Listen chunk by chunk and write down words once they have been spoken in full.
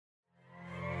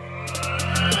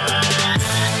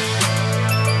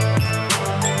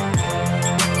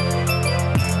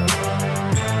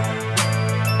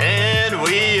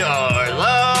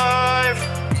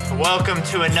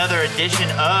to another edition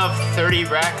of 30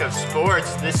 Rack of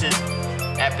Sports. This is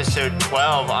episode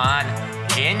 12 on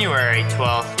January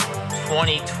 12th,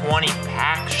 2020.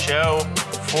 Packed show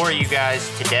for you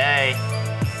guys today.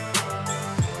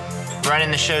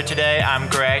 Running the show today, I'm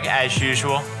Greg, as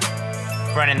usual.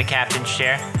 Running the captain's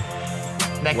chair.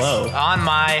 Next, on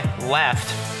my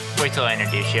left, wait till I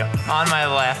introduce you. On my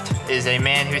left is a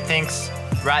man who thinks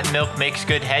rotten milk makes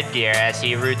good headgear as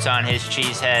he roots on his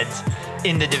cheese heads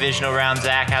in the divisional round.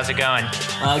 Zach, how's it going?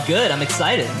 Good. I'm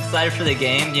excited. I'm excited for the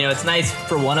game. You know, it's nice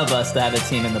for one of us to have a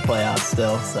team in the playoffs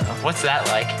still. So what's that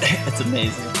like? It's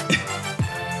amazing.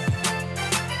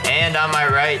 And on my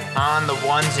right, on the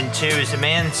ones and twos, a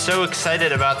man so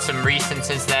excited about some recent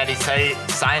Cincinnati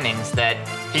signings that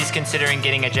he's considering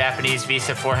getting a Japanese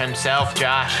visa for himself.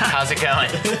 Josh, how's it going?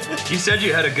 You said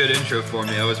you had a good intro for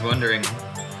me. I was wondering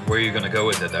where you're going to go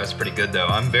with it. That was pretty good, though.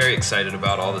 I'm very excited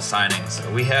about all the signings.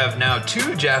 We have now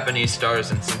 2 Japanese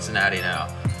stars in Cincinnati now.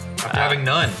 After having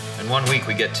none, in 1 week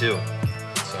we get 2.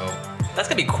 So that's going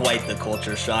to be quite the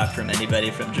culture shock from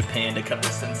anybody from Japan to come to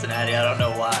Cincinnati. I don't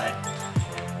know why.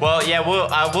 Well, yeah,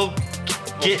 we'll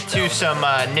get to some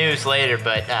news later,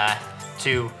 but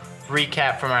to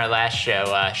recap from our last show,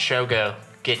 Shogo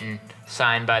getting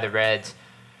signed by the Reds.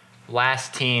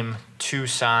 Last team to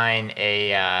sign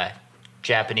a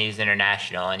Japanese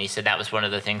international, and he said that was one of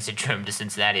the things that drew him to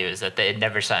Cincinnati, was that they had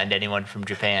never signed anyone from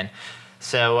Japan.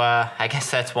 So I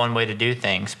guess that's one way to do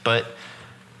things. But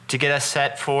to get us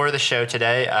set for the show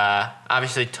today,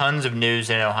 obviously tons of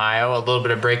news in Ohio, a little bit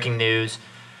of breaking news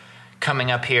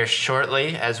coming up here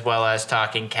shortly, as well as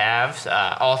talking Cavs,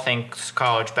 all things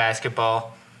college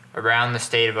basketball around the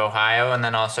state of Ohio, and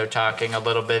then also talking a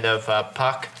little bit of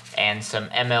puck and some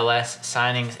MLS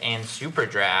signings and super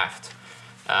draft.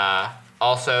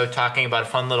 Also talking about a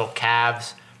fun little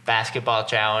Cavs basketball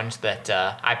challenge that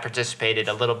I participated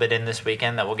a little bit in this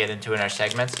weekend that we'll get into in our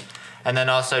segments. And then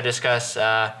also discuss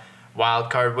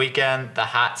Wild Card Weekend, the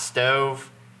hot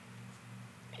stove,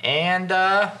 and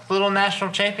a little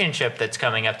national championship that's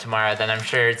coming up tomorrow that I'm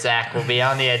sure Zach will be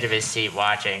on the edge of his seat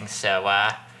watching. So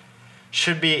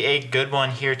should be a good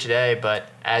one here today, but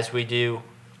as we do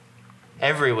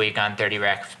every week on 30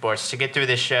 Rack of Sports, to get through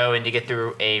this show and to get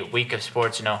through a week of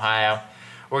sports in Ohio,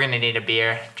 we're going to need a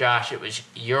beer. Josh, it was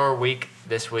your week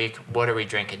this week. What are we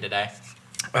drinking today?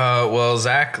 Well,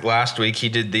 Zach, last week he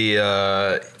did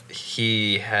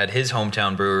he had his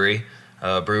hometown brewery,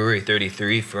 Brewery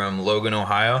 33 from Logan,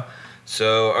 Ohio.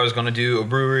 So I was going to do a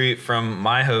brewery from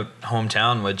my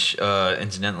hometown, which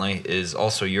incidentally is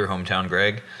also your hometown,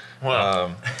 Greg.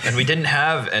 Well, and we didn't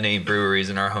have any breweries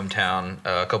in our hometown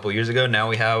a couple years ago. Now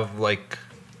we have like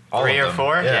all 3 of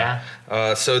or them. 4,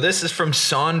 yeah. So this is from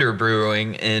Sonder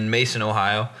Brewing in Mason,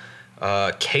 Ohio.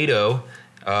 Cato.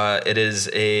 It is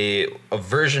a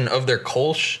version of their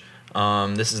Kolsch.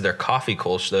 This is their coffee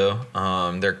Kolsch, though.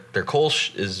 Their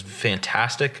Kolsch is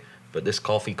fantastic, but this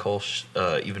coffee Kolsch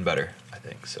even better, I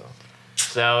think. So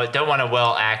don't want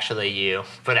to actually you,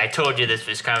 but I told you this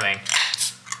was coming.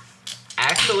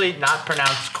 Actually, not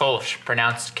pronounced Kolsch,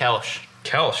 pronounced Kelsch.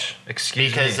 Kelsch,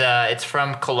 excuse me. Because it's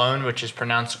from Cologne, which is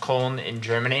pronounced Köln in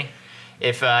Germany.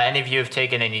 If any of you have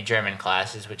taken any German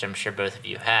classes, which I'm sure both of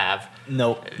you have,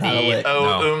 nope, the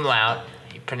O umlaut,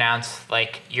 you pronounce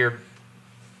like your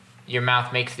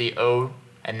mouth makes the O,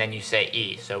 and then you say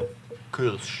E, so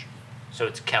Kölsch. So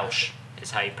it's Kelsch is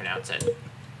how you pronounce it.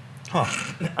 Huh.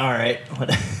 All right.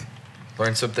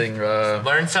 Learn something.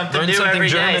 Learn something new every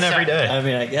German day. every day. I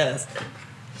mean, I guess.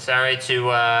 Sorry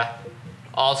to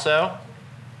also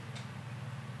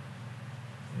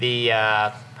the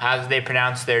how they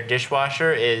pronounce their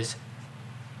dishwasher is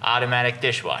automatic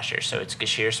dishwasher, so it's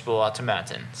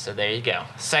Geschirrspülautomaten. So there you go.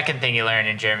 Second thing you learn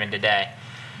in German today.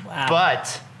 Wow.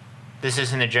 But this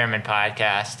isn't a German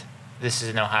podcast. This is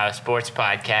an Ohio sports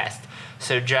podcast.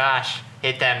 So Josh,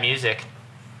 hit that music.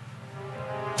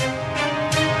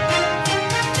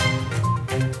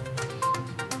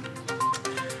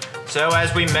 So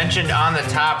as we mentioned on the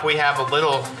top, we have a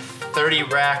little 30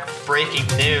 Rack breaking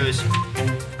news.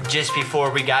 Just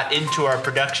before we got into our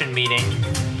production meeting,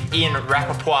 Ian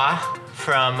Rapoport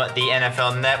from the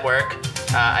NFL Network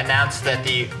announced that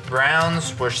the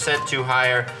Browns were set to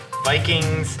hire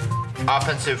Vikings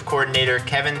offensive coordinator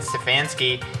Kevin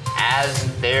Stefanski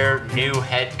as their new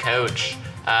head coach.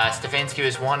 Stefanski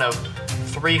was one of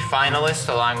 3 finalists,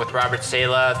 along with Robert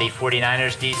Saleh, the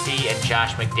 49ers DC, and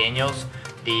Josh McDaniels,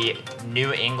 the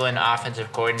New England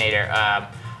offensive coordinator.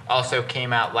 Also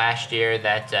came out last year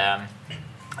that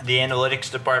the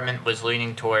analytics department was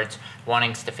leaning towards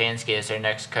wanting Stefanski as their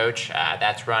next coach.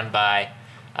 That's run by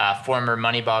former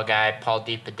Moneyball guy Paul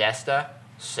DePodesta.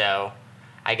 So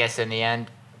I guess in the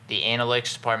end, the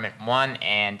analytics department won,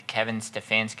 and Kevin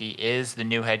Stefanski is the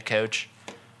new head coach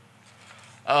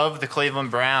of the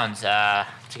Cleveland Browns. To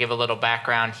give a little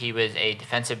background, he was a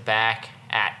defensive back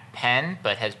at Penn,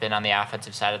 but has been on the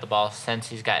offensive side of the ball since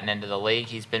he's gotten into the league.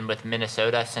 He's been with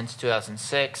Minnesota since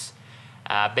 2006,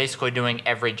 basically doing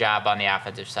every job on the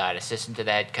offensive side. Assistant to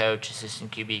the head coach,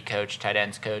 assistant QB coach, tight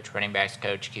ends coach, running backs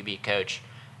coach, QB coach,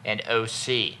 and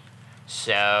OC.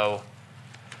 So,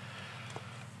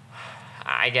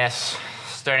 I guess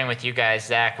starting with you guys,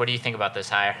 Zach, what do you think about this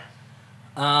hire?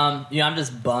 I'm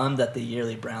just bummed that the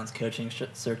yearly Browns coaching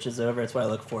search is over. It's what I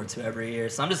look forward to every year.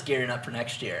 So I'm just gearing up for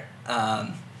next year.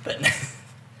 But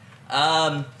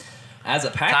as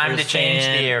a Packers Time to change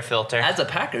fan, the air filter. As a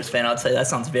Packers fan, I'll tell you that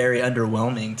sounds very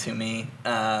underwhelming to me.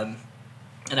 And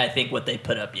I think what they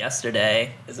put up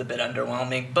yesterday is a bit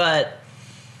underwhelming. But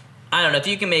I don't know. If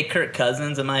you can make Kirk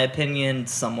Cousins, in my opinion,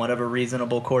 somewhat of a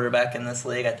reasonable quarterback in this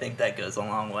league, I think that goes a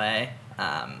long way.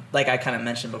 Like I kind of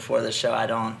mentioned before the show,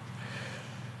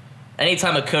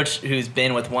 anytime a coach who's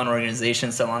been with one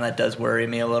organization so long, that does worry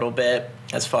me a little bit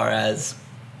as far as,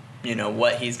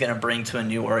 what he's going to bring to a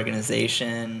new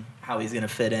organization, how he's going to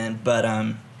fit in. But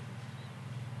I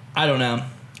don't know.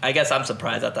 I guess I'm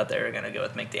surprised. I thought they were going to go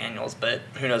with McDaniels, but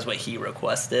who knows what he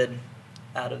requested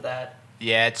out of that.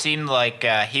 Yeah, it seemed like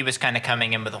he was kind of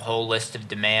coming in with a whole list of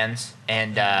demands,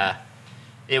 and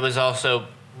it was also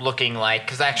looking like,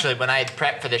 because actually when I had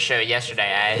prepped for the show yesterday,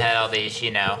 I had all these,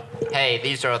 hey,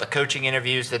 these are all the coaching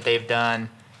interviews that they've done.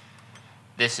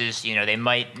 This is, they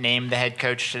might name the head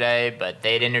coach today, but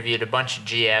they had interviewed a bunch of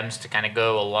GMs to kind of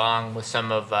go along with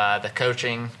some of the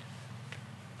coaching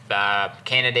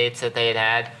candidates that they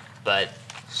had. But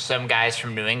some guys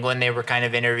from New England they were kind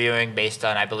of interviewing based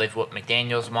on, I believe, what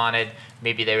McDaniels wanted.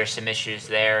 Maybe there were some issues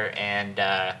there,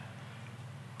 and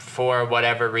for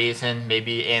whatever reason,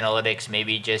 maybe analytics,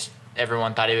 maybe just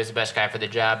everyone thought he was the best guy for the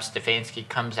job. Stefanski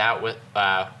comes out with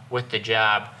the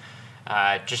job.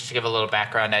 Just to give a little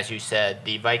background, as you said,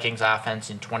 the Vikings offense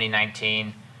in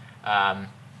 2019,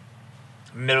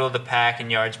 middle of the pack in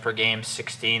yards per game,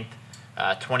 16th,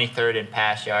 23rd in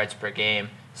pass yards per game,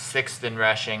 6th in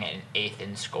rushing, and 8th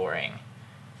in scoring.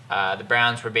 The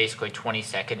Browns were basically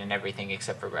 22nd in everything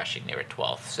except for rushing. They were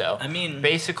 12th. So,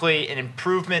 basically an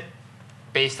improvement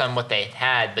based on what they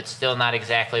had, but still not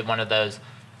exactly one of those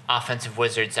offensive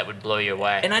wizards that would blow you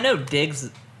away. And I know Diggs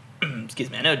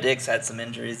had some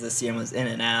injuries this year and was in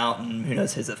and out, and who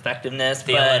knows his effectiveness.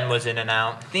 Thielen was in and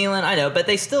out. Thielen, I know, but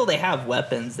they have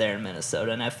weapons there in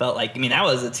Minnesota, and I felt like, that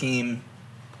was a team,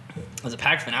 as a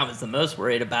Packers fan, I was the most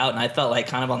worried about, and I felt like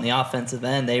kind of on the offensive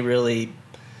end, they really,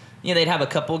 they'd have a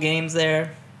couple games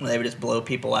there where they would just blow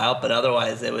people out, but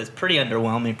otherwise it was pretty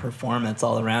underwhelming performance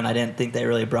all around. I didn't think they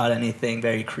really brought anything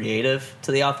very creative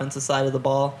to the offensive side of the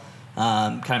ball,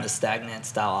 kind of a stagnant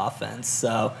style offense.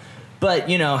 So, but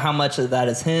how much of that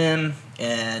is him,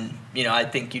 and I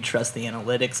think you trust the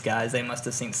analytics guys. They must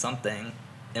have seen something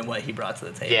in what he brought to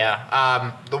the table.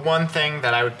 Yeah, the one thing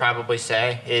that I would probably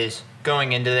say is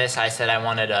going into this, I said I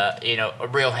wanted a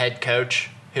real head coach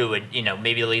who would,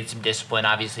 maybe lead some discipline.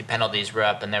 Obviously, penalties were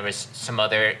up, and there was some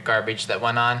other garbage that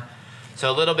went on. So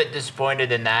a little bit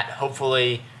disappointed in that.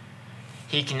 Hopefully,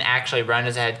 he can actually run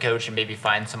as a head coach and maybe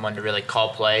find someone to really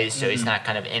call plays so he's not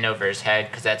kind of in over his head,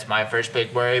 because that's my first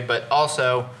big worry. But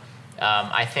also,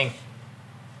 I think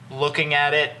looking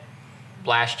at it,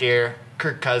 last year,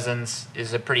 Kirk Cousins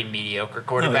is a pretty mediocre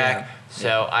quarterback.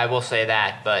 So I will say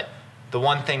that. But the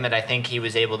one thing that I think he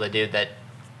was able to do that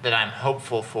I'm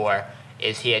hopeful for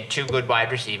is he had two good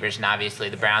wide receivers, and obviously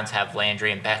the Browns have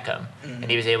Landry and Beckham, and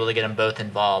he was able to get them both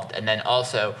involved. And then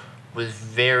also was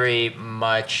very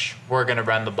much, we're going to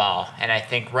run the ball. And I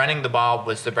think running the ball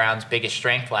was the Browns' biggest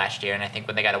strength last year, and I think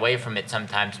when they got away from it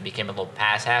sometimes and became a little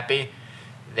pass-happy,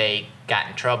 they got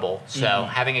in trouble. So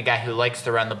having a guy who likes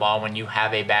to run the ball when you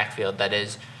have a backfield that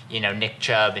is, Nick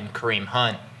Chubb and Kareem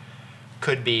Hunt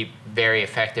could be very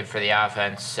effective for the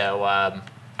offense. So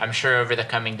I'm sure over the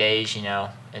coming days,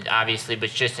 and obviously it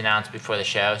was just announced before the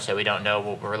show, so we don't know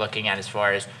what we're looking at as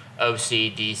far as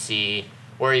OC, DC,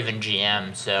 or even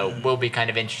GM. So will be kind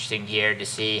of interesting here to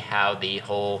see how the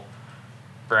whole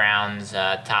Browns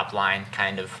top line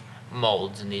kind of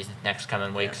molds in these next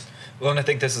coming weeks. Well, and I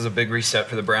think this is a big reset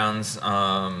for the Browns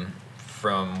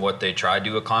from what they tried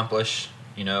to accomplish,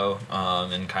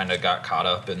 and kind of got caught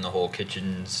up in the whole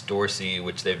Kitchens-Dorsey,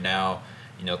 which they've now,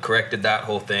 corrected that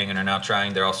whole thing and are now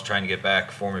they're also trying to get back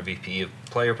former VP of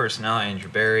player personnel, Andrew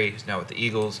Berry, who's now with the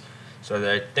Eagles.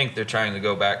 So I think they're trying to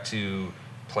go back to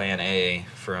plan A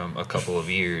from a couple of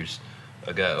years.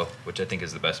 ago, which I think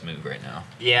is the best move right now.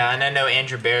 Yeah, and I know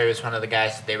Andrew Barry was one of the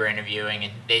guys that they were interviewing,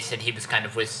 and they said he was kind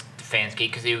of with Stefanski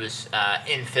because he was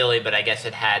in Philly, but I guess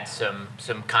it had some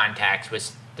contacts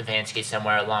with Stefanski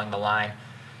somewhere along the line.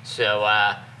 So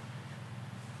at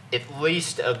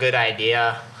least a good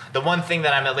idea. The one thing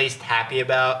that I'm at least happy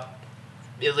about,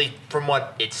 at least from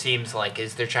what it seems like,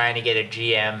 is they're trying to get a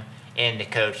GM and the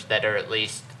coach that are at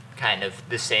least kind of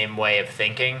the same way of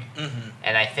thinking. Mm-hmm.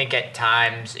 And I think at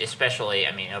times, especially,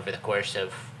 I mean, over the course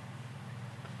of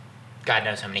God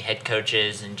knows how many head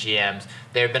coaches and GMs,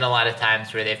 there have been a lot of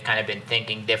times where they've kind of been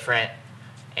thinking different,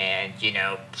 and,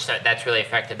 so that's really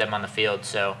affected them on the field.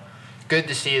 So good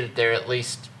to see that they at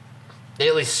least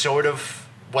sort of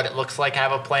what it looks like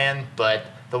have a plan. But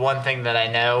the one thing that I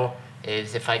know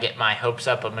is if I get my hopes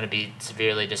up, I'm going to be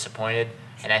severely disappointed.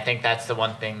 And I think that's the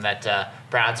one thing that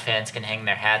Browns fans can hang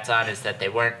their hats on, is that they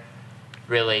weren't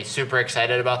really super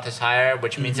excited about this hire,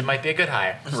 which means it might be a good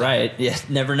hire. Right. Yeah.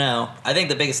 Never know. I think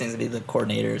the biggest thing is to be the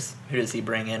coordinators. Who does he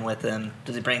bring in with him?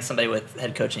 Does he bring somebody with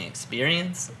head coaching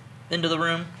experience into the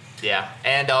room? Yeah,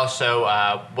 and also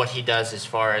what he does as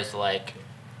far as like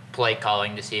play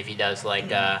calling, to see if he does like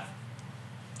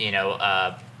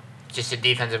just a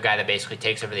defensive guy that basically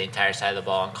takes over the entire side of the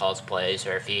ball and calls plays,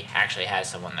 or if he actually has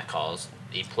someone that calls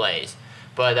the plays.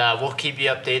 But we'll keep you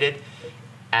updated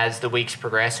as the weeks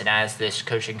progress and as this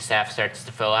coaching staff starts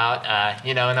to fill out.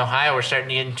 In Ohio, we're starting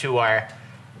to get into our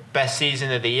best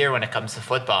season of the year when it comes to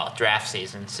football, draft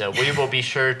season. So we will be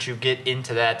sure to get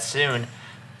into that soon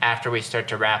after we start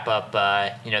to wrap up,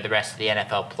 the rest of the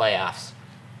NFL playoffs.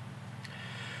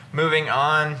 Moving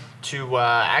on to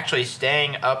actually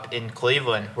staying up in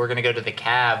Cleveland, we're going to go to the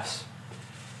Cavs.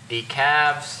 The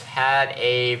Cavs had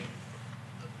a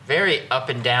very up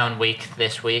and down week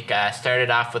this week.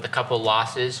 Started off with a couple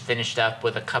losses, finished up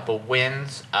with a couple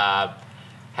wins.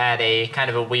 Had a kind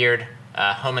of a weird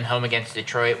home and home against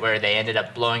Detroit, where they ended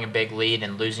up blowing a big lead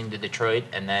and losing to Detroit,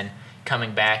 and then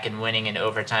coming back and winning in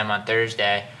overtime on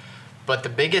Thursday. But the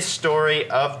biggest story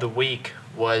of the week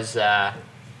was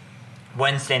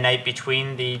Wednesday night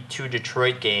between the two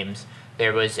Detroit games.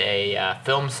 There was a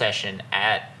film session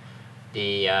at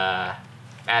a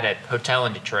hotel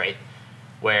in Detroit,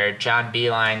 where John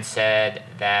Beilein said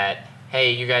that,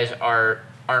 hey, you guys are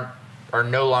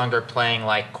no longer playing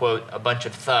like, quote, a bunch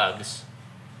of thugs.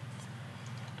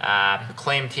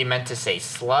 Claimed he meant to say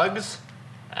slugs.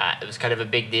 It was kind of a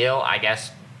big deal. I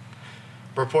guess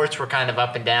reports were kind of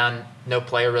up and down. No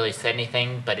player really said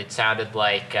anything, but it sounded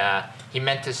like he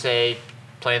meant to say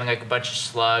playing like a bunch of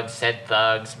slugs, said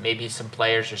thugs. Maybe some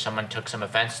players or someone took some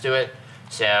offense to it.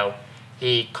 So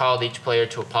he called each player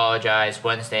to apologize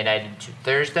Wednesday night into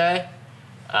Thursday.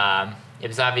 It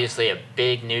was obviously a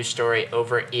big news story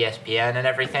over ESPN and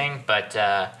everything, but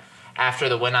after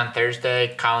the win on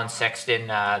Thursday, Colin Sexton,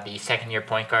 the second-year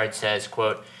point guard, says,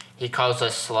 quote, he calls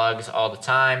us slugs all the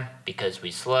time because we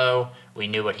slow. We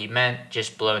knew what he meant,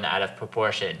 just blown out of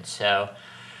proportion. So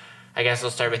I guess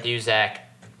I'll start with you, Zach.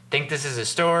 Think this is a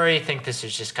story? Think this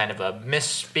is just kind of a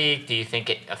misspeak? Do you think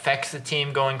it affects the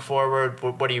team going forward?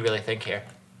 What do you really think here?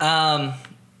 I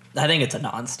think it's a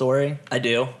non-story. I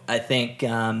do. I think,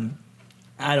 I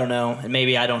don't know, and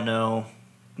maybe I don't know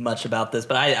much about this,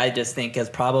 but I just think as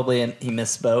probably he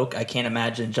misspoke. I can't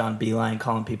imagine John Beilein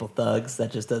calling people thugs.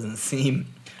 That just doesn't seem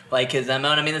like his MO.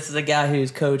 I mean, this is a guy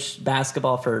who's coached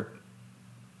basketball for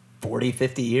 40,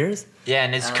 50 years. Yeah,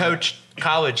 and has coached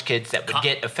college kids that would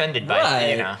get offended by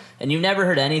it, And you've never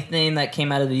heard anything that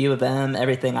came out of the U of M.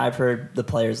 Everything I've heard, the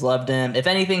players loved him. If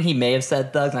anything, he may have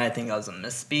said thugs, and I think that was a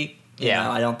misspeak.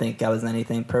 I don't think that was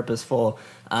anything purposeful.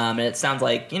 And it sounds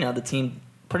like, the team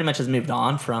pretty much has moved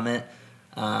on from it.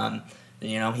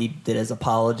 He did his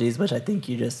apologies, which I think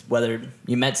whether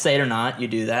you meant to say it or not, you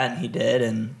do that, and he did.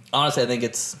 And honestly, I think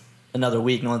it's another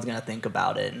week. No one's going to think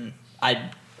about it. And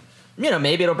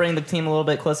maybe it'll bring the team a little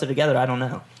bit closer together. I don't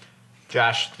know.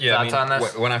 Josh, thoughts on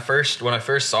this? When I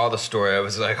first saw the story, I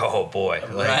was like, oh boy,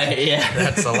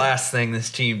 that's the last thing this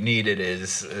team needed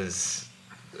is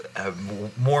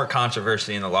more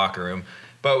controversy in the locker room.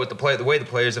 But with the way the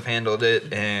players have handled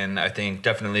it, and I think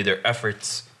definitely their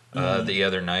efforts the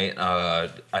other night,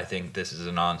 I think this is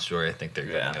a non-story. I think they're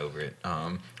getting over it,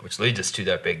 which leads us to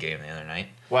that big game the other night.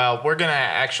 Well, we're going to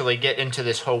actually get into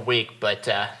this whole week, but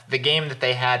the game that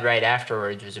they had right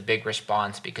afterwards was a big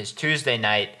response, because Tuesday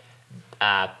night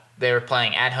they were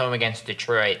playing at home against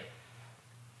Detroit,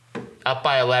 up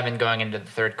by 11 going into the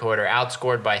third quarter,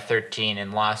 outscored by 13,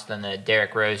 and lost on the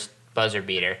Derrick Rose buzzer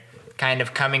beater. Kind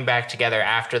of coming back together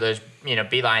after those,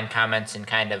 Beilein comments and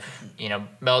kind of,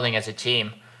 melding as a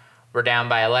team. We're down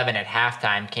by 11 at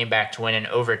halftime, came back to win in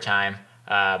overtime.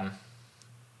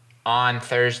 on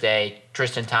Thursday,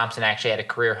 Tristan Thompson actually had a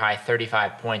career-high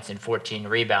 35 points and 14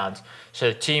 rebounds. So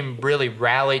the team really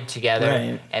rallied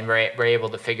together and were able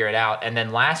to figure it out. And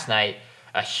then last night,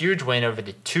 a huge win over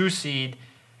the 2 seed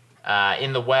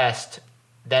in the West,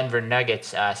 Denver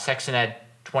Nuggets. Sexton had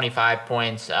 25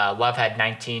 points. Love had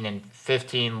 19 and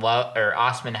 15.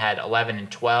 Osman had 11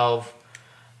 and 12.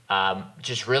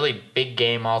 Just really big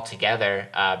game altogether.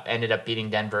 Ended up beating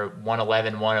Denver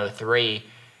 111-103.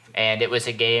 And it was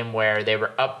a game where they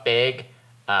were up big,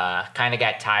 kind of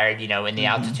got tired, in the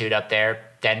altitude up there.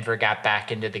 Denver got back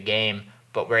into the game,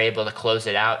 but were able to close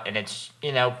it out. And it's,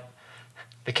 the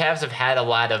Cavs have had a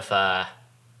lot of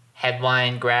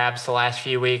headline grabs the last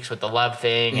few weeks with the Love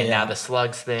thing and now the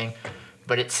Slugs thing.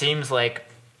 But it seems like,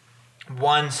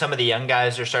 some of the young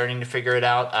guys are starting to figure it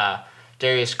out.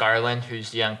 Darius Garland,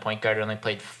 who's the young point guard, only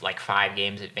played like 5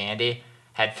 games at Vandy,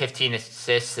 had 15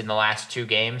 assists in the last 2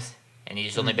 games, and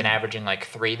he's only been averaging like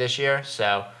 3 this year.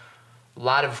 So a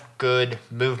lot of good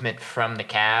movement from the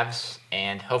Cavs,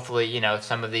 and hopefully,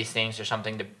 some of these things are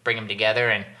something to bring them together.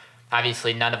 And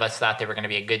obviously, none of us thought they were going to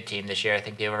be a good team this year. I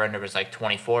think the over-under was like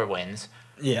 24 wins.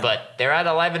 Yeah. But they're at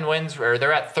 11 wins, or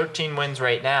they're at 13 wins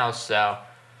right now, so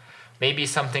maybe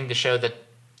something to show that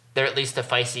they're at least a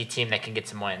feisty team that can get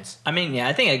some wins. I mean,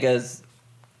 I think it goes.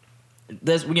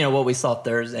 This, what we saw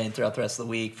Thursday and throughout the rest of the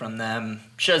week from them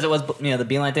shows it was, the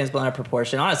Beeline thing's blown out of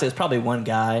proportion. Honestly, it's probably one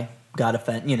guy got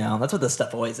offended. That's what this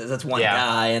stuff always is. That's one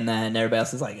guy, and then everybody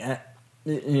else is like,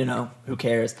 who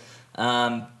cares?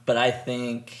 But I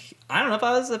think, I don't know,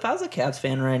 if I was a Cavs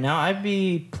fan right now, I'd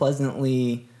be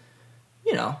pleasantly,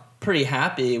 pretty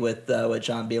happy with what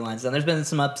John Beeline's done. There's been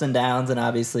some ups and downs, and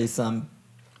obviously some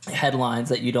headlines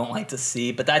that you don't like to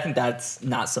see, but I think that's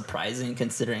not surprising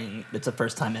considering it's a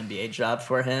first-time NBA job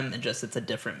for him, and just it's a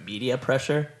different media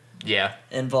pressure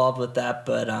involved with that.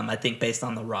 But I think based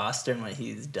on the roster and what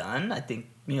he's done, I think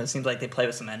it seems like they play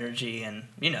with some energy, and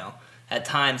at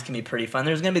times can be pretty fun.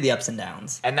 There's going to be the ups and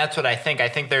downs, and that's what I think. I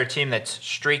think they're a team that's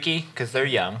streaky because they're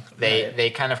young.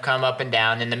 They kind of come up and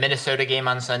down. In the Minnesota game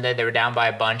on Sunday, they were down by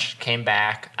a bunch, came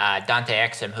back. Dante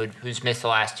Exum, who's missed the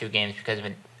last 2 games because of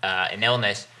an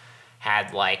illness,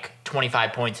 had like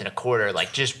 25 points in a quarter,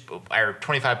 or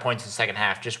 25 points in the second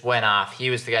half, just went off. He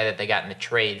was the guy that they got in the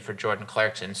trade for Jordan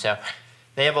Clarkson. So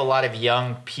they have a lot of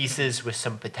young pieces with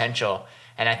some potential.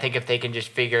 And I think if they can just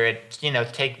figure it,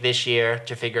 take this year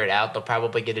to figure it out, they'll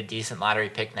probably get a decent lottery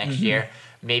pick next year.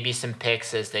 Maybe some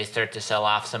picks as they start to sell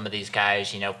off some of these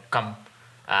guys, come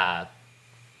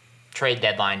trade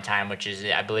deadline time, which is,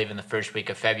 I believe, in the first week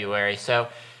of February. So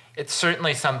it's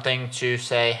certainly something to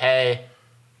say, hey,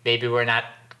 maybe we're not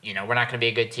going to be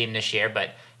a good team this year,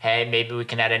 but hey, maybe we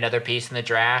can add another piece in the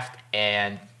draft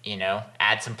and,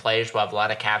 add some players. We'll have a lot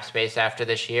of cap space after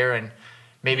this year and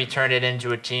maybe turn it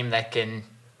into a team that can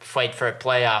fight for a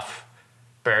playoff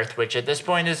berth, which at this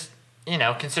point is,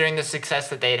 considering the success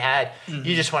that they'd had,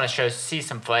 you just want to see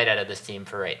some fight out of this team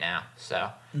for right now. So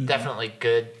definitely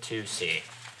good to see.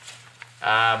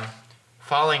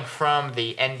 Falling from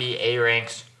the NBA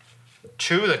ranks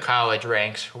to the college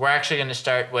ranks, we're actually going to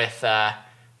start with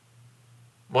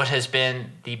what has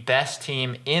been the best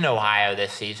team in Ohio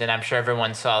this season. I'm sure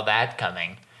everyone saw that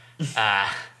coming.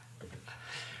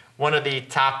 One of the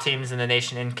top teams in the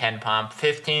nation in KenPom,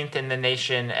 15th in the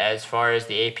nation as far as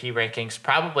the AP rankings,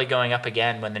 probably going up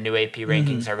again when the new AP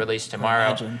rankings are released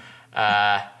tomorrow.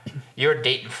 Your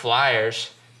Dayton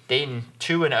Flyers, Dayton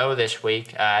 2-0 this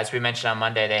week. As we mentioned on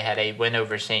Monday, they had a win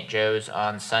over St. Joe's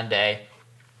on Sunday,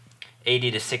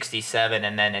 80-67,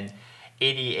 and then an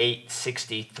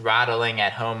 88-60 throttling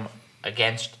at home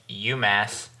against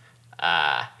UMass.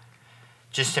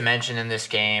 Just to mention in this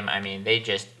game, I mean, they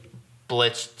just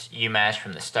blitzed UMass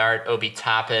from the start. Obi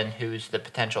Toppin, who's the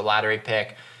potential lottery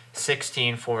pick,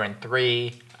 16, 4, and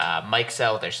 3. Mike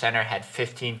Sell, their center, had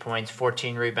 15 points,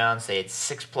 14 rebounds. They had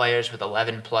 6 players with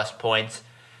 11-plus points.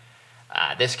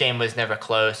 This game was never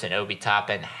close, and Obi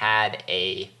Toppin had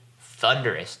a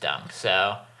thunderous dunk.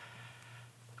 So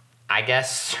I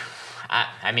guess,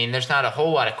 I mean, there's not a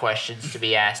whole lot of questions to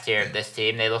be asked here of this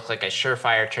team. They look like a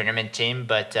surefire tournament team,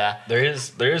 but there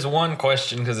is one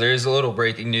question because there is a little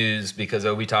breaking news because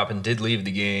Obi Toppin did leave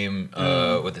the game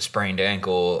with a sprained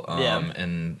ankle.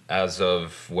 And as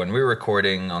of when we're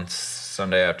recording on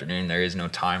Sunday afternoon, there is no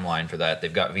timeline for that.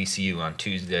 They've got VCU on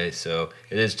Tuesday, so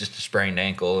it is just a sprained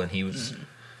ankle, and he was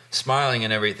smiling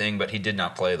and everything, but he did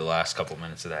not play the last couple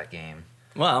minutes of that game.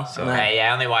 Well, so, I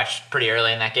only watched pretty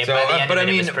early in that game. So,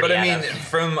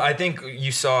 I think you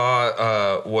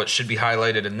saw what should be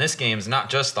highlighted in this game is not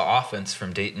just the offense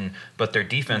from Dayton, but their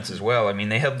defense as well. I mean,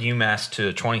 they held UMass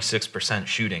to 26%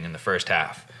 shooting in the first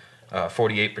half.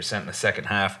 48% in the second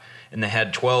half, and they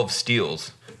had 12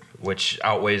 steals, which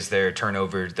outweighs their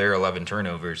turnovers, their 11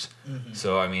 turnovers.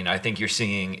 So, I mean, I think you're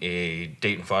seeing a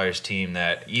Dayton Flyers team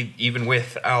that even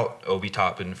without Obi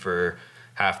Toppin for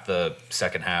half the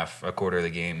second half, a quarter of the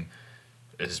game,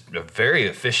 is a very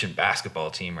efficient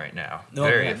basketball team right now.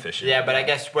 Very efficient. Yeah, but I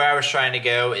guess where I was trying to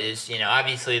go is,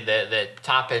 obviously the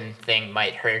Toppin thing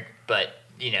might hurt, but,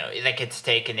 that gets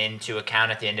taken into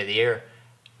account at the end of the year.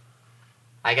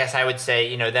 I guess I would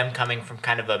say, them coming from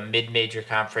kind of a mid-major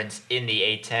conference in the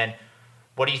A-10,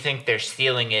 what do you think their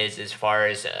ceiling is as far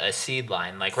as a seed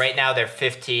line? Like right now they're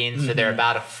 15, so they're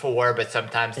about a 4, but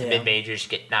sometimes the mid-majors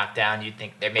get knocked down. You'd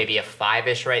think they're maybe a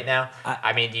 5-ish right now.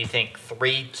 I mean, do you think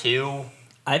 3, 2?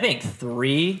 I think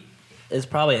 3 is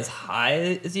probably as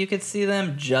high as you could see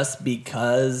them just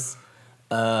because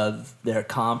of their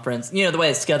conference. The way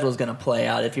the schedule is going to play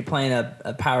out. If you're playing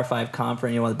a Power 5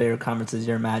 conference, one of the bigger conferences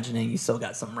you're imagining, you still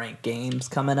got some ranked games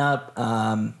coming up.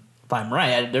 If I'm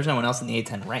right, there's no one else in the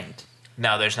A-10 ranked.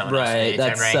 No, there's no one else in the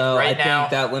A-10 ranked. So I think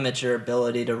that limits your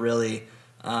ability to really,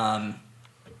 beef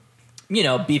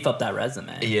up that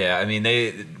resume. Yeah, I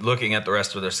mean, looking at the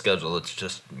rest of their schedule, it's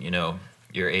just,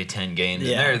 your A-10 games.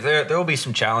 Yeah. And there will be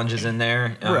some challenges in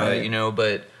there, right.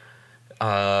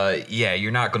 But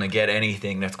you're not going to get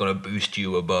anything that's going to boost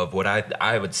you above what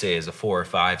I would say is a 4 or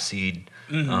 5 seed.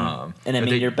 And I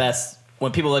mean, your best,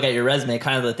 when people look at your resume,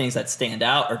 kind of the things that stand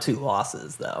out are 2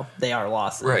 losses, though. They are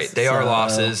losses. Right, they are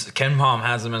losses. Ken Palm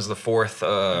has them as the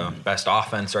 4th best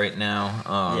offense right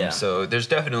now. So there's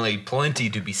definitely plenty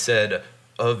to be said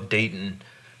of Dayton.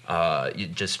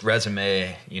 Just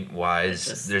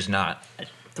resume-wise, there's not...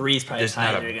 3 is probably as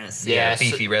high as you're going to see. Yeah,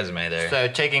 beefy resume there. So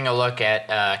taking a look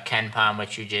at Ken Palm,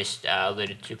 which you just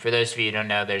alluded to. For those of you who don't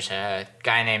know, there's a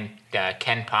guy named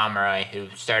Ken Pomeroy who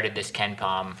started this Ken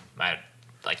Palm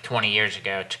like 20 years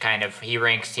ago to kind of, he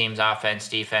ranks teams offense,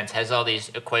 defense, has all these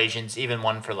equations, even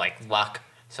one for like luck.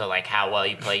 So like how well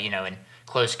you play, in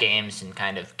close games and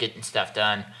kind of getting stuff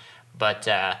done. But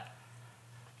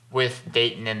with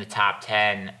Dayton in the top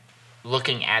 10,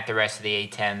 looking at the rest of the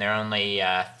A-10, there are only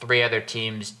 3 other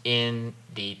teams in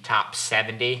the top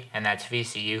 70, and that's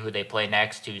VCU, who they play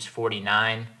next, who's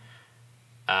 49,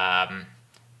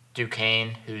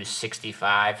 Duquesne, who's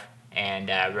 65, and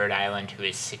Rhode Island, who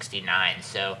is 69.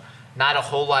 So not a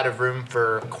whole lot of room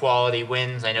for quality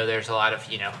wins. I know there's a lot of,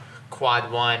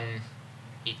 quad 1.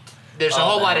 There's a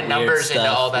whole lot of numbers into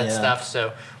all that stuff.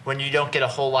 So when you don't get a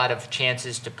whole lot of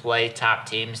chances to play top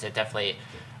teams, that definitely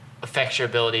affects your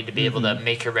ability to be able to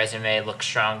make your resume look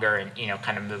stronger and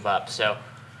kind of move up. So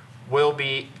will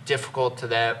be difficult for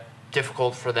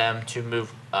them to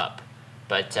move up.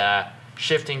 But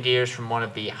shifting gears from one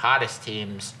of the hottest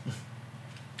teams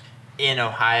in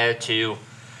Ohio to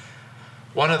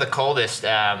one of the coldest,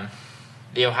 the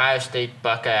Ohio State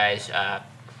Buckeyes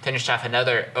finished off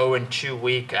another 0-2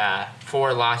 week,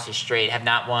 4 losses straight, have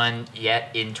not won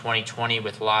yet in 2020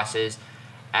 with losses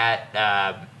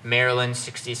at Maryland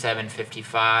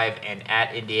 67-55 and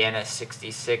at Indiana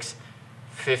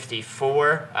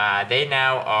 66-54. They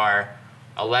now are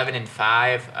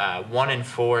 11-5,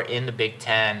 1-4 in the Big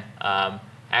Ten.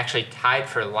 Actually tied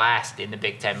for last in the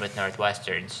Big Ten with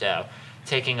Northwestern. So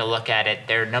taking a look at it,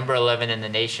 they're number 11 in the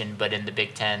nation, but in the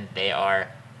Big Ten they are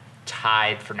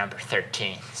tied for number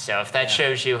 13. So if that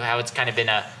shows you how it's kind of been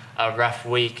a rough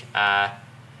week,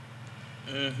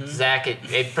 Zach,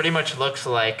 it pretty much looks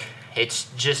like it's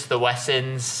just the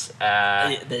Wessons,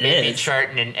 maybe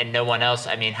Charton and no one else.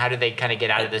 I mean, how do they kind of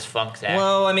get out of this funk, Zach?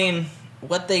 Well, I mean,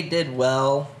 what they did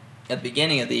well at the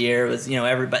beginning of the year was,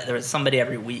 everybody, there was somebody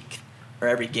every week or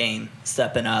every game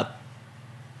stepping up.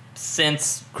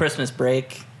 Since Christmas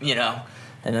break, and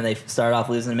then they started off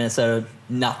losing to Minnesota,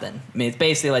 nothing. I mean, it's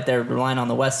basically like they're relying on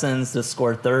the Wessons to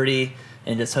score 30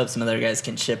 and just hope some other guys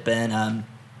can chip in.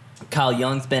 Kyle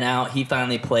Young's been out. He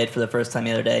finally played for the first time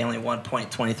the other day, only 1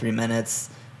 point, 23 minutes.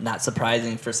 Not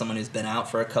surprising for someone who's been out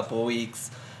for a couple of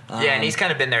weeks. And he's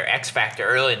kind of been their X factor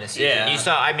early in the season. Yeah. You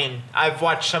saw, I mean, I've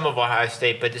watched some of Ohio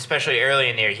State, but especially early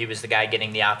in the year, he was the guy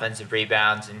getting the offensive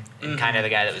rebounds and kind of the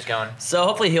guy that was going. So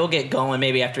hopefully he'll get going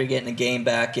maybe after getting a game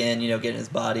back in, getting his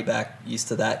body back used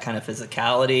to that kind of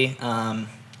physicality.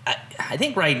 I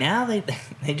think right now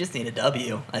they just need a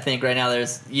W. I think right now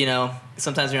there's,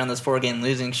 sometimes you're on those 4-game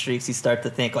losing streaks, you start to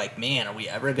think like, man, are we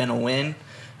ever going to win?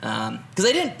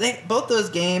 Because both those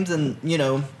games and,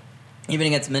 even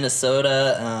against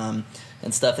Minnesota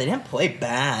and stuff, they didn't play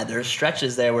bad. There's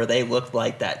stretches there where they looked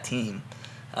like that team,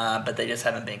 but they just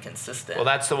haven't been consistent. Well,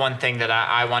 that's the one thing that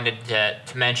I wanted to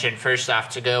mention. First off,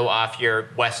 to go off your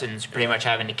Wessons pretty much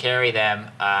having to carry them,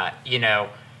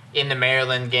 in the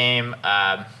Maryland game,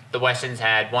 the Westons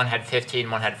one had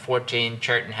 15, one had 14.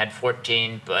 Churton had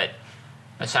 14, but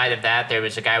aside of that, there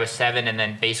was a guy with 7, and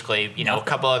then basically, a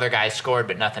couple other guys scored,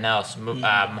 but nothing else.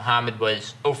 Muhammad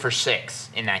was 0 for 6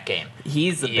 in that game.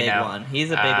 He's the big one. He's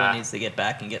a big one. Needs to get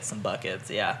back and get some buckets.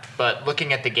 Yeah. But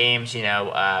looking at the games, in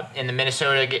the in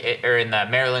the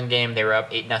Maryland game, they were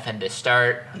up 8-0 to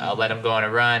start. Let them go on a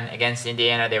run against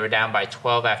Indiana. They were down by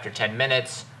 12 after 10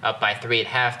 minutes, up by 3 at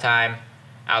halftime,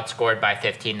 outscored by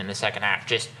 15 in the second half.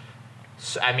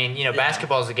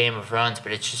 Basketball is a game of runs,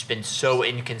 but it's just been so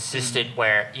inconsistent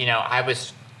where, I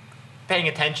was paying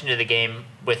attention to the game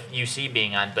with UC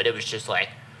being on, but it was just like,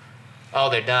 oh,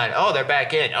 they're done. Oh, they're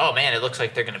back in. Oh, man, it looks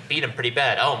like they're going to beat them pretty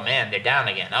bad. Oh, man, they're down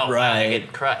again. Oh, wow, they're getting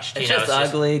crushed. It's just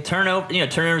ugly.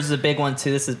 Turnovers is a big one, too.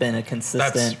 This has been a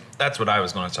consistent. That's what I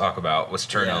was going to talk about was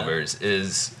turnovers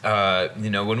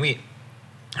when we –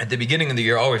 at the beginning of the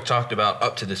year, all we've talked about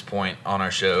up to this point on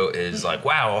our show is like,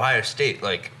 wow, Ohio State,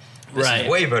 this is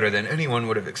way better than anyone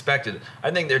would have expected.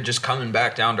 I think they're just coming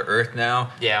back down to earth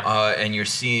now. Yeah. And you're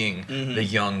seeing the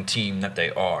young team that they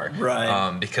are.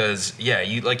 Right. Because,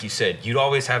 like you said, you'd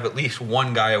always have at least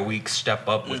one guy a week step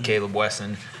up with Caleb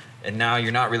Wesson. And now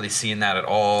you're not really seeing that at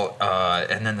all.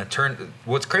 And then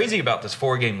what's crazy about this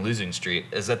 4-game losing streak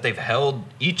is that they've held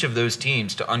each of those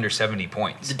teams to under 70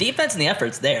 points. The defense and the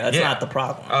effort's there. That's not the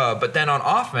problem. But then on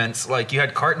offense, you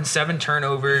had Carton 7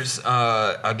 turnovers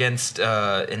against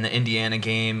in the Indiana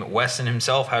game. Wesson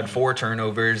himself had 4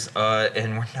 turnovers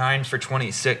and were 9 for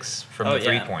 26 from the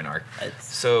 3-point arc.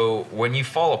 So when you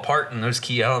fall apart in those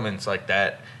key elements like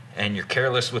that, and you're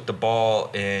careless with the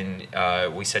ball, and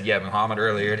we said, Muhammad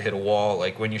earlier hit a wall.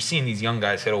 When you're seeing these young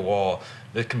guys hit a wall,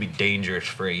 that can be dangerous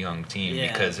for a young team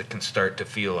because it can start to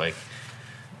feel like,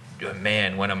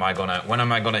 man, when am I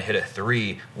gonna hit a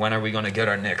 3? When are we gonna get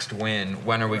our next win?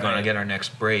 When are we gonna get our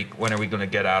next break? When are we gonna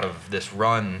get out of this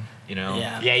run?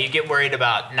 Yeah, you get worried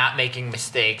about not making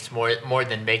mistakes more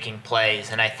than making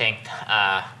plays, and I think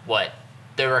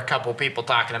there were a couple people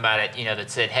talking about it,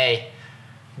 that said, hey,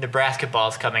 Nebraska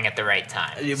ball's coming at the right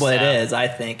time. Well, it is, I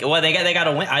think. Well, they got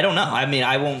to win. I don't know. I mean,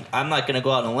 I'm not going to go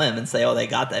out on a limb and say, oh, they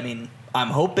got that. I mean, I'm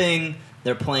hoping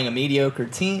they're playing a mediocre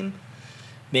team.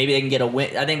 Maybe they can get a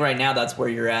win. I think right now that's where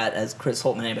you're at as Chris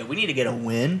Holtmann. But we need to get a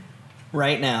win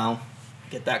right now,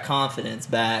 get that confidence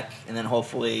back, and then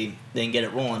hopefully they can get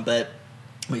it rolling. But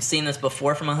we've seen this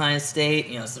before from Ohio State.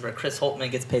 This is where Chris Holtmann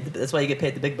gets paid. That's why you get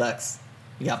paid the big bucks.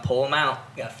 You got to pull them out.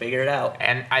 You got to figure it out.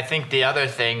 And I think the other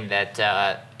thing that,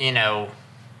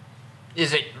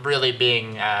 isn't really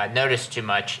being noticed too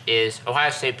much is Ohio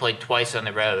State played twice on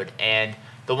the road. And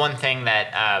the one thing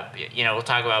that, we'll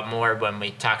talk about more when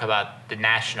we talk about the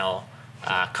national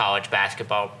college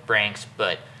basketball ranks,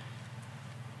 but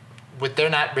with there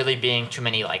not really being too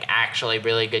many, actually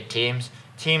really good teams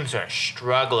are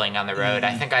struggling on the road.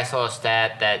 I think I saw a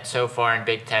stat that so far in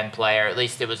Big Ten play, or at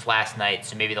least it was last night,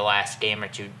 so maybe the last game or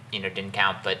two, didn't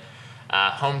count, but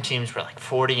home teams were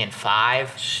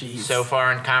 40-5 so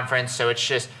far in conference. So it's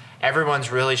just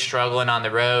everyone's really struggling on the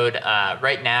road.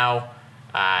 Right now,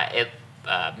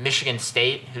 Michigan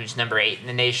State, who's number 8 in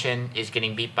the nation, is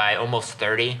getting beat by almost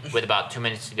 30 with about 2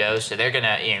 minutes to go. So they're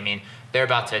gonna, they're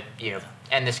about to,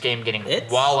 end this game getting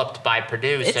walloped by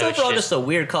Purdue. It's overall just a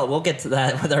weird call. We'll get to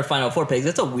that with our Final Four picks.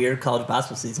 It's a weird college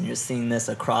basketball season. You're seeing this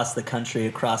across the country,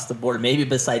 across the board. Maybe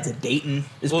besides Dayton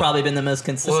has probably been the most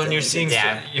consistent. Well, and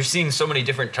you're seeing so many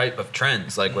different type of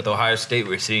trends. With Ohio State,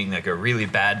 we're seeing a really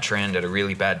bad trend at a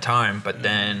really bad time. But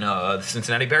then the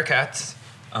Cincinnati Bearcats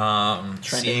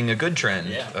seeing a good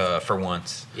trend for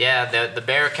once. Yeah, the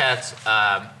Bearcats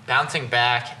bouncing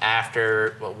back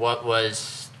after what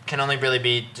can only really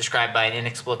be described by an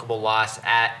inexplicable loss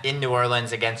in New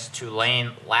Orleans against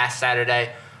Tulane last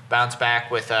Saturday. Bounced back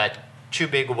with 2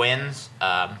 big wins.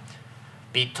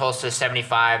 Beat Tulsa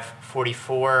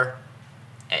 75-44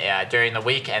 during the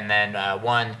week, and then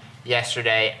won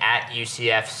yesterday at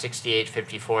UCF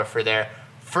 68-54 for their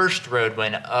first road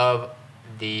win of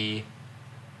the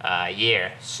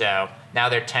year. So now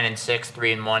they're 10-6,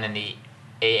 3-1 in the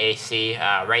AAC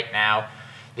right now.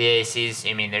 The AAC's,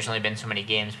 there's only been so many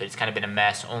games, but it's kind of been a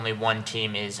mess. Only one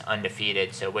team is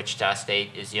undefeated, so Wichita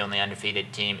State is the only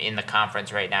undefeated team in the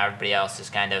conference right now. Everybody else is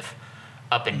kind of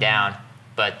up and down.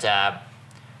 But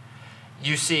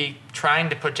UC, trying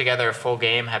to put together a full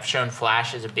game, have shown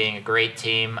flashes of being a great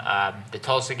team. The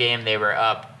Tulsa game, they were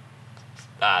up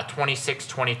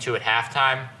 26-22 at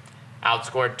halftime.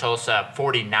 Outscored Tulsa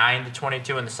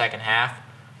 49-22 in the second half.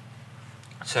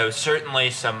 So certainly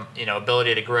some,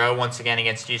 ability to grow once again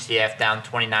against UCF, down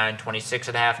 29-26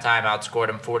 at halftime, outscored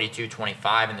them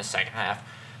 42-25 in the second half.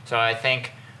 So I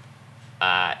think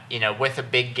with a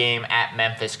big game at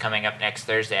Memphis coming up next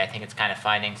Thursday, I think it's kind of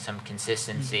finding some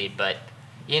consistency. But,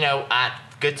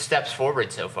 good steps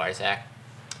forward so far, Zach.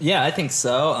 Yeah, I think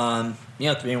so.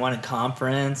 3-1 in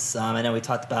conference. I know we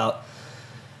talked about,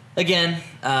 again,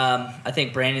 I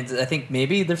think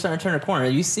maybe they're starting to turn a corner.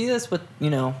 You see this with,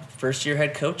 first-year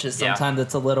head coaches. Sometimes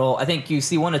it's a little, I think you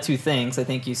see one of two things. I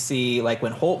think you see, like,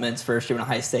 when Holtman's first year when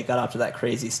Ohio State got off to that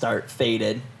crazy start,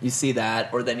 faded. You see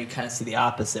that, or then you kind of see the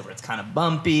opposite, where it's kind of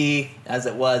bumpy, as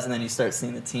it was, and then you start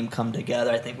seeing the team come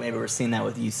together. I think maybe we're seeing that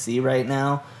with UC right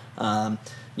now. And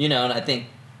I think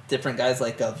different guys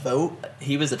like Vogt,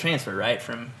 he was a transfer, right,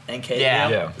 from NK?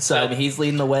 Yeah. So, he's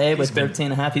leading the way with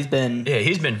 13.5.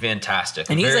 He's been fantastic.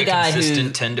 And he's very a guy consistent,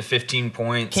 who 10 to 15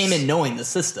 points. Came in knowing the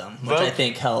system, which I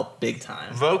think helped big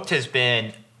time. Vogt has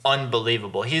been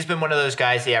unbelievable. He's been one of those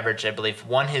guys, he averaged, I believe,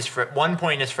 1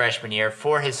 point his freshman year,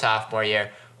 4 his sophomore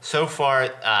year. So far,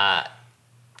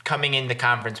 coming into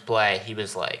conference play, he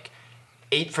was like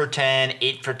 8 for 10,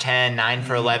 8 for 10, 9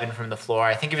 for 11 from the floor.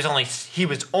 I think he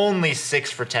was only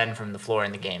 6 for 10 from the floor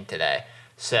in the game today.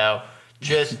 So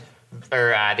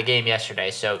the game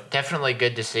yesterday. So definitely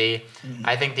good to see.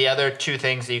 I think the other two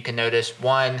things that you can notice,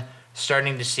 one,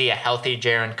 starting to see a healthy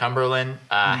Jaron Cumberland.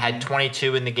 Had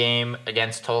 22 in the game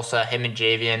against Tulsa. Him and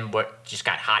Javian just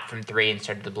got hot from 3 and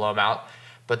started to blow them out.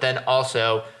 But then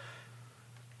also,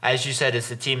 as you said, as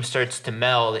the team starts to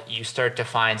meld, you start to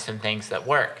find some things that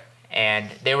work.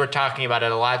 And they were talking about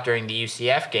it a lot during the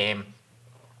UCF game,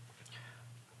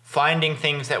 finding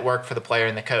things that work for the player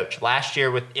and the coach. Last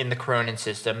year in the Cronin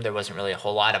system, there wasn't really a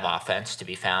whole lot of offense to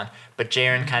be found, but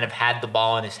Jaron kind of had the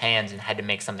ball in his hands and had to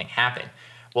make something happen.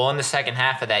 Well, in the second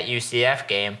half of that UCF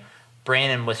game,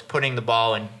 Brandon was putting the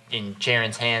ball in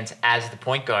Jaron's hands as the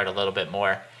point guard a little bit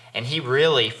more, and he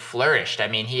really flourished. I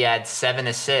mean, he had 7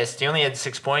 assists. He only had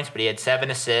 6 points, but he had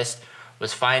 7 assists,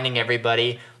 was finding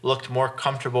everybody, looked more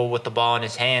comfortable with the ball in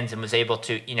his hands, and was able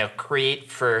to,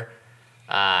 create for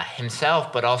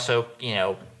himself, but also,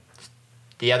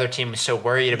 the other team was so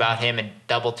worried about him and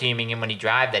double teaming him when he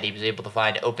drove that he was able to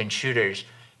find open shooters,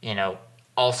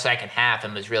 all second half,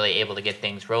 and was really able to get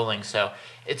things rolling. So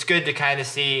it's good to kind of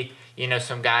see,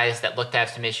 some guys that looked to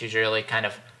have some issues early kind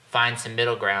of find some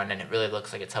middle ground, and it really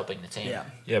looks like it's helping the team.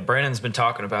 Yeah, Brandon's been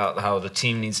talking about how the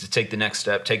team needs to take the next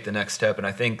step, and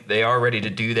I think they are ready to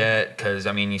do that because,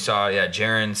 you saw,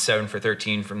 Jaron 7 for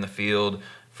 13 from the field,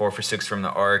 4 for 6 from the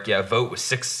arc. Yeah, Vogt was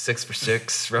 6 for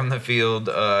 6 from the field.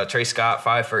 Trey Scott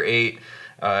 5 for 8.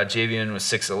 Javian was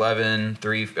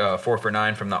 6-11, 4 for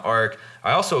 9 from the arc.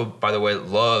 I also, by the way,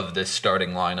 love this starting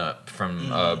lineup from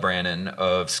Brandon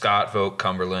of Scott, Vogt,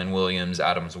 Cumberland, Williams,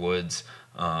 Adams, Woods.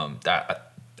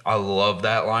 I love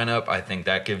that lineup. I think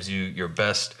that gives you your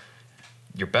best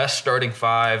starting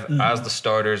 5 as the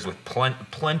starters with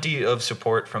plenty of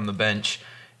support from the bench.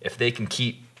 If they can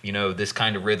keep this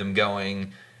kind of rhythm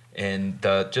going, and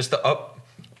the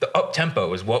up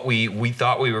tempo is what we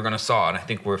thought we were going to saw, and I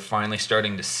think we're finally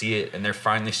starting to see it, and they're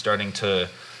finally starting to.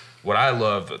 What I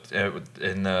love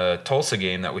in the Tulsa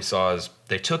game that we saw is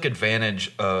they took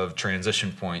advantage of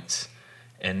transition points.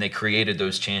 And they created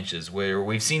those chances where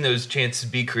we've seen those chances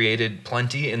be created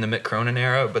plenty in the Mick Cronin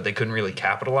era, but they couldn't really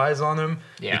capitalize on them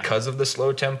because of the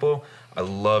slow tempo. I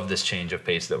love this change of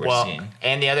pace that we're seeing.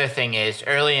 And the other thing is,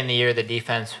 early in the year, the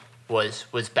defense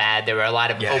was bad. There were a lot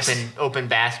of open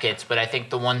baskets, but I think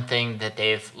the one thing that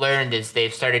they've learned is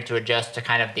they've started to adjust to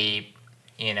kind of the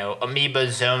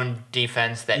amoeba zone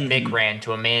defense that Mick ran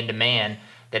to a man-to-man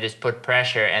that has put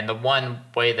pressure. And the one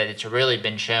way that it's really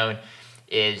been shown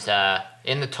is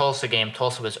in the Tulsa game,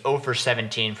 Tulsa was 0 for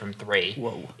 17 from 3.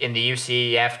 Whoa. In the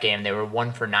UCF game, they were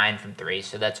 1 for 9 from 3.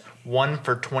 So that's 1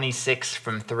 for 26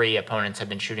 from 3 opponents have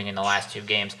been shooting in the last 2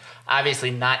 games.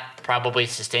 Obviously not probably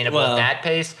sustainable at that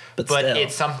pace, but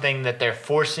it's something that they're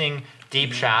forcing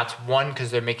deep shots. 1,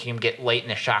 because they're making them get late in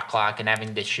the shot clock and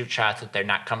having to shoot shots that they're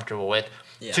not comfortable with.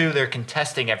 2, they're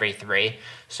contesting every 3,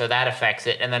 so that affects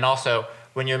it. And then also,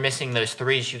 when you're missing those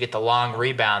 3s, you get the long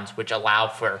rebounds, which allow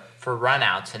for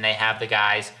runouts, and they have the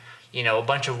guys, a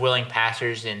bunch of willing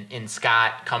passers in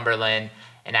Scott, Cumberland,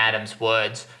 and Adams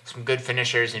Woods, some good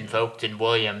finishers in Vogt and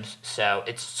Williams. So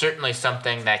it's certainly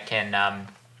something that can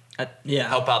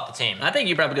help out the team. I think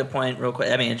you brought up a good point real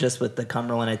quick. Just with the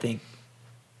Cumberland, I think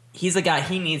he's a guy,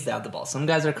 he needs to have the ball. Some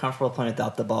guys are comfortable playing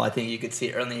without the ball. I think you could see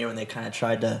it early in the year when they kind of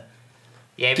tried to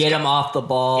get him off the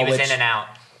ball. He was in and out.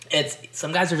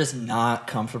 Some guys are just not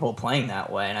comfortable playing that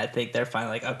way, and I think they're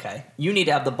finally like, okay, you need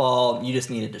to have the ball, you just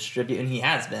need to distribute, and he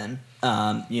has been,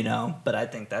 but I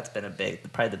think that's been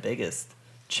probably the biggest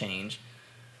change.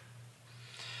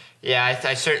 Yeah,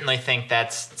 I certainly think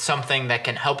that's something that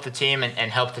can help the team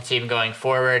and help the team going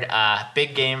forward.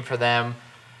 Big game for them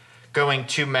going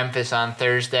to Memphis on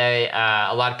Thursday.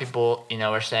 A lot of people,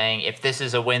 are saying if this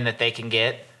is a win that they can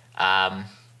get,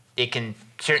 it can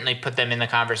certainly put them in the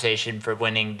conversation for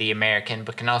winning the American,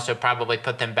 but can also probably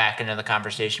put them back into the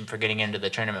conversation for getting into the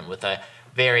tournament with a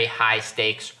very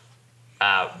high-stakes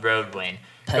road win.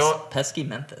 Pesky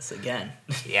Memphis again.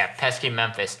 Yeah, pesky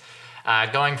Memphis.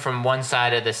 Going from one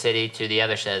side of the city to the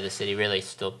other side of the city, really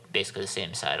still basically the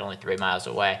same side, only 3 miles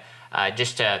away.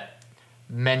 Just to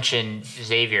mention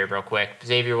Xavier real quick.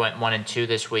 Xavier went 1-2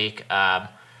 this week.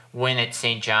 Win at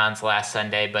St. John's last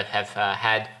Sunday, but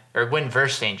have win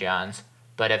versus St. John's,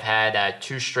 but have had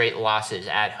 2 straight losses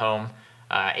at home.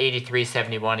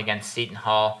 83-71 against Seton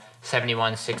Hall,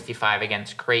 71-65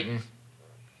 against Creighton.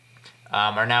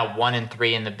 Are now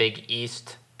 1-3 in the Big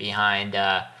East behind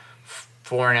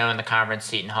 4-0 in the conference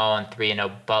Seton Hall and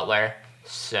 3-0 Butler.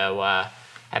 So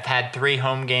have had 3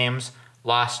 home games,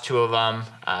 lost 2 of them,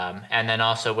 and then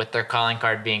also with their calling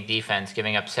card being defense,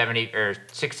 giving up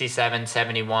 67,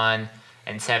 71,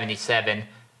 and 77.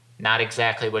 Not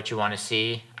exactly what you want to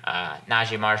see.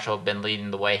 Najee Marshall had been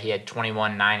leading the way. He had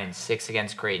 21, 9, and 6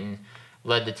 against Creighton,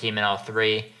 led the team in all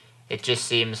 3. It just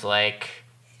seems like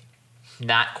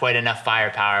not quite enough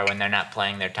firepower when they're not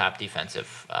playing their top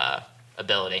defensive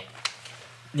ability.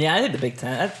 Yeah, I think the Big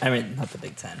Ten. Not the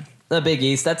Big Ten. The Big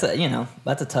East. That's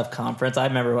a tough conference. I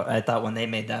remember I thought when they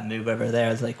made that move over there,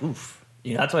 I was like, oof.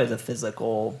 That's why it's a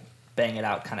physical, bang it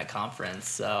out kind of conference.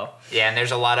 So yeah, and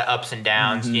there's a lot of ups and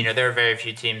downs. Mm-hmm. There are very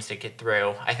few teams that get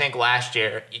through. I think last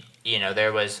year,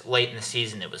 there was late in the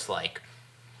season. It was like,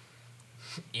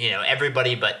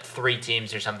 everybody but 3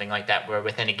 teams or something like that were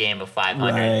within a game of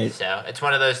 500. Right. So it's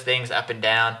one of those things up and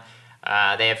down.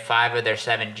 They have 5 of their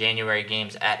 7 January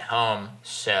games at home,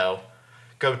 so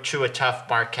go to a tough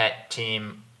Marquette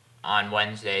team on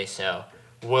Wednesday, so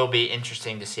will be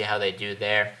interesting to see how they do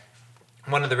there.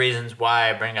 One of the reasons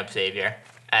why I bring up Xavier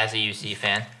as a UC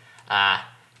fan,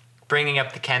 bringing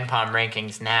up the KenPom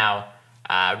rankings now,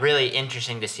 really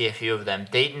interesting to see a few of them.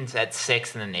 Dayton's at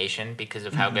 6 in the nation because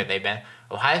of how good they've been.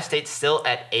 Ohio State's still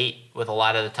at 8 with a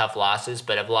lot of the tough losses,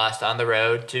 but have lost on the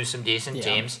road to some decent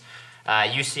teams.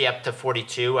 UC up to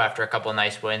 42 after a couple of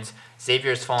nice wins.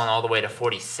 Xavier's fallen all the way to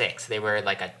 46. They were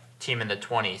like a team in the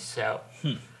 20s, so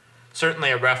certainly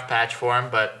a rough patch for them,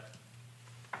 but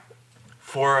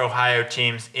 4 Ohio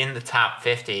teams in the top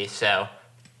 50, so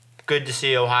good to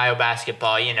see Ohio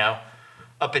basketball,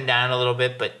 up and down a little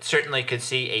bit, but certainly could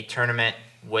see a tournament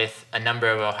with a number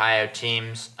of Ohio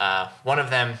teams. One of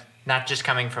them not just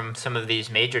coming from some of these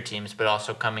major teams, but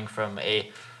also coming from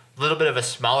a little bit of a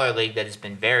smaller league that has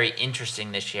been very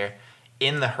interesting this year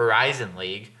in the Horizon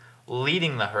League.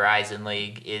 Leading the Horizon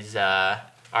League is our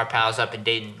pals up in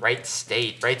Dayton, Wright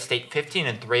State. Wright State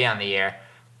 15-3 on the year,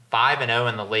 5-0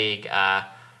 in the league.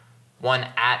 Won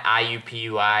at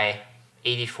IUPUI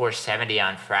 84-70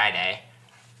 on Friday.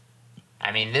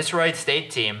 This Wright State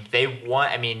team, they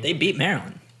won. They beat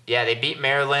Maryland. Yeah, they beat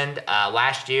Maryland.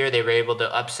 Last year, they were able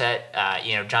to upset,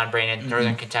 John Braden,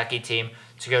 Northern Kentucky team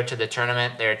to go to the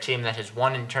tournament. They're a team that has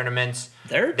won in tournaments.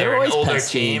 They're an older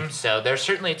pesky team, so they're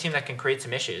certainly a team that can create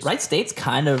some issues. Wright State's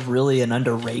kind of really an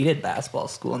underrated basketball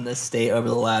school in this state over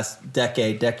the last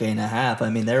decade and a half.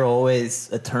 They're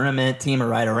always a tournament team or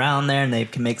right around there, and they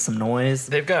can make some noise.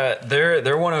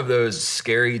 They're one of those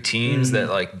scary teams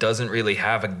that doesn't really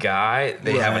have a guy.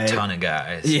 They have a ton of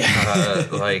guys.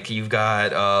 Yeah. You've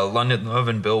got London Love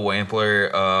and Bill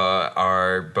Wampler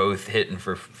are both hitting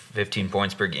for 15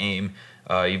 points per game.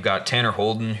 You've got Tanner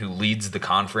Holden, who leads the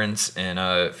conference in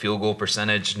field goal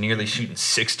percentage, nearly shooting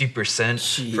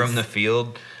 60% from the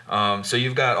field. So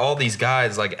you've got all these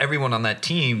guys, everyone on that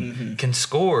team can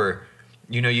score.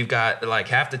 You've got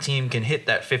half the team can hit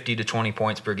that 50 to 20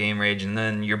 points per game range, and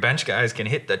then your bench guys can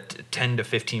hit the 10 to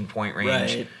 15 point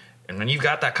range. Right. And when you've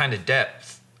got that kind of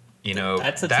depth,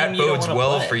 that bodes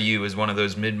well for you as one of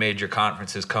those mid-major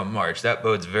conferences come March. That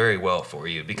bodes very well for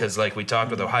you because, like we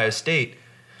talked with Ohio State,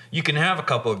 you can have a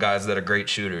couple of guys that are great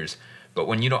shooters, but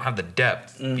when you don't have the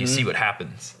depth, you see what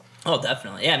happens. Oh,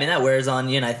 definitely. Yeah, that wears on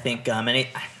you, and I think, I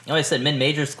always said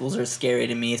mid-major schools are scary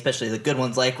to me, especially the good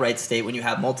ones like Wright State when you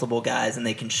have multiple guys and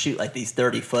they can shoot these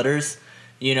 30-footers.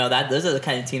 Those are the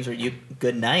kind of teams where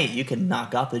good night, you can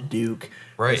knock out the Duke.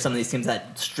 Right. Or some of these teams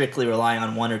that strictly rely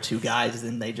on 1 or 2 guys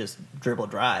and they just dribble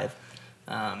drive.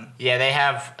 They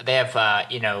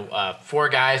have 4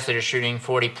 guys that are shooting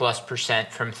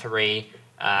 40+% from 3.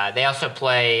 They also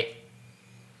play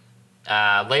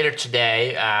later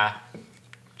today,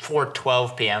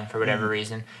 4:12 p.m. for whatever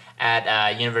reason,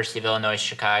 at University of Illinois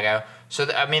Chicago. So,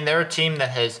 I mean, they're a team that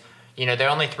has, they're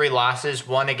only 3 losses,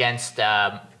 one against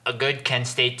a good Kent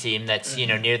State team that's,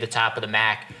 near the top of the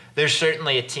MAC. There's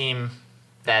certainly a team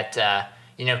that,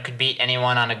 could beat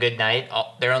anyone on a good night.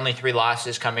 They're only 3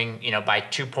 losses coming, by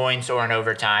 2 points or in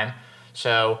overtime.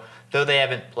 So, though they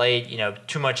haven't played,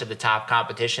 too much of the top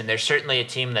competition, they're certainly a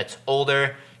team that's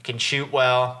older, can shoot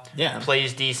well,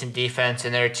 plays decent defense,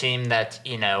 and they're a team that,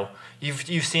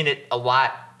 you've seen it a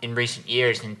lot in recent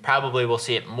years, and probably will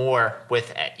see it more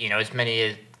with as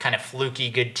many kind of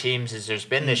fluky good teams as there's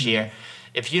been this year.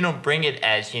 If you don't bring it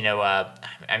as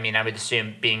I would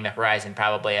assume being the Horizon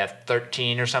probably have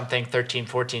 13 or something, 13,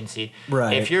 14 seed.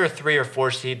 Right. If you're a 3 or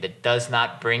 4 seed that does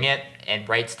not bring it, and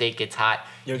Wright State gets hot,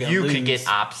 you could get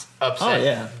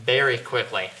upset very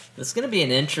quickly. It's going to be an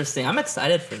interesting. I'm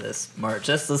excited for this March.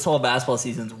 This whole basketball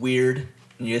season's weird,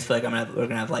 and you just feel like we're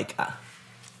gonna have like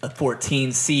a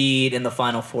 14 seed in the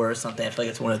Final Four or something. I feel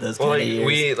like it's one of those kind of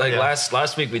years.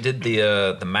 Last week we did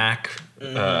the MAC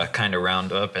kind of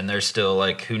roundup, and there's still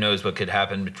like who knows what could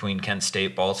happen between Kent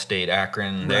State, Ball State,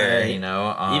 Akron. There,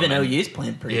 even OU's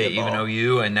playing pretty good ball. Even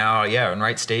OU, and now in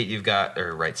Wright State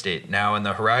Wright State. Now in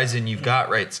the Horizon you've got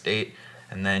Wright State,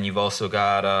 and then you've also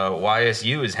got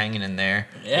YSU is hanging in there.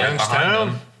 Yeah,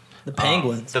 Youngstown. The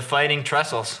Penguins. The Fighting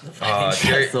Trestles.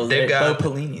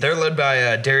 They're led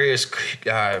by Darius,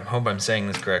 I hope I'm saying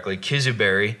this correctly,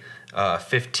 Kizuberry,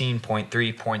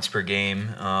 15.3 points per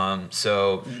game.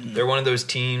 So they're one of those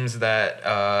teams that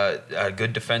a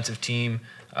good defensive team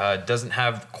doesn't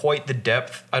have quite the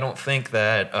depth, I don't think,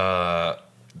 that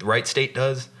the Wright State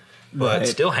does. But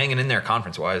still hanging in there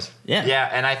conference-wise. Yeah,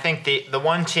 and I think the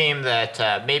one team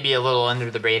that may be a little under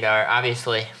the radar,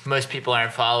 obviously most people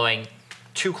aren't following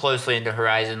too closely into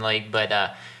Horizon League,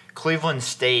 but Cleveland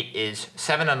State is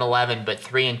 7-11, but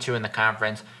 3-2 in the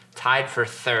conference, tied for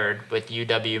third with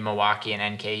UW, Milwaukee,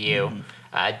 and NKU.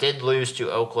 Did lose to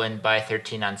Oakland by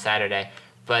 13 on Saturday,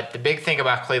 but the big thing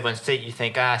about Cleveland State, you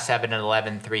think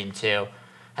 7-11, 3-2,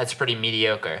 that's pretty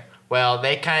mediocre. Well,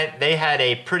 they had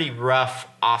a pretty rough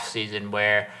offseason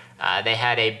where they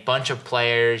had a bunch of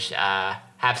players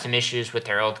have some issues with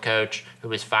their old coach who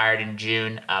was fired in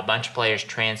June. A bunch of players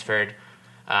transferred.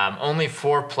 Only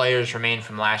 4 players remained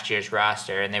from last year's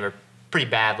roster, and they were pretty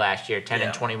bad last year,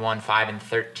 10-21,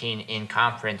 5-13 in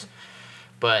conference.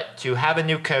 But to have a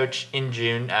new coach in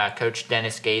June, Coach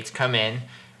Dennis Gates, come in,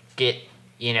 get,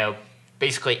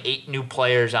 basically 8 new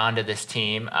players onto this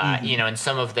team, and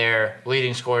some of their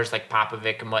leading scorers like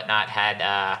Popovic and whatnot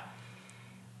had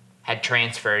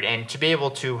transferred. And to be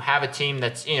able to have a team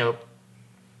that's,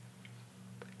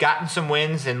 gotten some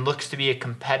wins and looks to be a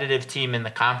competitive team in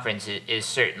the conference is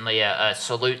certainly a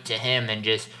salute to him, and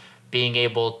just being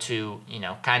able to,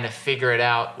 kind of figure it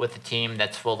out with a team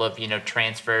that's full of,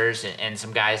 transfers and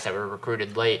some guys that were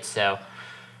recruited late. So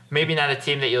maybe not a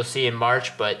team that you'll see in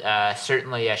March, but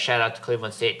certainly a shout out to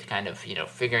Cleveland State to kind of,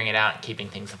 figuring it out and keeping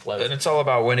things afloat. And it's all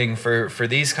about winning for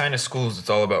these kind of schools. It's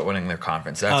all about winning their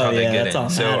conference. That's how they get in.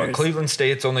 So Cleveland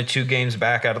State's only 2 games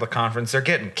back out of the conference. They're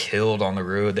getting killed on the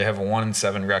road. They have a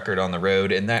 1-7 record on the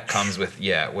road, and that comes with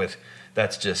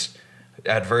that's just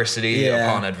adversity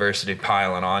upon adversity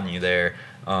piling on you there.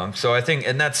 So I think,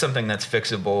 and that's something that's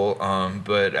fixable.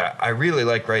 But I really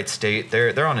like Wright State.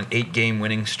 They're on an 8-game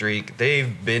winning streak.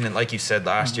 They've been, like you said,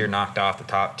 last year knocked off the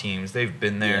top teams. They've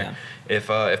been there. Yeah. If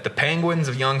the Penguins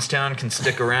of Youngstown can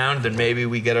stick around, then maybe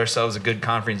we get ourselves a good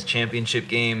conference championship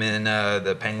game, and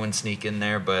the Penguins sneak in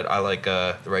there. But I like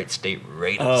the Wright State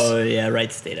Raiders. Oh yeah,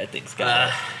 Wright State. I think's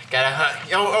got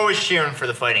always cheering for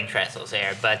the Fighting Trestles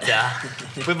there. But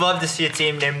we'd love to see a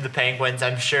team named the Penguins.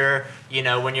 I'm sure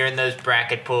when you're in those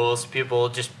bracket pools, people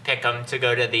just pick them to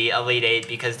go to the Elite Eight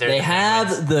because they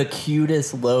have the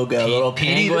cutest logo, little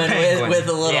penguin with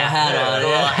a little hat on. A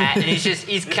little hat, and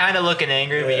he's kind of looking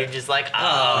angry, but you're just like,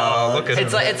 look at him.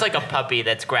 It's like a puppy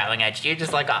that's growling at you. You're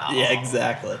just like, oh. Yeah,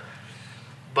 exactly.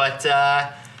 But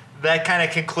that kind of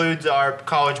concludes our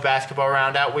college basketball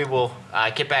roundout. We will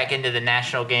get back into the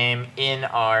national game in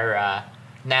our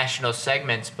national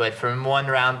segments, but from one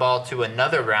round ball to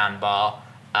another round ball,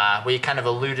 we kind of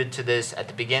alluded to this at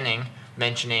the beginning,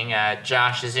 mentioning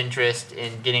Josh's interest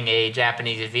in getting a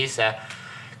Japanese visa.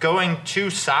 Going to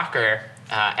soccer,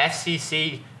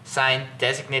 FCC signed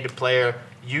designated player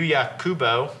Yuya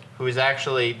Kubo, who is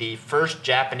actually the first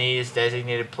Japanese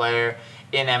designated player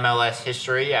in MLS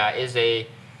history, is a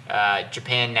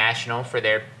Japan national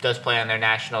does play on their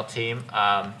national team.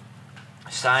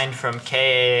 Signed from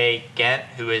KAA Ghent,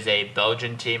 who is a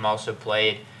Belgian team, also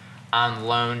played on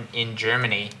loan in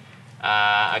Germany.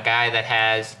 A guy that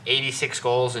has 86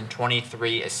 goals and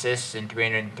 23 assists in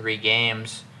 303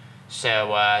 games.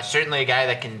 So certainly a guy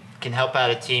that can help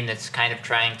out a team that's kind of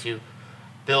trying to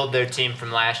build their team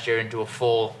from last year into a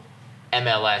full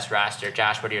MLS roster.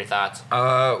 Josh, what are your thoughts?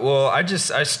 Well, I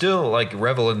still like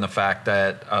revel in the fact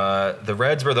that the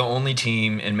Reds were the only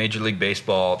team in Major League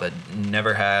Baseball that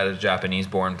never had a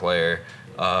Japanese-born player.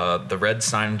 The Reds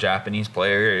signed a Japanese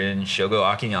player in Shogo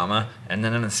Akiyama, and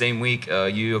then in the same week,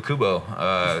 Yu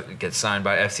Okubo gets signed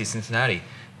by FC Cincinnati,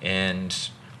 and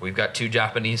we've got 2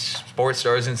 Japanese sports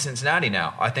stars in Cincinnati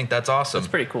now. I think that's awesome. That's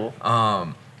pretty cool.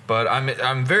 But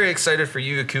I'm very excited for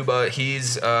Yu Okubo.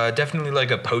 He's definitely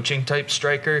like a poaching type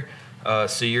striker.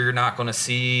 So you're not going to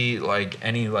see like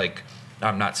any like,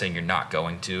 I'm not saying you're not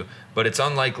going to, but it's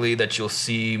unlikely that you'll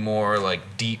see more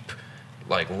like deep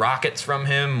like rockets from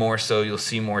him. More so you'll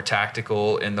see more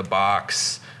tactical in the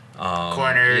box,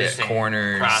 corners,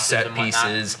 set and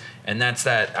pieces, and that's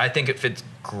that. I think it fits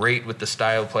great with the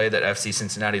style of play that FC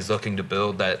Cincinnati is looking to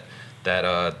build. That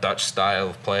Dutch style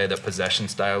of play, that possession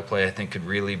style of play, I think could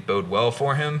really bode well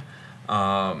for him.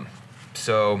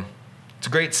 So it's a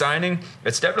great signing.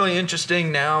 It's definitely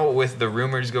interesting now with the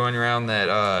rumors going around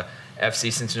that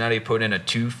FC Cincinnati put in a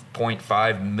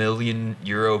 2.5 million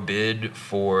euro bid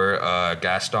for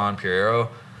Gaston Pereiro.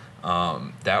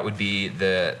 That would be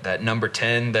that number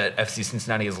 10 that FC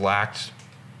Cincinnati has lacked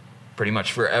pretty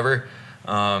much forever.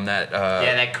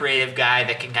 That creative guy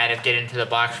that can kind of get into the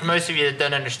box. For most of you that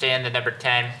don't understand, the number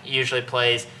 10 usually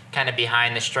plays kind of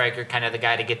behind the striker, kind of the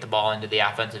guy to get the ball into the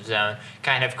offensive zone,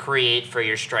 kind of create for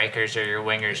your strikers or your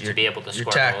wingers to be able to score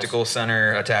your tactical goals.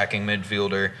 Center, attacking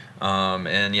midfielder.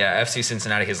 FC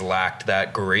Cincinnati has lacked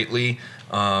that greatly.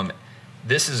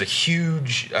 This is a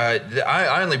huge.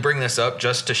 I only bring this up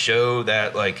just to show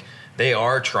that like they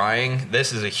are trying.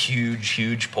 This is a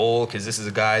huge pull because this is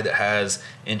a guy that has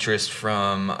interest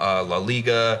from La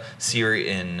Liga, Serie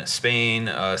in Spain,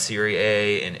 Serie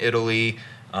A in Italy,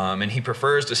 and he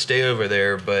prefers to stay over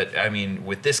there. But I mean,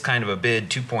 with this kind of a bid,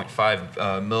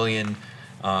 2.5 million,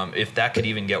 if that could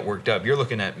even get worked up, you're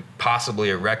looking at possibly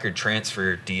a record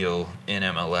transfer deal in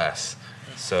MLS.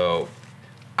 So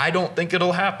I don't think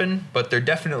it'll happen, but they're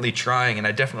definitely trying, and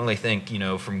I definitely think,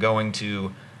 from going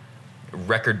to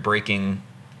record-breaking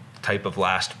type of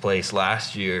last place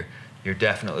last year, you're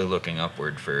definitely looking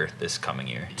upward for this coming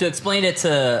year. To explain it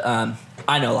to,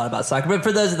 I know a lot about soccer, but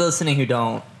for those listening who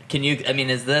don't,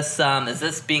 is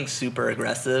this being super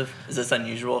aggressive? Is this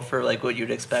unusual for like what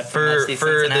you'd expect from FC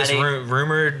Cincinnati? This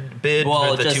rumored bid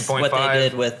well, with the just 2.5? what they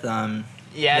did with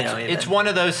it's one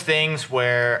of those things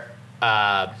where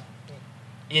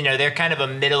they're kind of a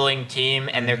middling team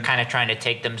and they're kind of trying to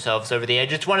take themselves over the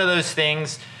edge. It's one of those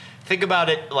things. Think about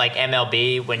it like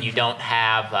MLB when you don't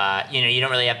have, you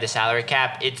don't really have the salary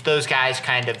cap. It's those guys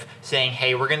kind of saying,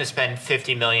 hey, we're going to spend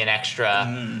 $50 million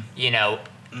extra,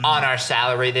 on our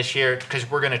salary this year because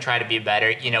we're going to try to be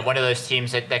better. One of those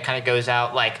teams that kind of goes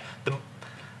out like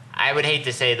I would hate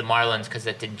to say the Marlins because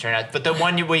that didn't turn out, but the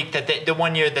one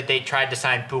year that they tried to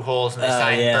sign Pujols and they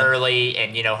signed Burley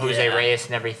and Jose Reyes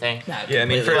and everything.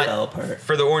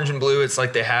 For the orange and blue, it's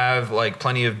like they have like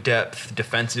plenty of depth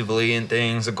defensively and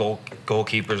things. The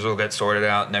goalkeepers will get sorted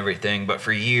out and everything. But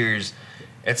for years,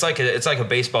 it's like a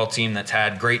baseball team that's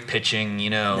had great pitching.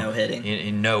 No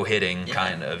hitting,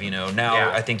 kind of.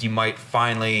 Now I think you might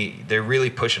finally. They're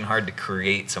really pushing hard to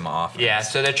create some offense. Yeah,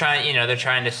 so they're trying. They're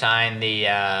trying to sign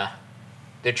the.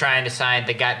 They're trying to sign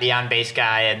the on base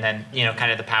guy, and then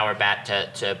kind of the power bat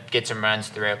to get some runs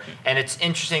through. And it's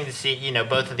interesting to see.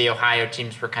 Both of the Ohio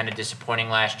teams were kind of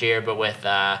disappointing last year, but with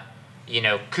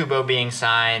Kubo being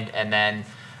signed, and then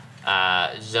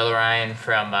Zellerian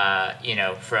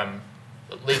from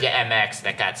Liga MX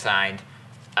that got signed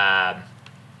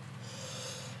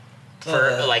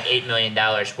for like $8 million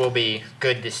will be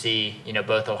good to see.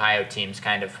 Both Ohio teams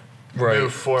kind of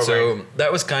move forward. So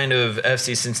that was kind of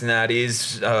FC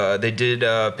Cincinnati's. They did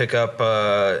pick up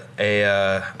a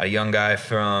young guy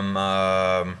from.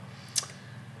 I'm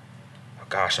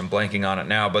blanking on it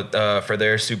now, but for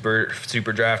their super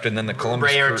draft, and then the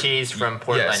Columbus Ray Ortiz from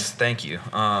Portland. Yes, thank you.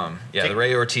 The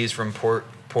Ray Ortiz from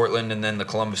Portland, and then the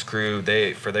Columbus Crew.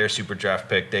 For their super draft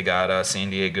pick, they got San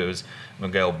Diego's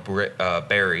Miguel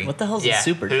Berry. What the hell's a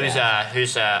super draft?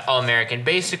 Who's All-American?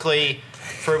 Basically,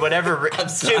 for whatever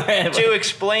to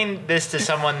explain this to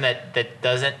someone that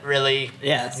doesn't really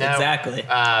know, exactly.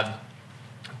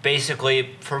 Basically,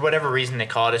 for whatever reason they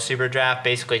call it a super draft.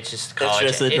 Basically, it's just college.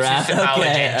 It's just a draft. It's just a college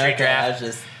entry draft.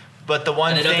 draft. But the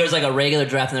one thing, there's like a regular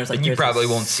draft, and there's like you probably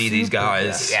won't see these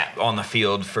guys on the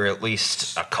field for at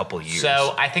least a couple years.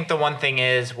 So I think the one thing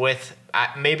is with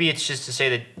maybe it's just to say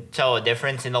that tell a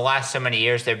difference. In the last so many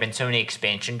years, there have been so many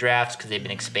expansion drafts because they've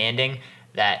been expanding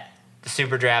that the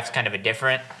super draft's kind of a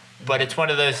different But it's one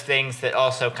of those things that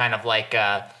also kind of like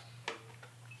the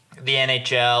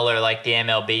NHL or like the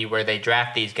MLB where they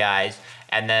draft these guys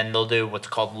and then they'll do what's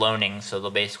called loaning. So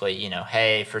they'll basically,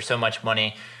 hey, for so much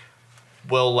money,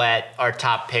 we'll let our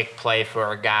top pick play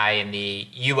for a guy in the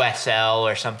USL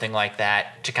or something like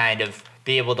that to kind of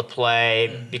be able to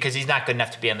play because he's not good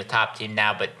enough to be on the top team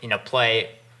now, but, play,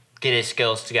 get his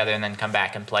skills together and then come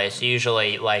back and play. So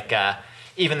usually like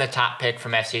even the top pick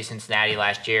from FC Cincinnati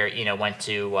last year, went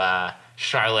to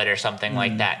Charlotte or something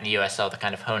like that in the USL to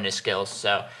kind of hone his skills.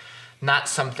 So not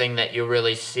something that you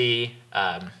really see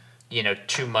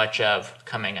too much of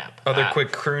coming up. Other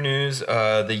quick crew news,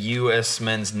 the U.S.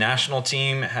 men's national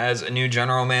team has a new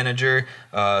general manager,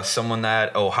 someone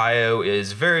that Ohio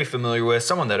is very familiar with,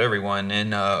 someone that everyone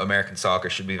in American soccer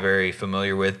should be very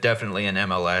familiar with, definitely in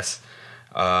MLS.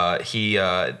 He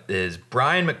is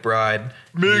Brian McBride.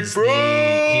 He is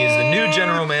the new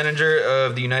general manager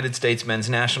of the United States men's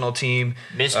national team.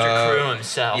 Mr. Crew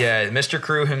himself. Yeah, Mr.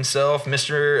 Crew himself.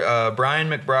 Mr. Brian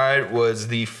McBride was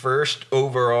the first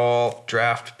overall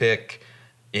draft pick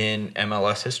in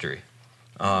MLS history.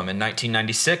 In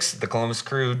 1996, the Columbus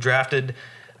Crew drafted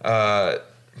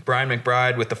Brian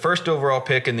McBride with the first overall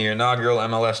pick in the inaugural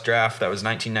MLS draft. That was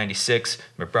 1996.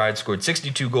 McBride scored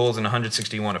 62 goals in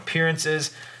 161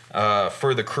 appearances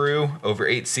for the Crew over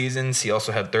 8 seasons. He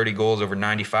also had 30 goals over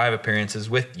 95 appearances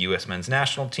with U.S. men's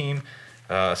national team.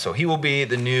 So he will be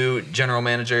the new general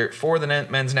manager for the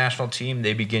men's national team.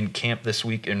 They begin camp this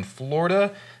week in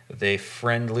Florida. They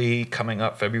friendly coming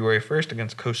up February 1st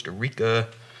against Costa Rica.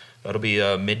 That'll be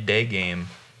a midday game.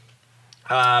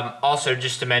 Also,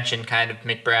 just to mention kind of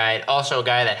McBride, also a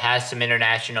guy that has some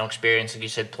international experience, like you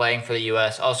said, playing for the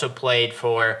U.S., also played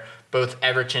for both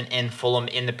Everton and Fulham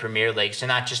in the Premier League. So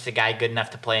not just a guy good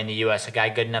enough to play in the U.S., a guy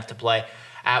good enough to play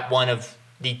at one of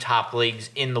the top leagues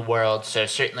in the world. So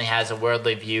certainly has a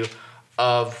worldly view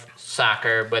of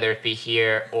soccer, whether it be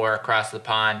here or across the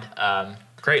pond.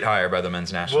 Great hire by the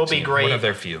men's national team. Will be great. One of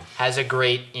their few. Has a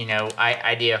great,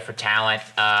 idea for talent.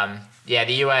 Yeah,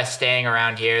 the U.S. staying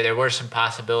around here. There were some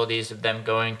possibilities of them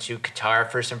going to Qatar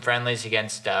for some friendlies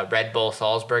against Red Bull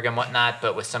Salzburg and whatnot,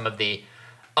 but with some of the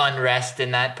unrest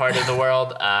in that part of the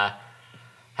world,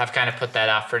 have kind of put that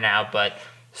off for now. But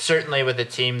certainly with a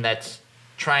team that's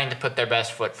trying to put their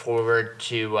best foot forward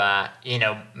to,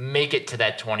 make it to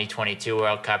that 2022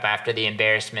 World Cup after the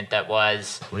embarrassment that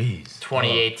was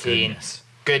 2018. Oh,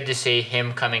 good to see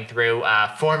him coming through.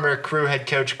 Former Crew head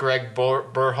coach Greg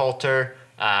Berhalter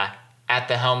at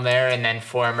the helm there, and then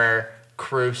former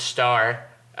Crew star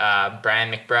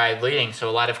Brian McBride leading. So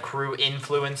a lot of Crew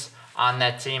influence on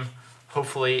that team.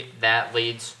 Hopefully that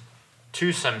leads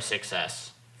to some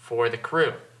success for the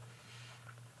Crew.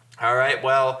 All right,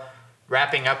 well,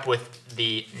 wrapping up with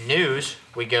the news,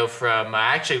 we go from,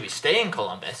 we stay in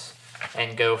Columbus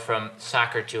and go from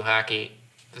soccer to hockey.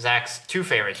 Zach's two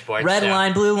favorite sports. Red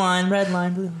line, blue line, red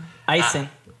line, blue line. Icing.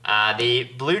 The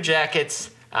Blue Jackets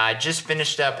just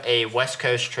finished up a West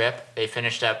Coast trip. They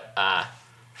finished up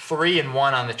 3-1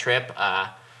 on the trip.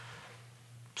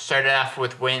 Started off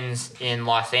with wins in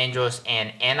Los Angeles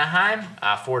and Anaheim,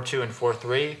 4-2 and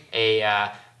 4-3.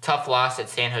 A tough loss at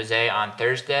San Jose on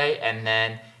Thursday, and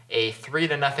then a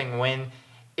 3-0 win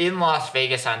in Las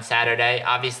Vegas on Saturday.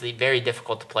 Obviously, very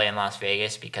difficult to play in Las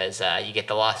Vegas because you get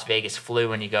the Las Vegas flu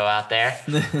when you go out there.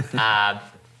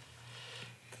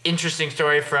 Interesting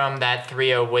story from that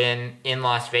 3-0 win in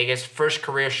Las Vegas. First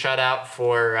career shutout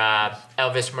for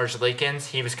Elvis Merzlikins.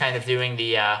 He was kind of doing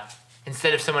the,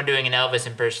 instead of someone doing an Elvis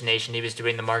impersonation, he was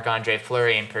doing the Marc-Andre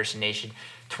Fleury impersonation.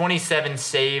 27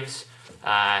 saves.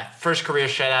 First career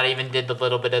shutout, even did the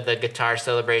little bit of the guitar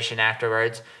celebration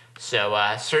afterwards. So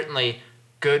certainly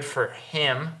good for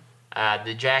him.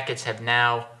 The Jackets have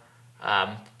now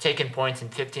taken points in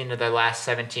 15 of their last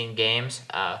 17 games.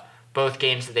 Both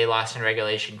games that they lost in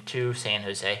regulation to San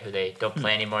Jose, who they don't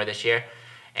play anymore this year.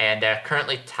 And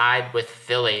currently tied with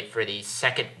Philly for the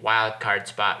second wild card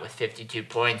spot with 52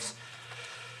 points.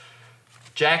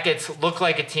 Jackets look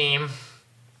like a team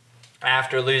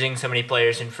after losing so many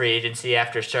players in free agency,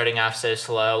 after starting off so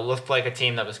slow. Looked like a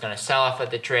team that was going to sell off at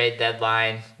the trade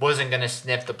deadline, wasn't going to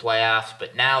sniff the playoffs,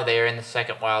 but now they're in the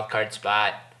second wild card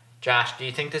spot. Josh, do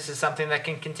you think this is something that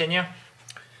can continue?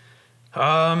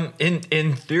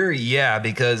 In theory, yeah,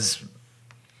 because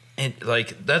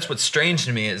that's what's strange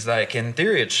to me is like in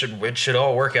theory it should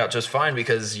all work out just fine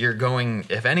because you're going,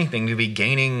 if anything, to be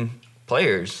gaining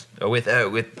players with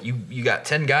you got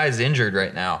 10 guys injured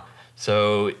right now.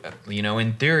 So,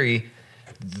 in theory,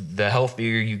 the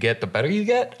healthier you get, the better you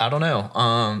get. I don't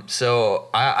know. So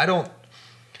I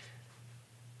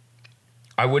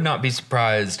I would not be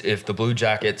surprised if the Blue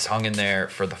Jackets hung in there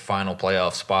for the final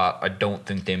playoff spot. I don't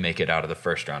think they make it out of the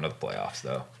first round of the playoffs,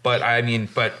 though. But I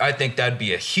think that'd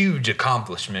be a huge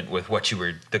accomplishment with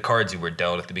the cards you were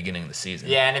dealt at the beginning of the season.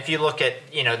 Yeah, and if you look at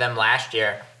them last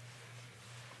year,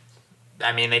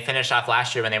 I mean, they finished off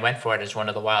last year when they went for it as one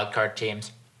of the wild card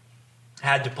teams.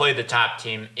 Had to play the top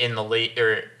team in the league,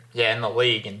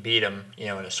 and beat them, in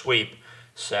a sweep.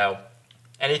 So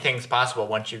anything's possible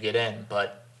once you get in,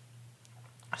 but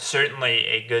certainly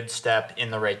a good step in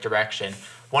the right direction.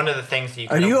 One of the things that you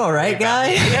Are you all right,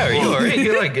 guy? Yeah, are you all right?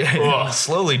 You're like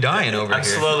slowly dying over here. I'm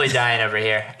slowly dying over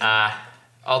here.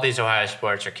 All these Ohio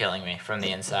sports are killing me from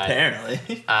the inside.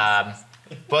 Apparently.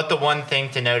 But the one thing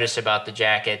to notice about the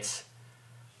Jackets,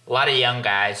 a lot of young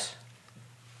guys,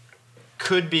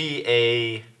 could be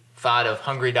a thought of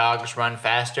hungry dogs run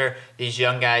faster. These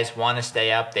young guys want to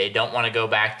stay up. They don't want to go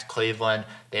back to Cleveland.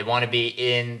 They want to be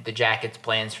in the Jackets'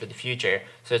 plans for the future.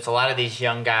 So it's a lot of these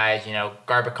young guys,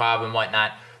 Garbakov and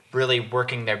whatnot, really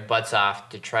working their butts off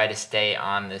to try to stay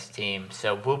on this team.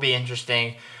 So it will be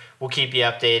interesting. We'll keep you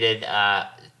updated.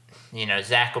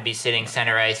 Zach will be sitting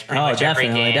center ice pretty much every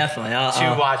game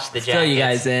to watch the Jackets. Fill you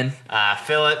guys in.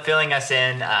 Filling us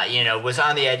in. Was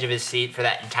on the edge of his seat for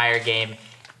that entire game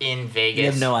in Vegas. You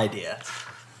have no idea.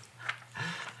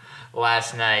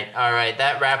 Last night. All right,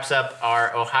 that wraps up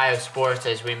our Ohio sports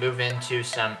as we move into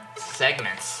some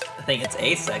segments. I think it's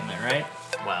a segment, right?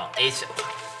 Well, it's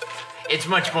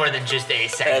much more than just a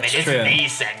segment. That's it's true. the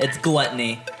segment. It's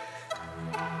gluttony.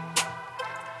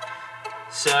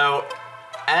 So,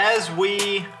 as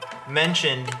we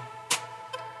mentioned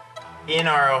in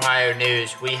our Ohio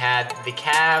news, we had the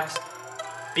Cavs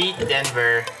beat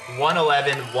Denver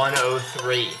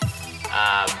 111-103.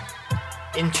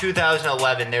 In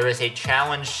 2011, there was a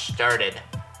challenge started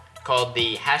called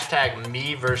the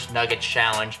 #MeVsNuggets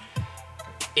Challenge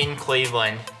in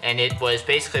Cleveland, and it was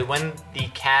basically when the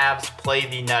Cavs play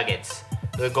the Nuggets,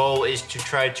 the goal is to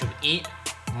try to eat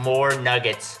more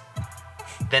Nuggets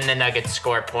than the Nuggets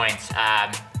score points.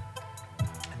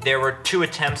 There were 2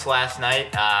 attempts last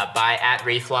night by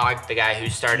 @Reflog, the guy who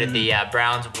started the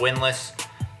Browns winless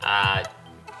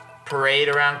parade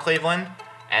around Cleveland.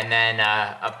 And then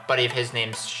a buddy of his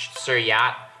named Sir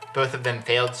Yacht. Both of them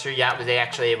failed. Sir Yacht was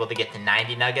actually able to get to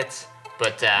 90 Nuggets,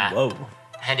 but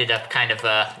ended up kind of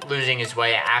losing his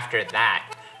way after that.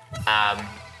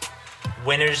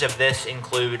 Winners of this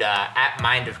include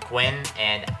 @MindOfQuinn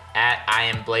and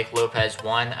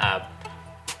 @IamBlakeLopez1.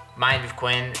 Mind of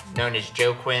Quinn, known as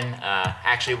Joe Quinn,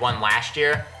 actually won last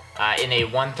year in a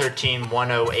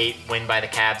 113-108 win by the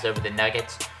Cavs over the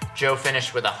Nuggets. Joe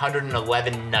finished with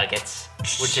 111 Nuggets,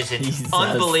 which is an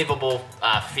unbelievable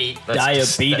feat.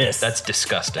 Diabetes. That's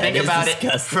disgusting. Think about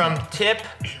it, from tip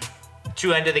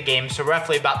to end of the game, so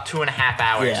roughly about 2.5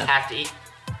 hours. Yeah. Have to eat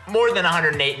more than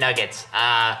 108 Nuggets.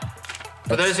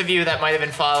 For those of you that might have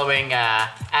been following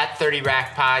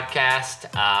 @30Rack Podcast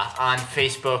on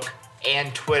Facebook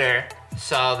and Twitter,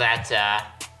 saw that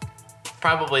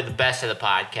probably the best of the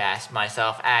podcast,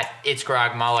 myself,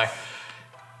 @It'sGrogMuller,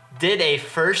 did a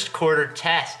first quarter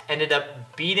test, ended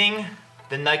up beating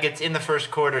the Nuggets in the first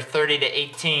quarter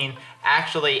 30-18,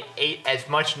 actually ate as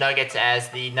much Nuggets as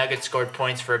the Nuggets scored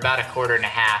points for about a quarter and a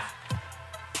half.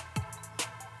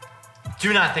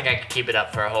 Do not think I could keep it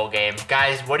up for a whole game.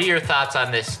 Guys, what are your thoughts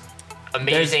on this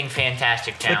amazing,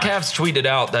 fantastic The challenge? Cavs tweeted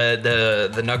out that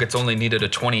the Nuggets only needed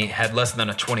had less than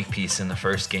a 20 piece in the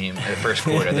first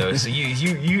quarter though. So I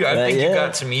think you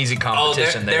got some easy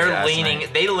competition there. They're leaning.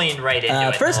 They leaned right into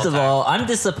it. First of all, I'm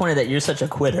disappointed that you're such a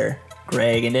quitter,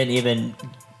 Greg, and didn't even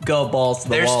go balls to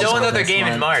the There's walls. still with another this game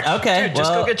in one. March. Okay, Dude,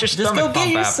 just go get your stomach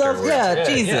pump afterwards. Yeah,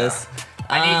 Jesus.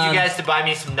 I need you guys to buy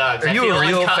me some nugs. Are you a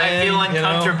real I fan, feel you know?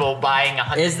 uncomfortable buying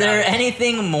 100 Is there nugs.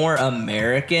 anything more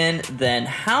American than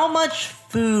how much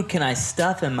food can I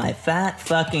stuff in my fat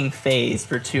fucking face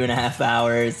for 2.5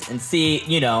 hours and see,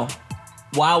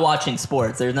 while watching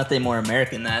sports? There's nothing more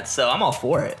American than that, so I'm all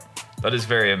for it. That is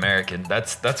very American.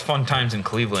 That's fun times in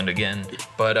Cleveland again.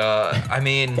 But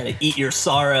Gotta eat your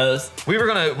sorrows. we were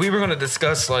gonna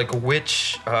discuss like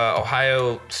which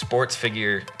Ohio sports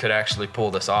figure could actually pull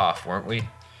this off, weren't we?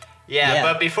 Yeah, Yeah.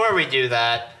 but before we do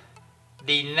that,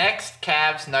 the next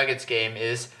Cavs Nuggets game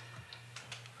is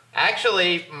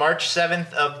actually March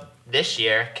 7th of this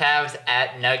year. Cavs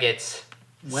 @Nuggets,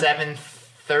 When-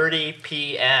 7:30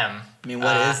 p.m. I mean,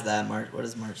 what is that, March? What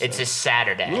is March? It's a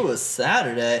Saturday. Ooh, a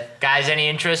Saturday. Guys, any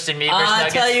interest in me versus I'll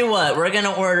Nuggets? tell you what, we're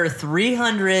gonna order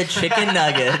 300 chicken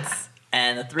nuggets,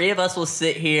 and the three of us will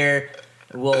sit here,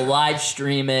 we'll live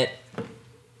stream it,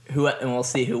 and we'll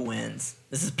see who wins.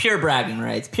 This is pure bragging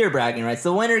rights. Pure bragging rights.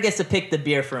 The winner gets to pick the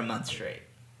beer for a month straight.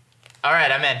 All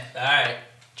right, I'm in. All right.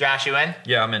 Josh, you in?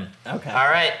 Yeah, I'm in. Okay. All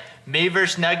right. Me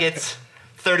versus Nuggets.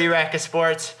 30 Rack of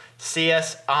Sports. See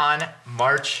us on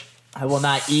March I will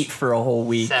not eat for a whole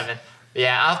week. 7th.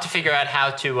 Yeah, I'll have to figure out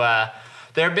how to.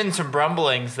 There have been some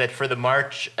rumblings that for the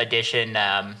March edition,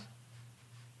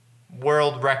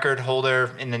 world record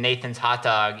holder in the Nathan's Hot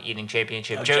Dog eating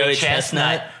championship, Joey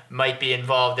Chestnut, might be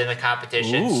involved in the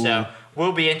competition. Ooh. So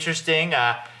will be interesting.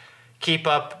 Keep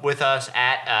up with us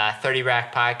at 30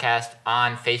 Rack Podcast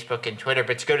on Facebook and Twitter.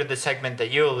 But to go to the segment that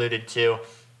you alluded to,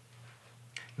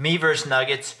 me versus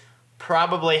Nuggets,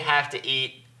 probably have to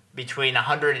eat between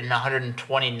 100 and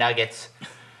 120 nuggets.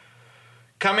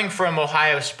 Coming from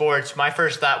Ohio sports, my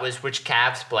first thought was which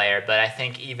Cavs player, but I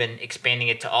think even expanding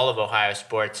it to all of Ohio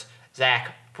sports,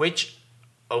 Zach, which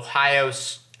Ohio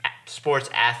sports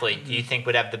athlete do you think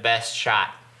would have the best shot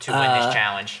to win this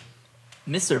challenge?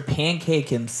 Mr. Pancake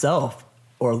himself,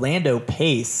 Orlando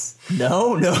Pace.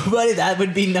 No, nobody. That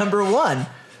would be number one.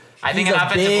 I think He's an a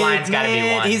offensive big line's got to be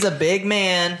man. one. He's a big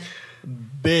man.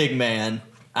 Big man.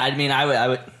 I mean, I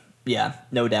would, yeah,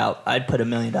 no doubt. I'd put $1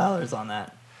 million on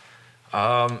that.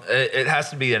 It has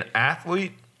to be an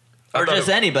athlete. Or just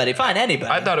anybody. Fine, anybody.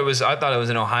 I thought it was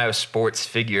an Ohio sports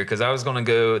figure because I was gonna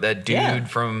go that dude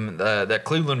from that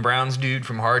Cleveland Browns dude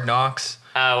from Hard Knocks.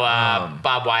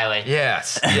 Bob Wiley.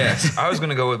 Yes. I was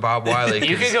gonna go with Bob Wiley.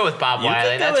 You could go with Bob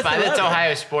Wiley. That's fine. That's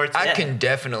Ohio sports. I can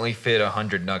definitely fit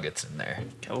 100 nuggets in there.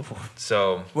 Go for it.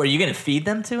 So Were you going to feed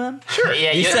them to him? sure.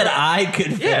 Yeah, You said I could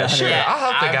fit 100. Sure. Yeah,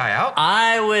 I'll help the guy out.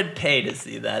 I would pay to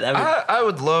see that. I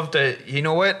would love to. You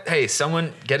know what? Hey,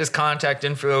 someone get his contact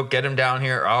info. Get him down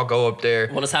here. I'll go up there.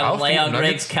 We'll just have I'll him lay feed on nuggets.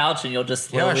 Greg's couch, and you'll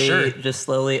just Yeah,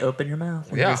 slowly sure. open your mouth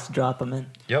and Yeah. just drop them in.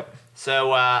 Yep.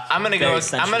 So I'm gonna Very go.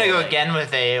 I'm gonna go sensual. again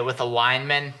with a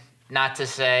lineman. Not to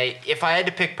say if I had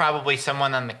to pick probably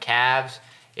someone on the Cavs,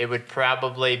 it would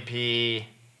probably be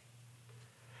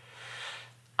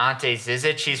Ante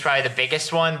Zizic. He's probably the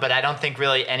biggest one, but I don't think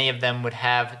really any of them would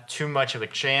have too much of a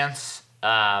chance.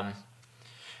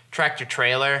 Tractor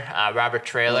Trailer, Robert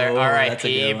Trailer, Oh, that's a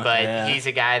R.I.P. good one, But yeah. he's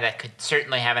a guy that could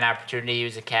certainly have an opportunity. He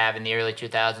was a Cav in the early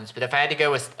 2000s. But if I had to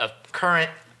go with a current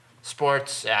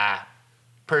sports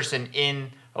person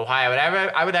in Ohio,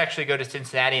 I would actually go to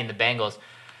Cincinnati and the Bengals.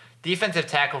 Defensive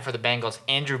tackle for the Bengals,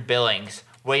 Andrew Billings,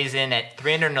 weighs in at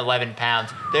 311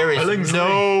 pounds. There is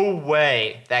no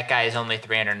way that guy is only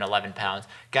 311 pounds.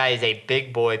 Guy is a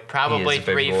big boy, probably He is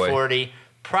a big boy. 340,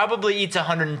 probably eats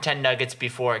 110 nuggets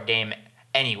before a game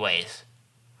anyways.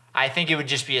 I think it would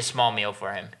just be a small meal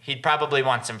for him. He'd probably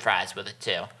want some fries with it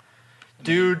too.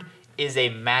 Dude is a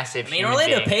massive human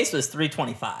Orlando being. Pace was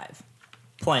 325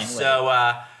 playing with.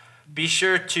 So be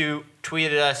sure to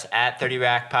tweet at us at 30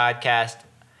 Rack Podcast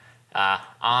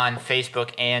on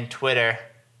Facebook and Twitter.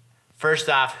 First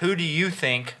off, who do you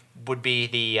think would be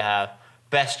the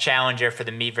best challenger for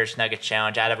the Me vs. Nuggets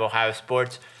challenge out of Ohio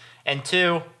sports? And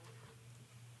two,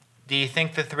 do you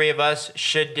think the three of us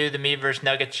should do the Me vs.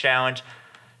 Nuggets challenge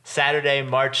Saturday,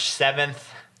 March 7th?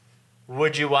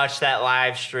 Would you watch that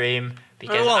live stream? I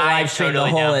won't I'm live stream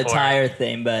totally the whole down for it. entire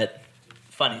thing, but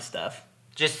funny stuff.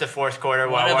 Just the fourth quarter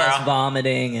One while of we're us on.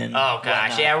 vomiting and Oh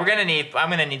gosh, whatnot. yeah, I'm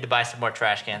gonna need to buy some more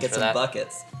trash cans Get for some that.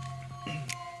 buckets.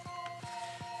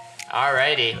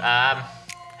 Alrighty.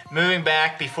 Moving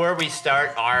back, before we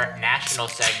start our national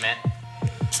segment,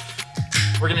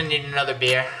 we're gonna need another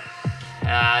beer.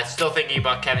 Still thinking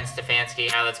about Kevin Stefanski,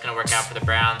 how that's gonna work out for the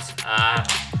Browns.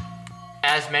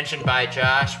 As mentioned by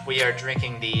Josh, we are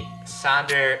drinking the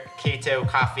Sonder Cato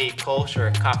Coffee Kolsch,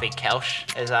 or Coffee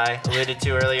Kelsch, as I alluded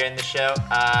to earlier in the show.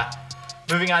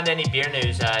 Moving on to any beer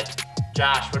news.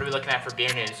 Josh, what are we looking at for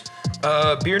beer news?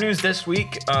 Beer news this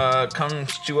week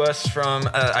comes to us from,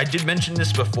 I did mention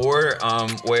this before,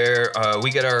 where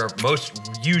we get our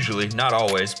usually, not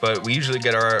always, but we usually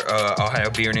get our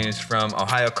Ohio beer news from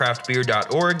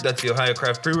ohiocraftbeer.org. That's the Ohio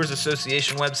Craft Brewers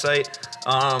Association website.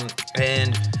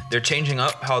 And they're changing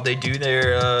up how they do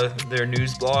their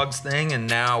news blogs thing, and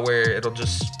now where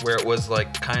it was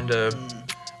like kind of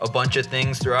a bunch of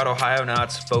things throughout Ohio, now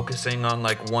it's focusing on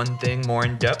like one thing more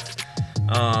in depth.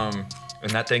 And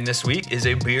that thing this week is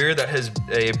a brewery that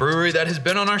has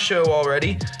been on our show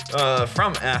already,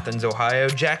 from Athens, Ohio.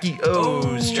 Jackie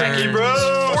O's Jackie turns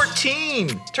Bros. 14.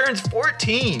 Turns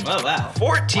 14. Oh wow.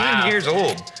 14 Wow. years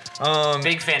old.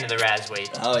 Big fan of the Razweight.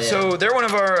 Oh yeah. So they're one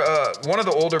of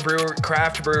the older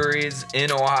craft breweries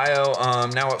in Ohio.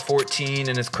 Now at 14,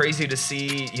 and it's crazy to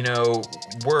see.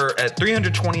 We're at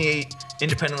 328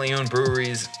 independently owned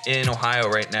breweries in Ohio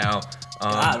right now.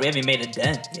 God, we haven't made a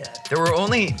dent yet. There were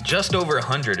only just over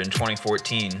 100 in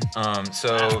 2014.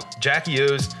 So Wow. Jackie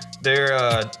O's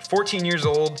They're 14 years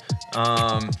old.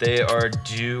 They are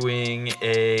doing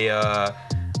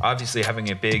obviously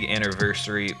having a big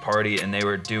anniversary party, and they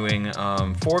were doing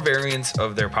 4 variants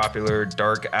of their popular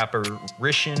Dark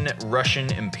Apparition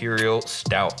Russian Imperial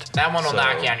Stout. That one will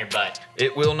knock you on your butt.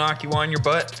 It will knock you on your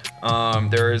butt.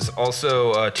 There's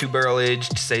also 2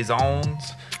 barrel-aged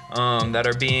saisons that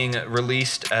are being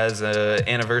released as an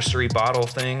anniversary bottle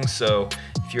thing. So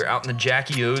if you're out in the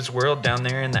Jackie O's world down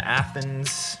there in the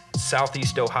Athens,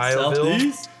 Southeast Ohioville.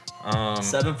 Southeast?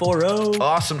 740.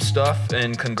 Awesome stuff,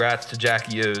 and congrats to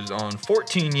Jackie O's on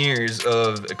 14 years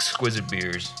of exquisite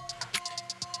beers.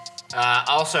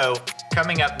 Also,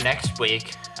 coming up next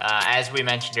week, as we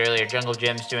mentioned earlier, Jungle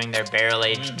Jim's doing their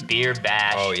barrel-aged beer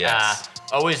bash. Oh, yes.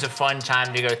 Always a fun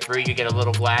time to go through. You get a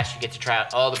little blast. You get to try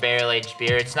out all the barrel-aged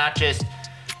beer. It's not just,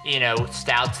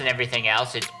 stouts and everything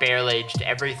else. It's barrel-aged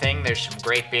everything. There's some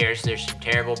great beers. There's some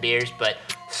terrible beers, but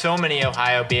so many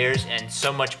Ohio beers and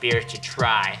so much beer to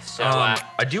try. So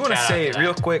I do want to say it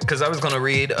real quick, because I was going to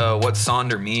read what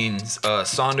Sonder means.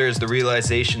 Sonder is the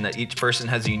realization that each person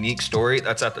has a unique story.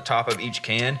 That's at the top of each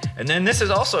can. And then this is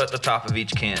also at the top of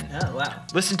each can. Oh, wow.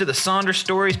 Listen to the Sonder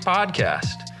Stories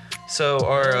podcast. So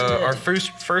our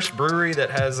first brewery that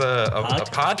has a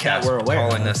podcast that we're aware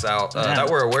calling of. this out, that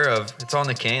we're aware of. It's on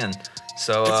the can.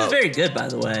 So This is very good, by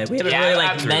the way. We haven't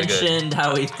really mentioned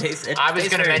how we taste it. I was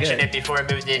going to mention it before I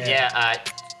moved in.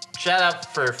 Shout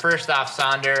out for first off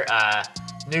Sonder,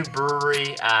 new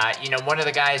brewery. One of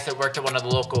the guys that worked at one of the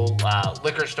local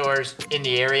liquor stores in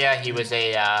the area. He was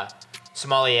a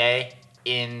sommelier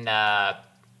in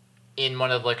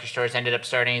one of the liquor stores. Ended up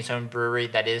starting his own brewery.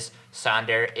 That is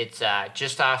Sonder. It's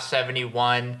just off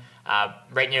 71.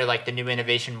 Right near the New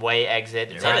Innovation Way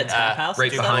exit. It's on, a tap house right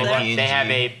behind P&G. They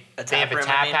have a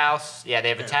tap house. Yeah, they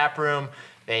have a tap room.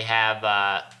 They have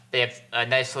a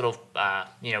nice little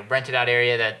rented out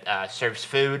area that serves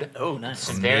food. Oh, nice.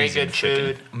 Some very good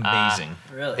food. Amazing.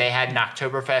 Really? They had an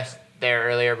Oktoberfest there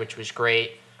earlier, which was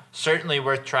great. Certainly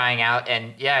worth trying out.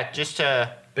 And just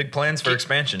to Big plans for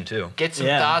expansion too. get some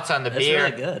thoughts on the beer.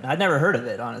 It's really good. I'd never heard of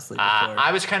it, honestly, before.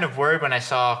 I was kind of worried when I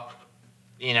saw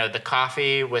the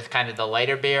coffee with kind of the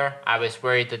lighter beer. I was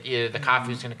worried that either the coffee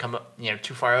was going to come up,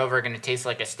 too far over, going to taste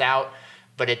like a stout,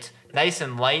 but it's nice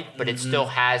and light, but it still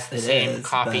has the same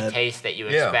coffee taste that you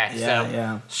expect.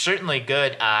 Certainly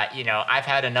good. I've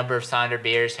had a number of Sonder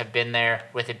beers, have been there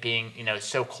with it being,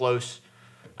 so close.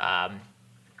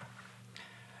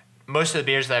 Most of the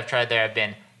beers that I've tried there have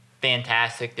been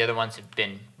fantastic. The other ones have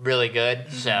been really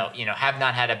good. So, have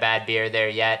not had a bad beer there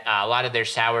yet. A lot of their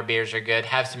sour beers are good.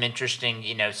 Have some interesting,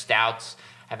 stouts.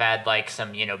 I've had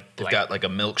some, They've got a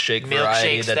milkshake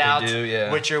variety that stouts, they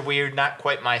do, which are weird. Not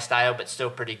quite my style, but still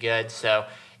pretty good. So,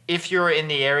 if you're in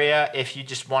the area, if you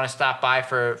just want to stop by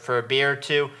for a beer or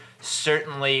two,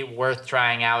 certainly worth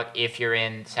trying out if you're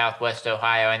in Southwest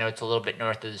Ohio. I know it's a little bit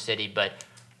north of the city, but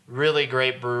really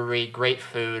great brewery, great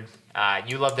food.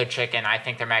 You love their chicken. I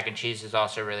think their mac and cheese is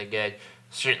also really good.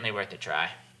 Certainly worth a try.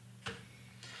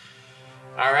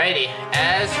 Alrighty,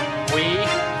 as we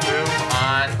move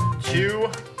on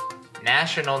to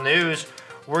national news,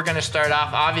 we're going to start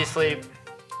off, obviously,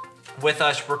 with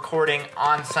us recording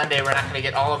on Sunday. We're not going to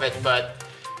get all of it, but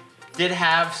did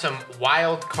have some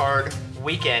wild card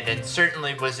weekend, and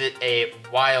certainly was it a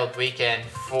wild weekend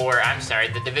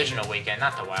the divisional weekend,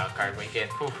 not the wild card weekend.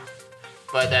 Whew.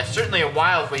 But certainly a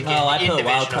wild weekend. Oh, I in put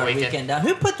wild divisional card weekend down.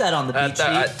 Who put that on the beat sheet?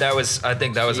 I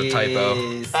think that was a typo.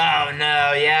 Oh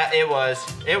no, yeah, it was.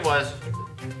 It was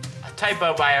a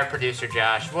typo by our producer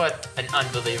Josh. What an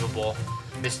unbelievable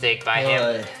mistake by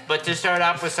him. But to start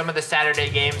off with some of the Saturday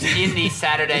games, in the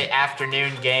Saturday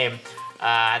afternoon game,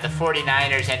 the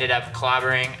 49ers ended up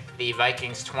clobbering the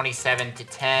Vikings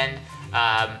 27-10.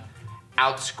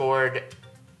 Outscored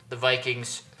the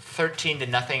Vikings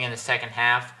 13-0 in the second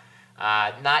half.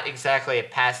 Not exactly a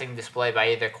passing display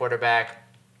by either quarterback.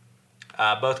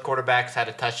 Both quarterbacks had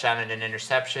a touchdown and an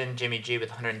interception. Jimmy G with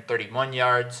 131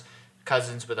 yards,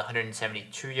 Cousins with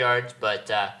 172 yards. But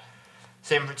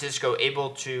San Francisco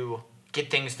able to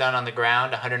get things done on the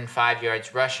ground, 105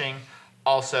 yards rushing.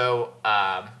 Also,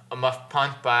 a muff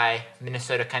punt by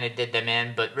Minnesota kind of did them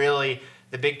in. But really,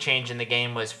 the big change in the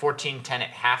game was 14-10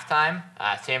 at halftime.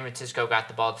 San Francisco got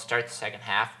the ball to start the second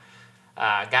half.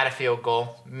 Got a field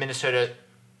goal. Minnesota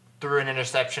threw an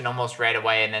interception almost right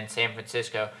away, and then San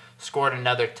Francisco scored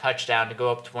another touchdown to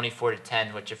go up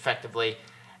 24-10, which effectively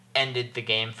ended the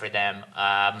game for them.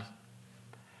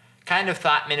 Kind of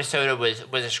thought Minnesota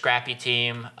was a scrappy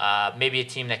team, maybe a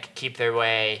team that could keep their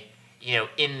way,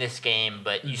 in this game,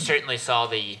 but you certainly saw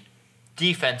the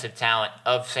defensive talent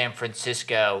of San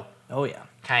Francisco. Oh yeah,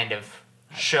 kind of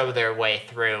show their way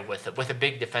through with a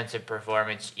big defensive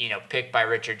performance. Picked by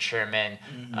Richard Sherman.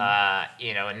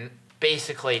 And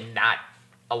basically not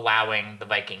allowing the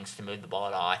Vikings to move the ball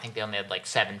at all. I think they only had like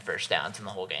 7 first downs in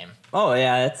the whole game. Oh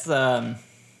yeah, it's.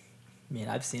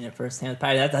 I've seen it firsthand.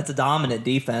 That's a dominant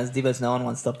defense. Defense no one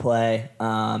wants to play.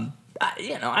 I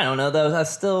don't know though. I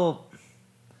still.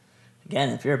 Again,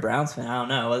 if you're a Browns fan, I don't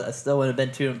know. I still wouldn't have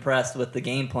been too impressed with the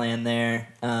game plan there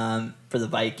for the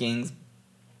Vikings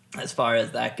as far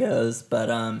as that goes. But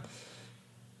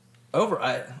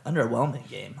underwhelming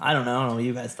game. I don't know what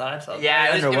you guys thought.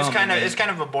 Yeah, it was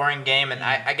kind of a boring game. And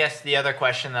I guess the other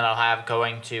question that I'll have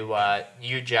going to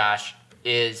you, Josh,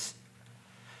 is,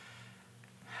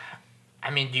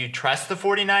 do you trust the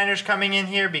 49ers coming in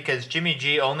here? Because Jimmy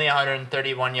G only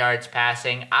 131 yards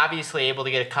passing, obviously able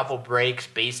to get a couple breaks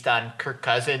based on Kirk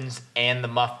Cousins and the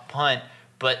muff punt.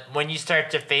 But when you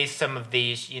start to face some of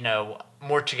these,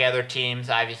 more together teams,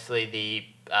 obviously the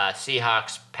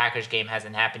Seahawks-Packers game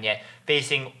hasn't happened yet,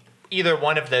 facing either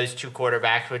one of those two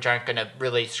quarterbacks, which aren't going to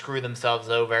really screw themselves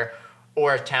over,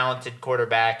 or a talented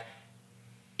quarterback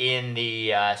in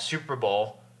the Super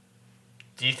Bowl,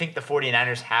 do you think the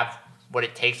 49ers have what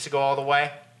it takes to go all the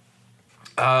way?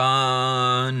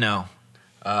 No.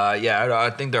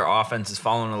 I think their offense is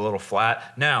falling a little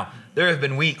flat. Now, there have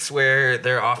been weeks where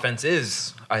their offense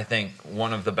is, I think,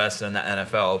 one of the best in the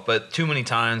NFL. But too many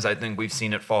times, I think we've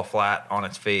seen it fall flat on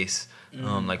its face,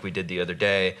 like we did the other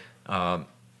day.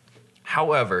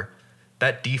 However,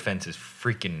 that defense is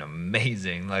freaking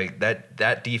amazing. Like,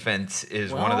 that defense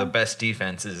is one of the best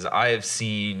defenses I have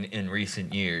seen in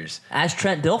recent years. As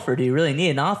Trent Dilfer, do you really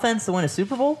need an offense to win a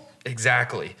Super Bowl?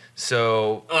 Exactly.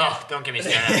 So, don't get me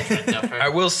started on Trent Dilfer. I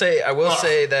will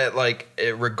say that, like,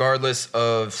 regardless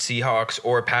of Seahawks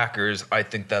or Packers, I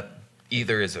think that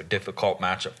either is a difficult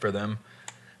matchup for them.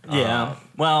 Yeah.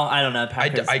 Well, I don't know.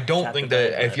 I don't think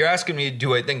that. If you're asking me,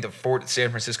 do I think the San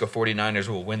Francisco 49ers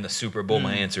will win the Super Bowl?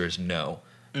 My answer is no.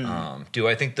 Do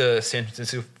I think the San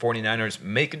Francisco 49ers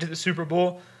make it to the Super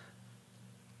Bowl?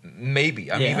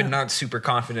 Maybe. I'm even not super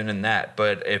confident in that.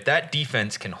 But if that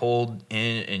defense can hold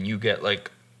in and you get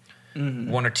like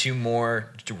one or two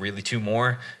more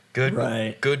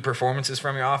good performances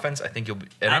from your offense, I think you'll be.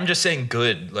 And I'm just saying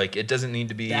good. Like, it doesn't need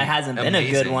to be. That hasn't been a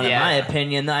good one in my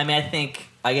opinion. I think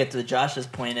I get to Josh's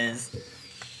point is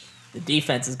the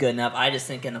defense is good enough. I just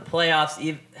think in the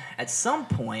playoffs, at some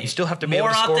point, you still have to be able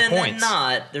to score points. More often than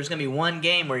not, there's going to be one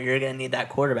game where you're going to need that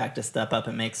quarterback to step up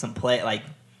and make some play. Like,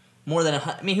 more than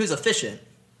who's efficient.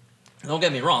 Don't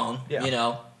get me wrong. Yeah.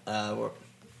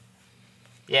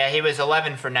 He was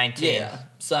 11 for 19. Yeah.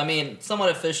 So, somewhat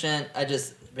efficient.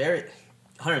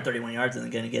 131 yards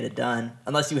isn't going to get it done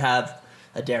unless you have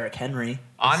a Derrick Henry.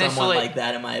 Honestly, someone like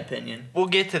that, in my opinion. We'll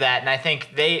get to that, and I think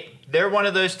they're one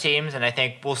of those teams, and I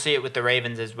think we'll see it with the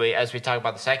Ravens as we talk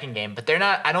about the second game. But they're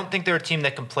not. I don't think they're a team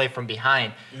that can play from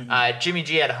behind. Jimmy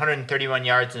G had 131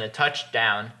 yards and a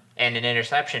touchdown and an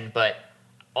interception, but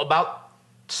about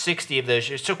 60 of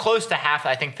those, so close to half,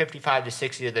 I think 55 to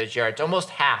 60 of those yards, almost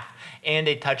half, and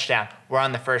a touchdown were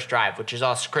on the first drive, which is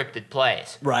all scripted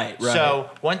plays. Right. So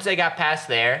once they got past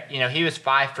there, he was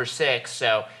 5 for 6,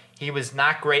 so he was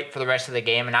not great for the rest of the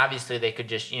game, and obviously they could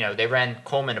just, they ran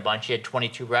Coleman a bunch. He had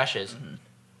 22 rushes.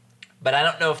 But I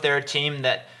don't know if they're a team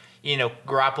that,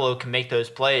 Garoppolo can make those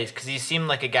plays, because he seemed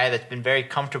like a guy that's been very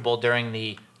comfortable during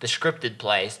the scripted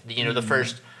plays, the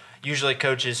first. Usually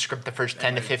coaches script the first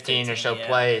 10 to 15 or so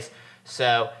plays.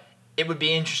 So it would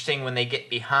be interesting when they get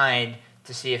behind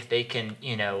to see if they can,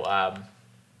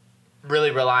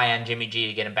 really rely on Jimmy G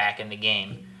to get him back in the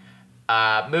game.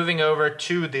 Moving over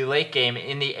to the late game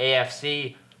in the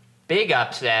AFC, big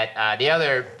upset. The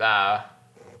other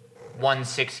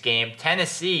 1-6 game,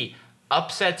 Tennessee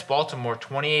upsets Baltimore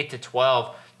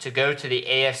 28-12 to go to the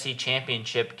AFC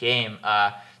Championship game.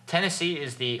 Tennessee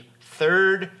is the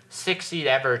third 6 seed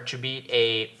ever to beat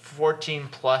a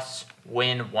 14-plus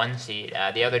win 1 seed.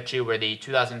 The other two were the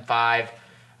 2005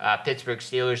 Pittsburgh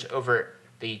Steelers over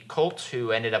the Colts,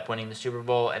 who ended up winning the Super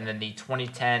Bowl, and then the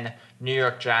 2010 New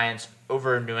York Giants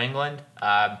over New England.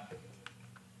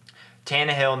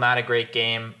 Tannehill, not a great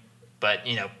game, but,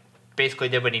 basically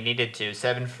did what he needed to.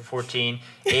 7 for 14,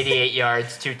 88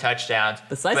 yards, 2 touchdowns.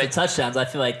 Besides the touchdowns, I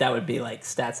feel like that would be like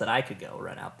stats that I could go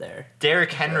run out there.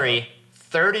 Derrick Henry,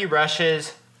 30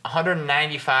 rushes,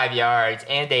 195 yards,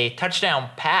 and a touchdown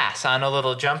pass on a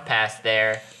little jump pass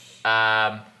there.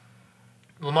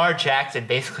 Lamar Jackson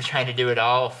basically trying to do it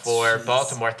all for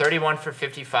Baltimore. 31 for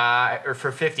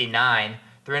 59,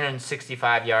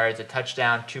 365 yards, a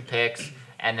touchdown, 2 picks,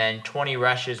 and then 20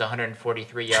 rushes,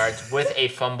 143 yards with a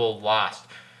fumble lost.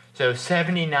 So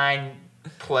 79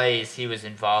 plays he was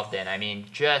involved in. I mean,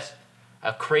 just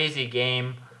a crazy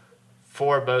game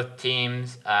for both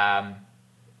teams. Kind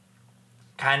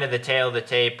of the tail of the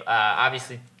tape.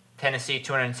 Obviously, Tennessee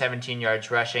 217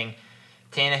 yards rushing.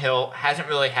 Tannehill hasn't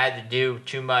really had to do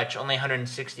too much. Only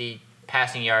 160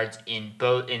 passing yards in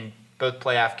both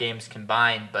playoff games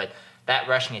combined, but that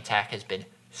rushing attack has been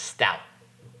stout.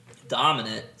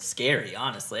 Dominant, scary,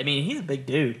 honestly. I mean, he's a big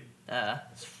dude.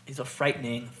 He's a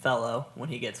frightening fellow when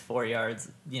he gets 4 yards,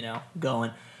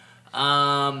 going.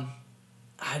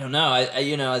 I don't know. I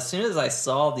as soon as I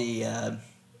saw the,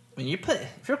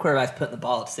 if your quarterback's putting the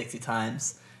ball up 60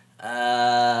 times,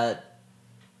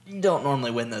 you don't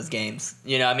normally win those games.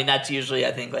 That's usually,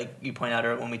 I think, like you point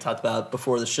out when we talked about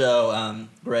before the show,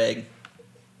 Greg,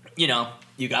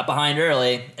 you got behind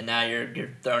early, and now you're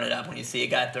throwing it up when you see a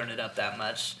guy throwing it up that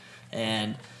much.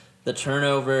 And the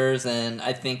turnovers, and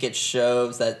I think it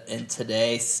shows that in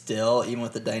today still, even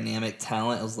with the dynamic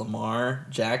talent as Lamar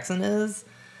Jackson is,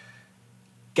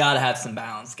 got to have some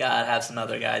balance. Got to have some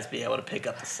other guys be able to pick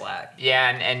up the slack. Yeah,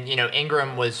 and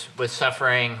Ingram was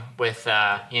suffering with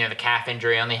the calf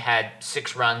injury. Only had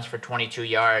 6 runs for 22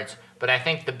 yards. But I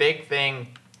think the big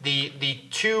thing, the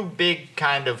two big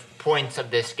kind of points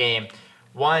of this game,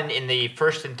 one in the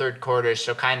first and third quarters,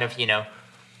 so kind of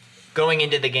going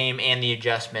into the game and the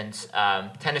adjustments,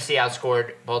 Tennessee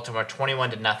outscored Baltimore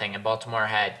 21-0, and Baltimore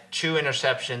had 2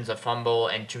 interceptions, a fumble,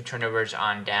 and 2 turnovers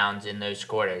on downs in those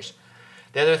quarters.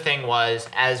 The other thing was,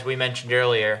 as we mentioned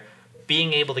earlier,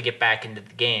 being able to get back into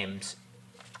the games.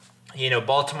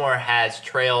 Baltimore has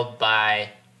trailed by,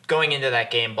 going into that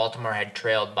game, Baltimore had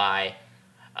trailed by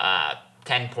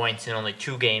 10 points in only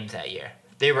 2 games that year.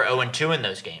 They were 0-2 in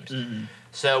those games. Mm-hmm.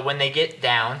 So when they get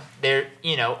down, they're,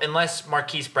 unless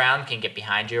Marquise Brown can get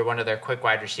behind you or one of their quick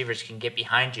wide receivers can get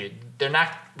behind you, they're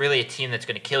not really a team that's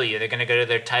going to kill you. They're going to go to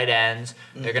their tight ends.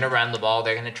 Mm-hmm. They're going to run the ball.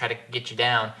 They're going to try to get you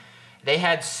down. They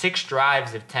had 6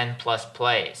 drives of 10-plus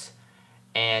plays.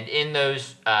 And in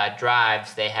those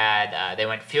drives, they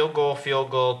went field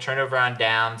goal, turnover on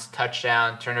downs,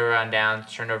 touchdown, turnover on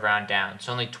downs, turnover on downs.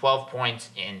 So only 12 points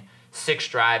in 6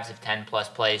 drives of 10-plus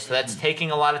plays. So that's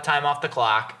taking a lot of time off the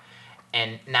clock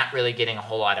and not really getting a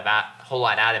whole lot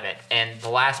out of it. And the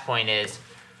last point is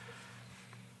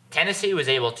Tennessee was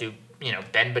able to,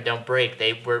 bend but don't break.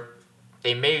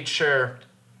 They made sure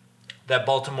that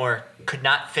Baltimore could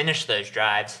not finish those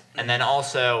drives, and then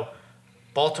also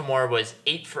Baltimore was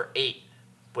 8 for 8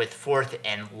 with fourth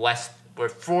and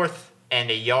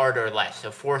a yard or less, so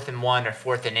 4th and 1 or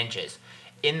 4th and inches.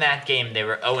 In that game, they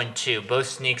were 0-2. Both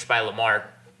sneaks by Lamar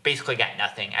basically got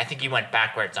nothing. I think he went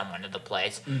backwards on one of the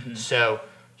plays. Mm-hmm. So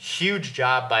huge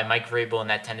job by Mike Vrabel and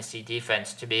that Tennessee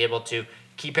defense to be able to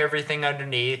keep everything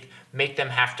underneath, make them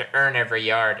have to earn every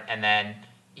yard, and then,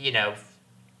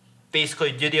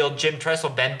 basically do the old Jim Tressel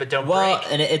bend but don't break. Well,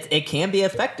 and it can be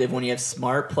effective when you have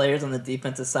smart players on the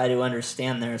defensive side who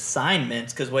understand their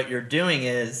assignments, because what you're doing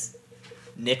is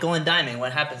nickel and diming.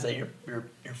 What happens is that you're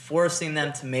forcing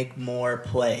them to make more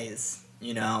plays,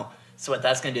 So what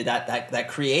that's going to do, that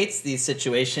creates these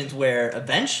situations where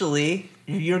eventually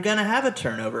you're going to have a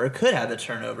turnover or could have a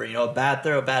turnover. A bad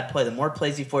throw, a bad play. The more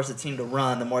plays you force a team to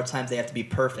run, the more times they have to be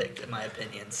perfect, in my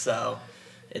opinion. So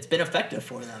it's been effective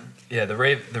for them. Yeah, the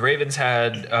Ravens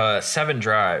had 7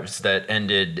 drives that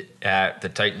ended at the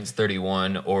Titans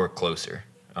 31 or closer.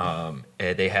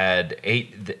 They had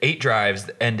 8 drives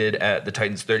that ended at the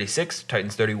Titans 36,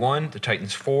 Titans 31, the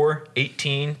Titans 4,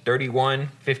 18, 31,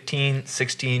 15,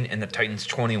 16, and the Titans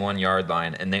 21-yard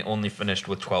line, and they only finished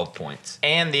with 12 points.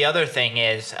 And the other thing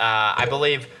is, I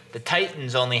believe the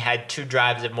Titans only had 2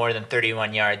 drives of more than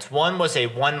 31 yards. One was a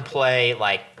one-play,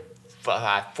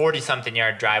 40-something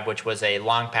yard drive, which was a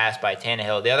long pass by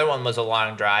Tannehill. The other one was a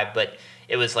long drive, but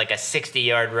it was like a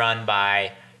 60-yard run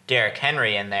by Derrick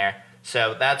Henry in there.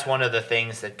 So that's one of the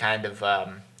things that kind of,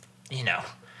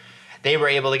 they were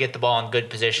able to get the ball in good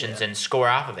positions and score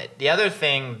off of it. The other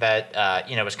thing that,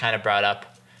 was kind of brought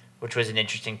up, which was an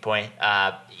interesting point,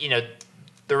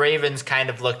 the Ravens kind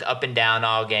of looked up and down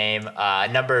all game, a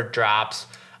number of drops.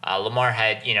 Lamar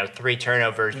had, 3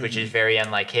 turnovers, which is very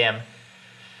unlike him.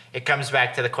 It comes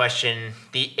back to the question,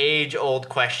 the age-old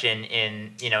question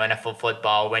in, NFL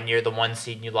football, when you're the 1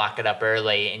 seed and you lock it up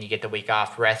early and you get the week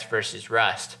off, rest versus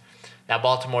rust. Now,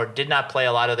 Baltimore did not play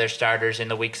a lot of their starters in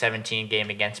the Week 17 game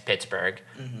against Pittsburgh.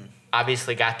 Mm-hmm.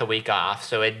 Obviously got the week off,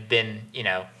 so it'd been,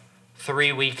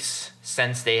 3 weeks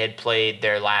since they had played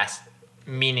their last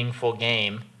meaningful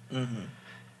game. Mm-hmm.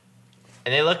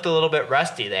 And they looked a little bit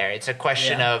rusty there. It's a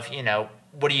question of,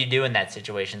 what do you do in that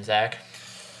situation, Zach?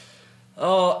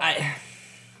 Oh,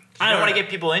 You don't want to get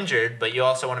people injured, but you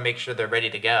also want to make sure they're ready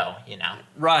to go,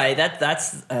 Right.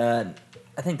 That's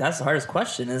I think that's the hardest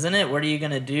question, isn't it? What are you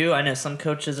going to do? I know some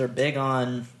coaches are big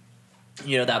on,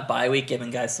 that bye week,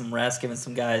 giving guys some rest, giving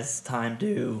some guys time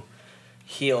to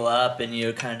heal up and,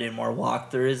 kind of do more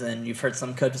walkthroughs. And you've heard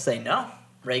some coaches say, no,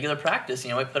 regular practice.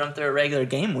 We put them through a regular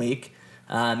game week.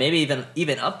 Maybe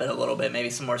even up it a little bit, maybe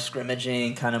some more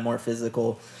scrimmaging, kind of more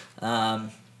physical. I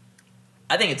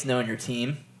think it's knowing your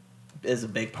team is a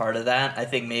big part of that. I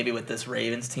think maybe with this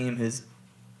Ravens team, who's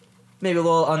maybe a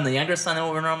little on the younger side than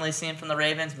what we're normally seeing from the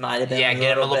Ravens, might have been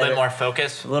get them a little bit more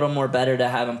focused. A little more better to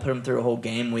have them put them through a whole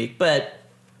game week. But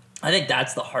I think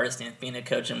that's the hardest thing with being a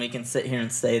coach, and we can sit here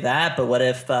and say that. But what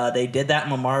if they did that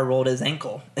and Lamar rolled his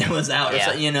ankle? It was out.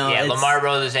 Yeah, or so, Lamar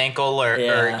rolled his ankle or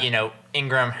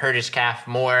Ingram hurt his calf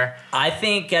more. I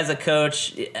think as a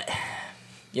coach,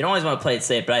 you don't always want to play it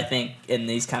safe, but I think in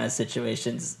these kind of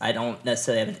situations, I don't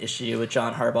necessarily have an issue with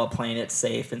John Harbaugh playing it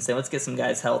safe and saying, let's get some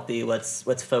guys healthy.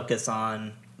 Let's focus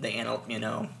on the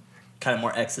kind of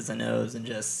more X's and O's and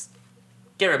just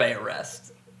give everybody a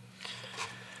rest.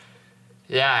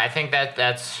 Yeah, I think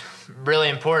that's really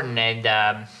important. And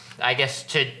I guess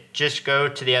to just go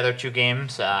to the other two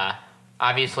games,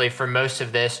 obviously for most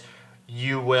of this,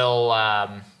 you will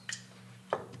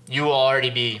already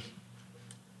be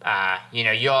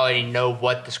you already know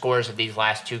what the scores of these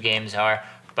last two games are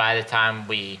by the time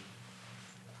we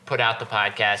put out the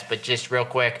podcast. But just real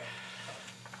quick,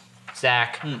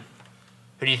 Zach, who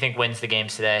do you think wins the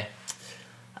games today?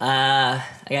 I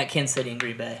got Kansas City and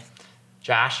Green Bay.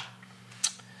 Josh?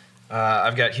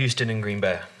 I've got Houston and Green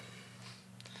Bay.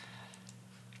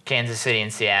 Kansas City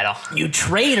and Seattle. You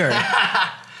traitor.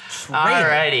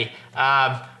 Alrighty.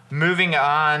 Moving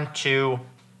on to...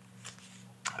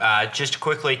 just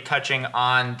quickly touching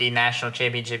on the national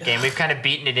championship game. We've kind of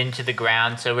beaten it into the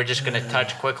ground, so we're just going to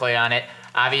touch quickly on it.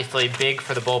 Obviously, big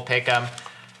for the Bull Pick'em.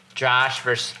 Josh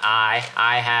versus I.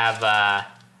 I have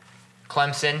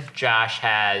Clemson. Josh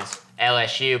has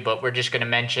LSU, but we're just going to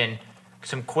mention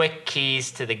some quick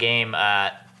keys to the game.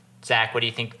 Zach, what do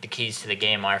you think the keys to the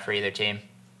game are for either team?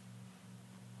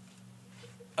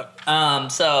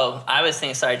 So I was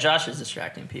thinking, sorry, Josh is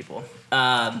distracting people.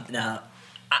 No,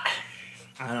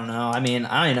 I don't know. I mean,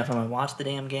 I don't even know if I'm going to watch the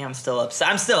damn game. I'm still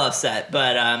upset.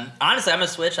 But honestly, I'm going to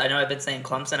switch. I know I've been saying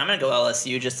Clemson. I'm going to go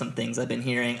LSU. Just some things I've been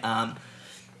hearing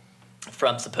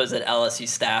from supposed LSU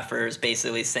staffers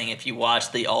basically saying if you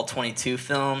watch the All-22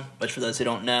 film, which for those who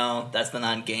don't know, that's the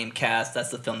non-game cast. That's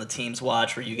the film the teams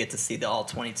watch where you get to see the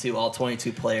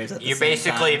All-22 players at the You're same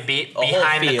basically time.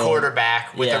 behind the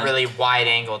quarterback with Yeah. a really wide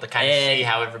angle to kind of see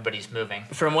how everybody's moving.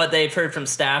 From what they've heard from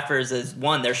staffers is,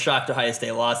 one, they're shocked Ohio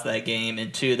State lost that game,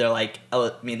 and two, they're like,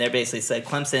 they basically said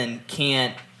Clemson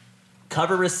can't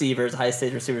cover receivers. Ohio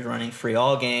State receivers running free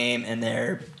all game, and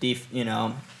their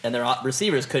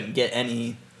receivers couldn't get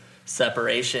any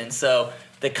separation. So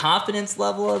the confidence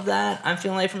level of that, I'm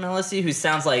feeling like from LSU, who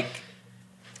sounds like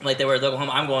they were at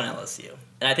Oklahoma, I'm going LSU.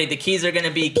 And I think the keys are going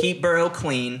to be keep Burrow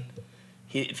clean.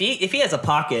 If he has a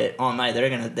pocket all night,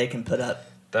 they can put up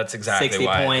That's exactly 60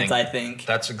 why points, I think.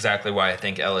 That's exactly why I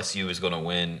think LSU is going to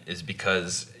win, is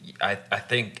because I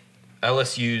think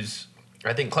Clemson's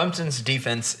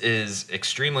defense is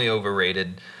extremely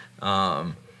overrated.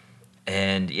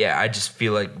 And yeah, I just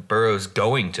feel like Burrow's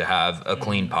going to have a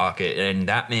clean pocket, and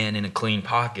that man in a clean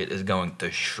pocket is going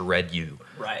to shred you.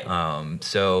 Right.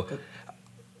 So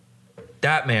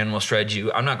that man will shred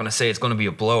you. I'm not going to say it's going to be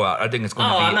a blowout. I think it's going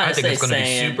to be. I think it's going to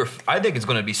be super. I think it's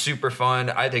going to be super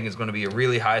fun. I think it's going to be a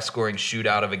really high scoring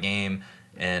shootout of a game,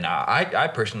 and I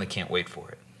personally can't wait for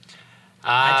it.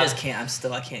 I just can't.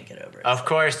 I can't get over it. Of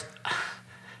course,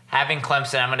 having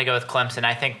Clemson, I'm going to go with Clemson.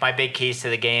 I think my big keys to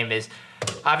the game is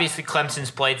obviously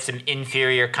Clemson's played some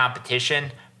inferior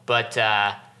competition, but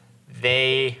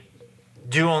they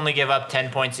do only give up 10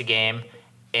 points a game,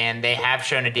 and they have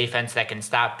shown a defense that can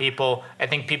stop people. I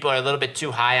think people are a little bit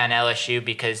too high on LSU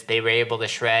because they were able to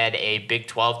shred a Big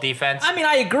 12 defense. I mean,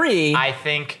 I agree. I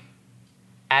think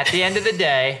at the end of the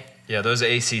day, yeah, those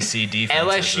ACC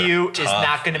defenses LSU are is tough,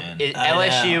 not going man. to.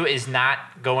 LSU is not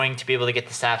going to be able to get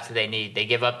the stops that they need. They've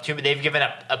given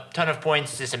up a ton of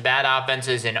points to some bad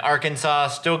offenses in Arkansas.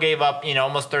 Still gave up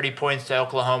almost 30 points to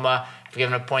Oklahoma. Have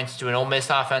given up points to an Ole Miss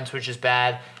offense, which is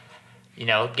bad.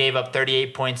 Gave up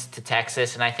 38 points to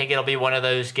Texas, and I think it'll be one of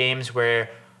those games where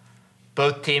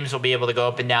both teams will be able to go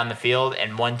up and down the field,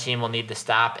 and one team will need to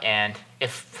stop. And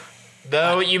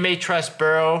though you may trust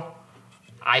Burrow,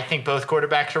 I think both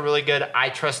quarterbacks are really good. I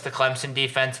trust the Clemson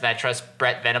defense, and I trust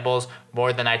Brett Venables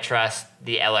more than I trust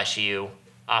the LSU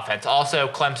offense. Also,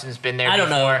 Clemson's been there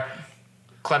before.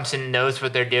 Clemson knows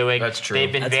what they're doing. That's true.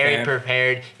 They've been That's very fair.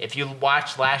 prepared. If you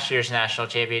watch last year's national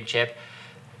championship,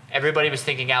 everybody was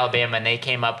thinking Alabama, and they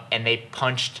came up and they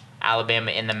punched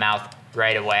Alabama in the mouth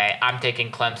right away. I'm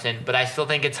taking Clemson, but I still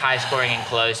think it's high scoring and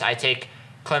close. I take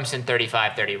Clemson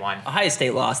 35-31. Ohio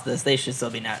State lost this. They should still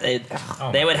be now.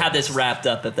 They would have this wrapped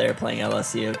up if they were playing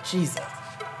LSU. Jesus.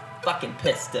 Fucking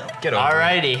pissed still. Get over it.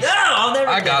 Alrighty. No, I'll never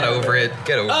I get got over it.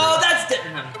 Get over Oh, it. that's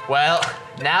different. Well,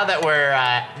 now that we're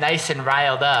nice and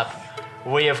riled up,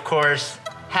 we of course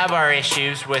have our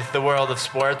issues with the world of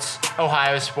sports,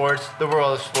 Ohio sports, the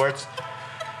world of sports.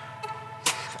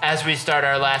 As we start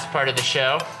our last part of the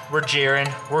show, we're jeering,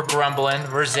 we're grumbling,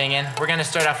 we're zinging. We're gonna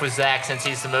start off with Zach since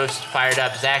he's the most fired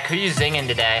up. Zach, who you zinging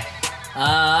today?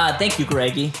 Thank you,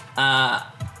 Greggy.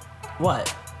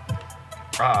 What?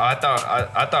 I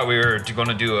thought we were going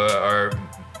to do our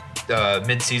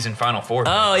mid-season Final Four.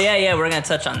 Oh, yeah, we're gonna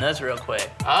touch on this real quick.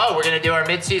 Oh, we're gonna do our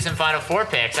midseason Final Four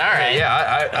picks. All right.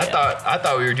 Yeah, I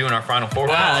thought we were doing our Final Four.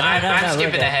 Well, no, I'm we're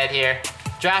skipping good. ahead here.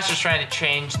 Josh is trying to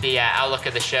change the outlook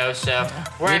of the show, so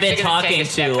we're We've been actually going to take talking a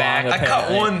step too back. long. I cut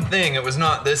apparently. one thing. It was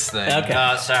not this thing. Okay.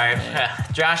 Oh, sorry.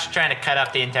 Josh is trying to cut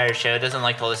up the entire show. Doesn't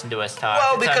like to listen to us talk.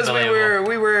 Well, It's because unbelievable.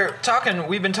 we were talking.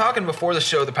 We've been talking before the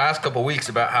show the past couple weeks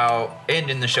about how, and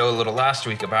in the show a little last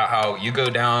week about how you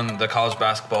go down the college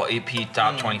basketball AP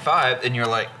top 25, and you're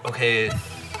like, okay,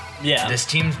 Yeah. this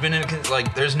team's been in.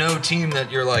 Like, there's no team that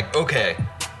you're like, okay,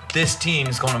 this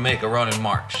team's going to make a run in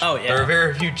March. Oh, yeah. There are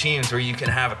very few teams where you can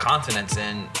have a confidence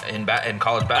in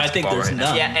college basketball there's right now.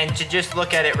 none. Yeah, and to just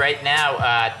look at it right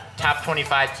now, top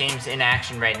 25 teams in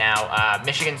action right now.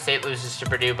 Michigan State loses to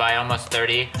Purdue by almost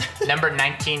 30. Number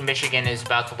 19 Michigan is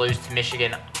about to lose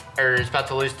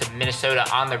to Minnesota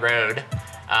on the road.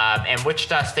 And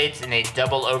Wichita State's in a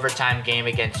double overtime game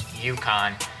against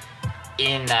UConn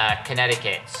in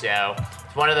Connecticut. So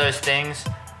it's one of those things.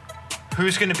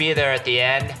 Who's going to be there at the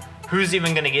end? Who's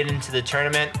even going to get into the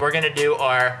tournament? We're going to do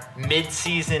our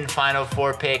mid-season Final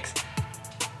Four picks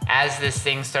as this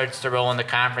thing starts to roll into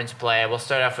conference play. We'll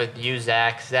start off with you,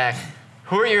 Zach. Zach,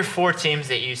 who are your 4 teams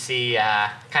that you see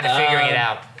kind of figuring it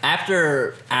out?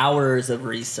 After hours of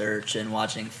research and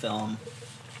watching film,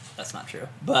 that's not true.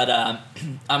 But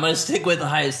I'm going to stick with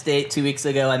Ohio State. 2 weeks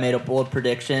ago, I made a bold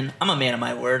prediction. I'm a man of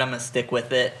my word. I'm going to stick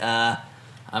with it. I'm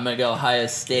going to go Ohio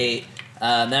State.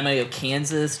 Then I'm going to go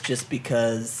Kansas just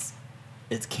because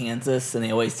it's Kansas, and they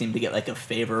always seem to get, like, a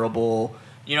favorable...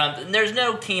 You know, there's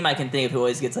no team I can think of who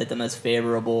always gets, like, the most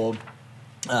favorable...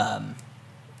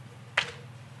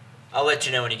 I'll let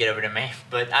you know when you get over to me.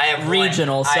 But I have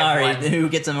regional, one. I sorry, have one. who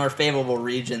gets a more favorable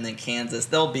region than Kansas.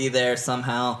 They'll be there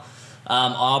somehow.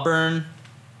 Auburn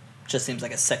just seems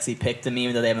like a sexy pick to me,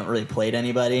 even though they haven't really played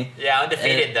anybody. Yeah,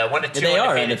 undefeated, though. 1 to 2 They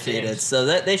are undefeated undefeated, teams. so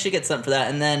they should get something for that.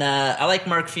 And then I like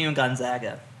Mark Few and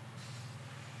Gonzaga.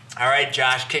 All right,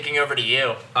 Josh, kicking over to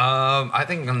you. I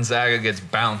think Gonzaga gets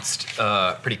bounced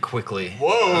pretty quickly. Whoa.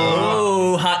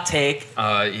 Oh, hot take.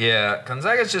 Yeah,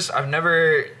 Gonzaga's just I've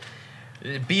never,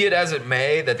 be it as it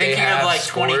may, that Thinking they have of like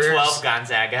scores. 2012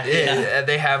 Gonzaga. Yeah,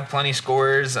 they have plenty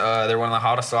scores. They're one of the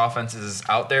hottest offenses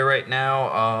out there right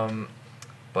now.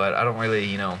 But I don't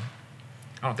really, I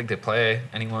don't think they play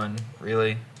anyone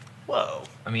really. Whoa.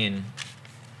 I mean,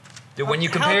 when you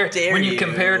How compare dare when you you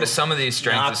compare to some of these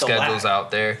strength knock of the schedules whack. out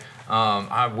there,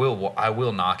 I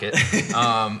will knock it.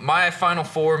 My Final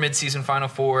Four, midseason Final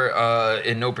Four,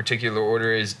 in no particular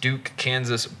order, is Duke,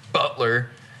 Kansas, Butler,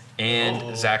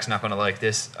 and Zach's not going to like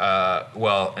this.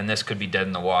 And this could be dead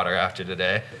in the water after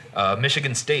today.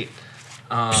 Michigan State.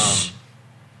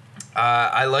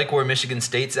 I like where Michigan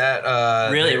State's at.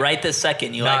 Really, they're- right this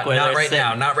second, you Not, like where not they're right sitting.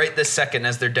 now. Not right this second.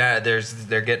 As they're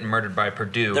getting murdered by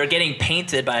Purdue. They're getting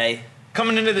painted by...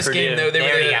 Coming into this Purdue. game, though, They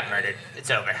already got murdered. It's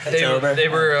over. They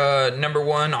were number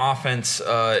 1 offense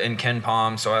in Ken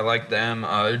Palm, so I like them.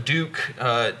 Duke,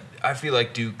 I feel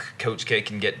like Duke, Coach K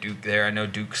can get Duke there. I know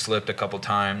Duke slipped a couple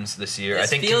times this year. I This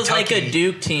think feels Kentucky, like a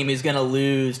Duke team who's going to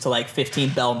lose to like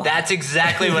 15 Belmont. That's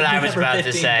exactly what I was Number about to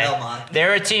 15 say. Belmont.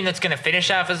 They're a team that's going to finish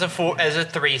off as a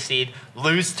 3 seed,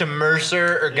 lose to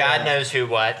Mercer or God Yeah. knows who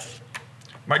what.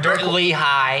 my dark,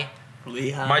 Lehigh.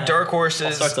 Lehigh. my dark All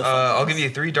horses. sorts of fun I'll ones. give you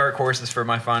 3 dark horses for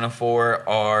my Final Four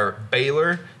are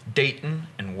Baylor, Dayton,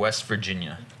 and West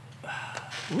Virginia.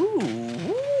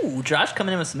 Ooh, Josh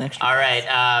coming in with some extra. All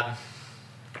right.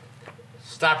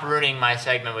 Stop ruining my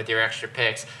segment with your extra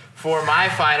picks. For my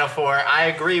Final Four, I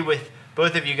agree with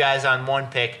both of you guys on one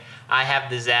pick. I have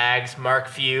the Zags, Mark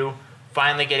Few,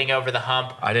 finally getting over the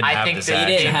hump. I didn't have think the that-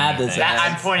 Zags. He didn't have the That- Zags.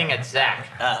 I'm pointing at Zach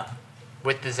Oh.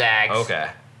 with the Zags. Okay.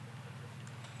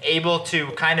 able to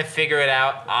kind of figure it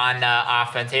out on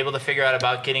offense, able to figure out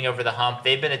about getting over the hump.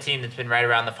 They've been a team that's been right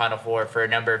around the Final Four for a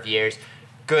number of years.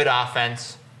 Good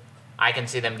offense. I can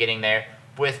see them getting there.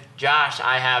 With Josh,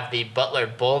 I have the Butler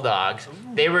Bulldogs.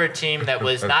 They were a team that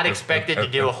was not expected to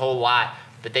do a whole lot,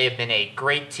 but they have been a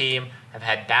great team, have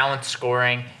had balanced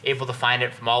scoring, able to find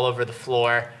it from all over the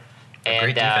floor. And,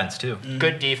 great defense, too.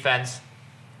 Good defense.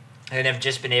 And have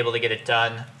just been able to get it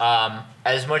done.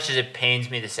 As much as it pains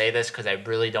me to say this, because I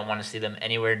really don't want to see them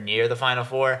anywhere near the Final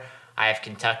Four, I have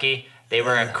Kentucky. They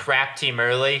were a crap team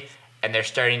early, and they're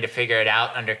starting to figure it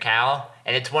out under Cal.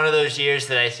 And it's one of those years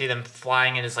that I see them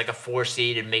flying in as like a 4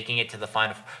 seed and making it to the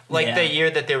Final Four. Like the year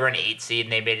that they were an 8 seed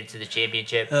and they made it to the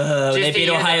championship. They beat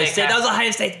Ohio State. That was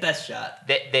Ohio State's best shot.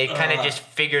 They kind of just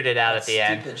figured it out at the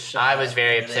end. I was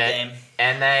very upset.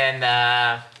 And then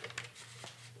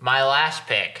my last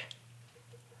pick.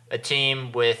 A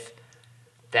team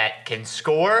that can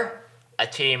score, a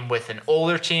team with an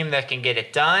older team that can get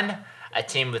it done, a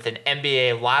team with an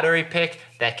NBA lottery pick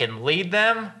that can lead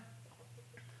them.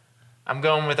 I'm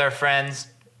going with our friends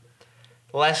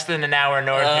less than an hour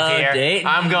north of here. Dayton.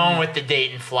 I'm going with the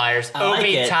Dayton Flyers.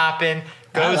 Obi Toppin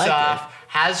goes off,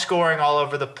 has scoring all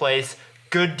over the place,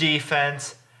 good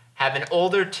defense, have an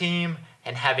older team,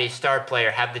 and have a star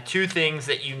player. Have the two things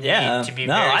that you need to be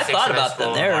very successful. I thought about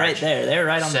them. They're right there. They're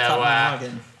right on the top of my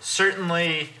noggin.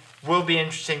 Certainly will be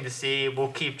interesting to see. We'll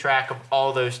keep track of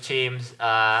all those teams.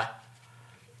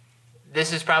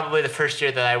 This is probably the first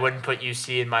year that I wouldn't put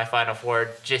UC in my Final Four.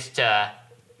 Just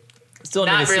still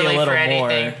need not to see really a little for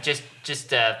anything. more. Just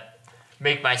to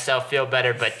make myself feel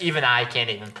better. But even I can't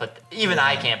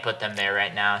I can't put them there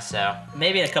right now. So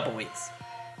maybe in a couple weeks.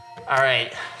 All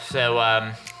right. So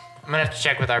I'm gonna have to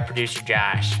check with our producer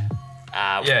Josh.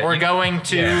 We're going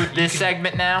to this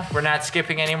segment now. We're not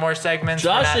skipping any more segments.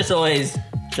 Josh just always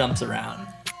jumps around.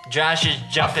 Josh is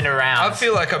jumping around. I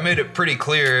feel like I made it pretty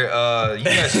clear. You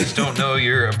guys just don't know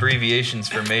your abbreviations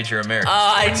for major American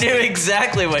I knew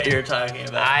exactly what you were talking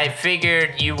about. I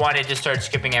figured you wanted to start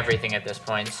skipping everything at this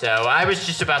point, so I was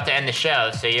just about to end the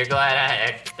show. So you're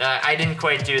glad I didn't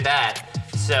quite do that.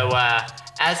 So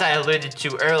as I alluded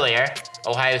to earlier,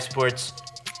 Ohio sports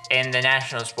and the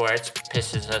national sports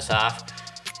pisses us off.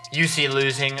 UC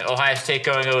losing, Ohio State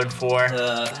going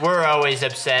 0-4. We're always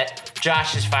upset.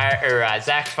 Zach's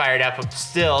fired up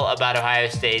still about Ohio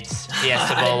State's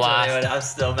Fiesta Bowl loss. I'm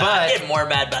still mad. I'm getting more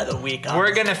mad by the week.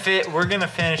 Honestly. We're gonna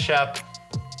finish up.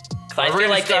 I feel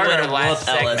like they would have whooped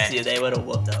LSU. They would have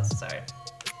whooped us. Sorry.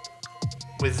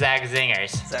 With Zach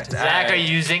Zingers. Zach, are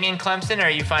you zinging Clemson, or are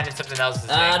you finding something else to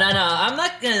zing? No. I'm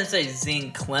not gonna say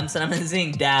zing Clemson. I'm gonna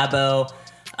zing Dabo.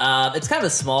 It's kind of a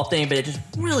small thing, but it just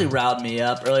really riled me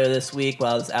up earlier this week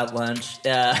while I was at lunch.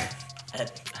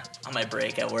 On my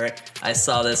break at work, I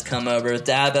saw this come over.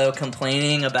 Dabo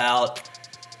complaining about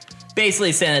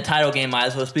basically saying the title game might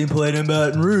as well be played in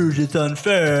Baton Rouge. It's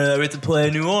unfair that we have to play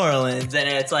in New Orleans. And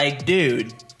it's like,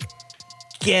 dude,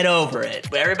 get over it.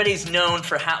 But everybody's known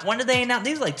for when did they announce?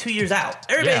 These are like 2 years out.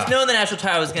 Everybody's known the national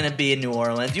title was going to be in New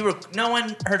Orleans. No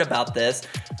one heard about this.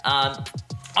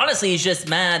 Honestly, he's just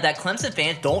mad that Clemson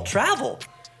fans don't travel.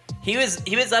 He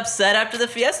was upset after the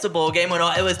Fiesta Bowl game when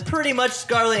it was pretty much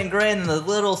scarlet and gray and the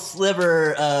little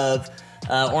sliver of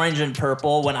orange and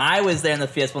purple. When I was there in the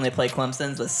Fiesta when they played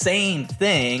Clemson, the same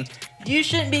thing. You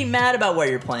shouldn't be mad about where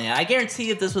you're playing. I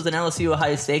guarantee if this was an LSU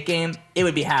Ohio State game, it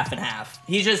would be half and half.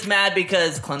 He's just mad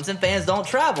because Clemson fans don't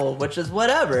travel, which is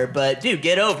whatever. But dude,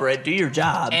 get over it. Do your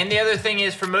job. And the other thing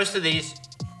is, for most of these,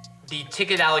 the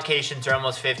ticket allocations are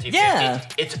almost 50-50. Yeah.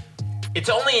 It's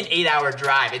only an 8-hour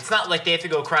drive. It's not like they have to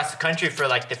go across the country for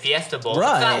like the Fiesta Bowl.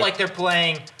 Right. It's not like they're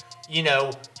playing,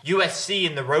 USC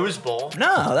in the Rose Bowl.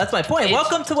 No, that's my point.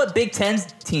 Welcome to what Big Ten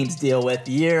teams deal with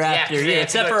year after year,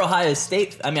 except for Ohio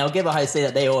State. I mean, I'll give Ohio State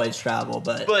that they always travel,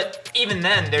 but even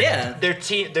then,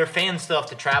 their fans still have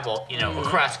to travel,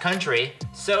 across country.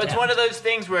 So it's one of those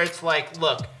things where it's like,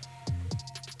 look,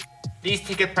 these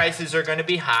ticket prices are going to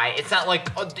be high. It's not like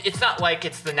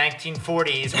it's the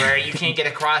 1940s where you can't get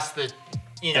across the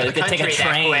the country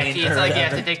that quick. It's like you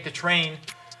have to take the train.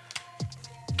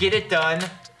 Get it done.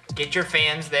 Get your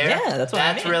fans there. Yeah, that's what I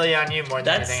mean. That's really on you more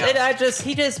than anything else.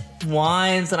 He just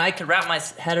whines, and I could wrap my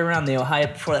head around the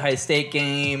Ohio State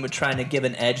game with trying to give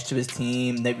an edge to his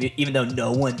team, even though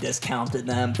no one discounted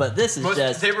them. But this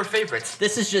is they were favorites.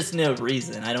 This is just no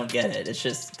reason. I don't get it. It's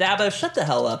just Dabo, shut the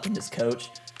hell up and just coach.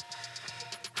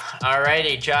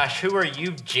 Alrighty, Josh, who are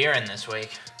you jeering this week?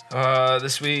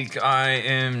 This week I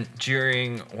am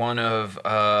jeering one of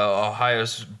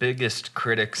Ohio's biggest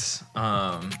critics,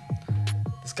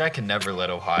 This guy can never let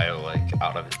Ohio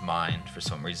out of his mind for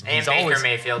some reason. And Baker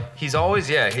Mayfield. He's always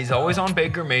on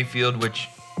Baker Mayfield, which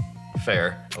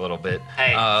fair a little bit.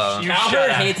 Hey,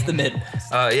 Cowherd hates the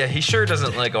Midwest. He sure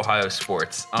doesn't like Ohio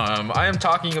sports. I am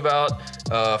talking about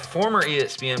former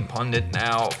ESPN pundit,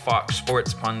 now Fox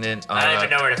Sports pundit. I don't even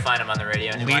know where to find him on the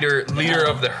radio anymore. Leader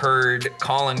of the herd,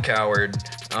 Colin Cowherd.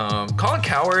 Colin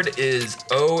Cowherd is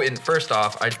and first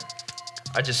off,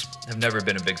 I just have never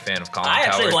been a big fan of Colin Cowherd. I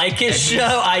actually like his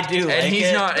show. I do like it.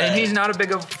 And he's not a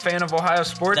big fan of Ohio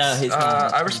sports. No, he's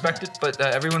not. I respect it, but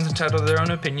everyone's entitled to their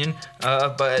own opinion.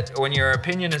 But when your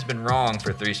opinion has been wrong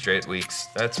for 3 straight weeks,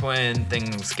 that's when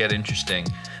things get interesting.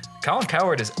 Colin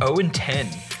Cowherd is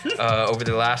 0-10 over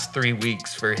the last 3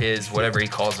 weeks for his, whatever he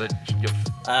calls it,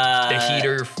 the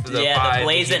heater, the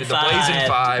Blazing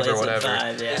 5 or whatever.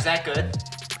 5, yeah. Is that good?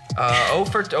 0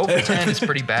 for 10 is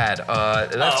pretty bad.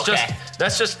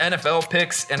 That's just NFL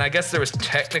picks, and I guess there was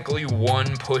technically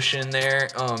one push in there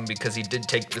because he did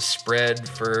take the spread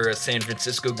for a San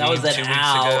Francisco game 2 weeks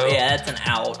ago. Yeah, that's an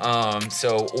out.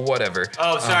 So whatever.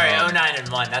 Oh, sorry,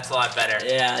 09-1. That's a lot better.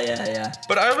 Yeah.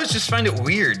 But I always just find it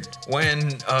weird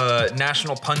when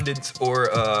national pundits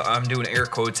or I'm doing air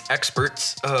quotes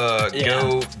experts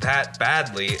go that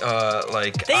badly.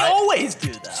 They always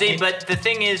do that. See, but the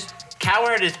thing is,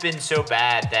 Cowherd has been so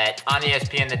bad that on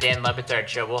ESPN, the Dan Le Batard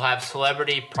show, we'll have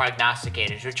celebrity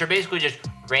prognosticators, which are basically just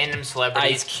random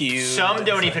celebrities. Ice Cube. Some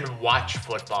don't even watch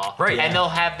football. Right. And they'll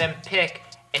have them pick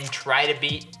and try to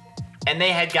beat. And they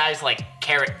had guys like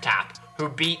Carrot Top, who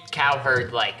beat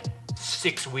Cowherd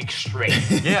 6 weeks straight.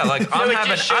 Yeah, So I'm it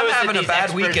just shows having that a bad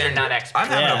these experts weekend. are not experts.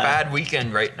 I'm having a bad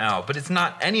weekend right now, but it's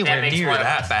not anywhere makes near one of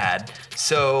that us. bad.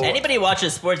 So Anybody who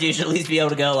watches sports, you should at least be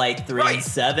able to go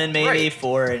 3-7, maybe Right.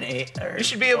 4-8. Or you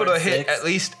should be able to hit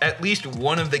 4-6. at least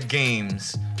one of the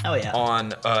games Oh yeah.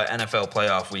 on NFL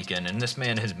playoff weekend, and this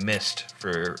man has missed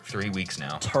for 3 weeks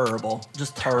now. Terrible.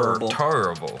 Just terrible.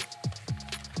 Terrible.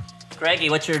 Greggy,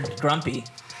 what's your grumpy?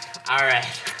 All right.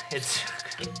 It's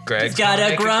Greg's He's got gonna a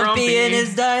make grumpy in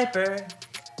his diaper.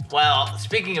 Well,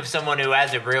 speaking of someone who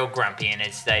has a real grumpy in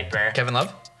his diaper, Kevin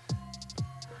Love.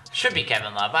 should be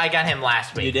Kevin Love. I got him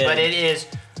last week. You did. But it is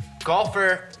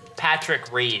golfer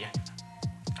Patrick Reed,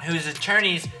 whose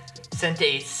attorneys sent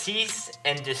a cease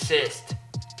and desist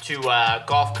to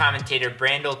golf commentator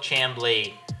Brandel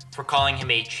Chamblee for calling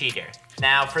him a cheater.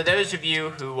 Now, for those of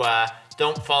you who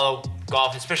don't follow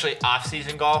golf, especially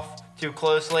off-season golf, too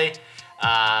closely,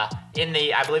 in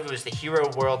the, I believe it was the Hero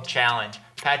World Challenge,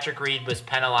 Patrick Reed was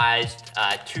penalized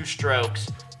 2 strokes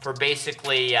for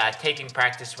basically taking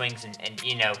practice swings and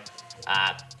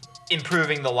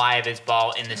improving the lie of his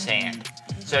ball in the sand.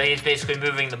 So he's basically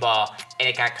moving the ball, and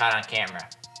it got caught on camera.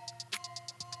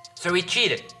 So he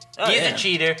cheated. He's a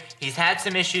cheater. He's had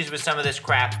some issues with some of this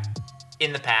crap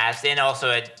in the past, and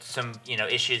also had some,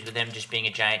 issues with him just being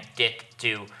a giant dick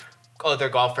to other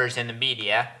golfers in the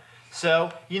media.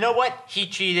 So, you know what? He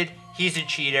cheated. He's a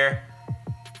cheater.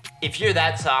 If you're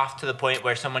that soft to the point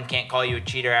where someone can't call you a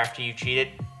cheater after you cheated,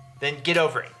 then get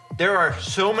over it. There are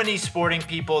so many sporting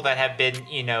people that have been,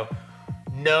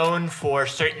 known for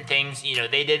certain things.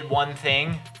 They did one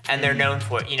thing and they're known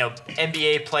for it.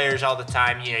 NBA players all the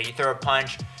time, you throw a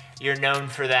punch, you're known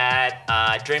for that.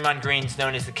 Draymond Green's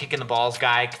known as the kicking the balls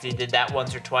guy because he did that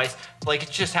once or twice. It's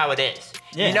just how it is.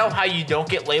 Yeah. You know how you don't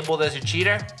get labeled as a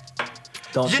cheater?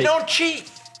 You don't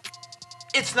cheat.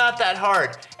 It's not that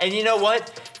hard. And you know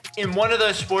what? In one of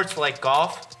those sports like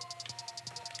golf,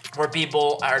 where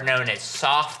people are known as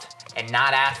soft and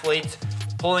not athletes,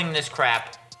 pulling this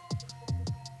crap,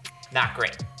 not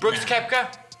great. Brooks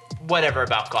Koepka, whatever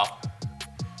about golf.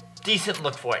 Decent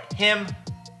look for it. Him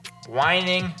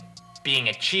whining, being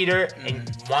a cheater,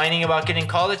 and whining about getting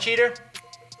called a cheater,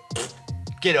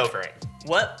 get over it.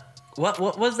 What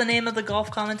was the name of the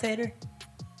golf commentator?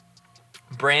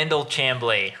 Brandel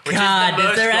Chamblee. Which God, is the is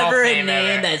most there golf ever a name name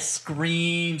ever. that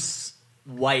screams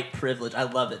white privilege? I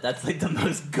love it. That's the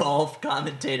most golf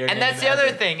commentator. And name that's the ever.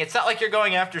 other thing. It's not like you're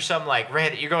going after some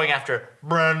you're going after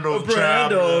Brandel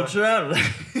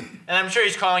Chamblee. And I'm sure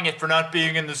he's calling it for not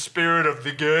being in the spirit of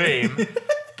the game.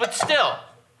 But still,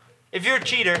 if you're a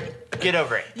cheater, get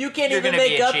over it. You can't You're even gonna be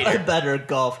make a up cheater. a better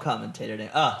golf commentator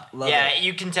name. Love Yeah, it.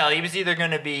 you can tell he was either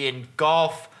going to be in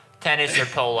golf, tennis, or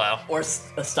polo. Or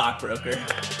a stockbroker.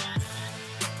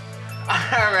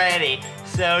 Alrighty,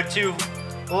 so to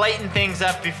lighten things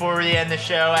up before we end the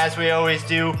show, as we always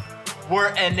do, we're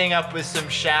ending up with some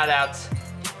shout-outs.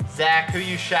 Zach, who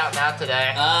you shouting out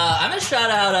today? I'm gonna shout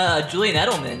out Julian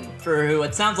Edelman for who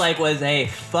it sounds like was a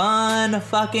fun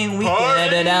fucking weekend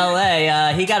Party! in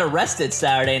LA. He got arrested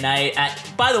Saturday night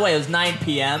by the way, it was 9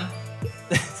 p.m.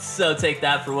 So take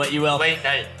that for what you will. Late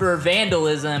night. For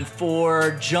vandalism,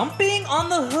 for jumping on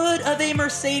the hood of a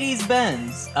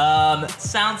Mercedes-Benz.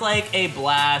 Sounds like a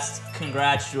blast.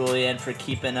 Congrats, Julian, for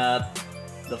keeping up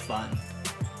the fun.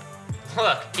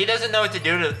 Look, he doesn't know what to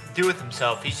do with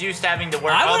himself. He's used to having to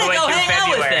work I all the way want to go through hang out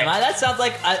with February. him. That sounds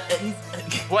like...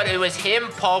 What, it was him,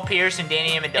 Paul Pierce, and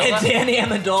Danny Amendola? And Danny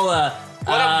Amendola.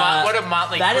 What a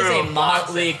motley that crew. That is a of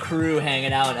motley boxing. crew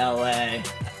hanging out in L.A.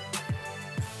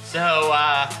 So,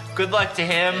 good luck to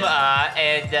him,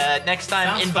 and next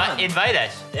time, Sounds fun. invite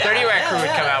us. 30 Rack Crew would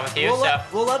come out with you,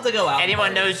 We'll love to go out.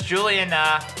 anyone knows Julian,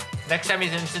 next time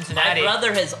he's in My Cincinnati.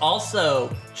 brother has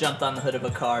also jumped on the hood of a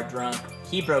car drunk.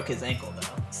 He broke his ankle, though.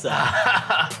 So,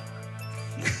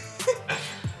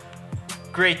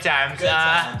 Great times. good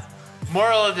times.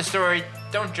 Moral of the story,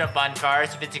 don't jump on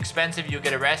cars. If it's expensive, you'll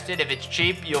get arrested. If it's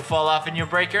cheap, you'll fall off and you'll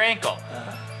break your ankle.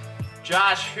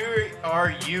 Josh, who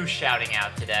are you shouting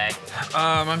out today?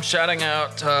 I'm shouting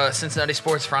out Cincinnati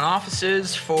sports front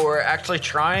offices for actually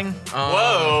trying.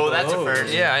 Whoa, that's a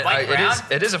first. Yeah, Mike Brown?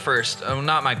 it is a first.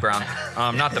 Not Mike Brown.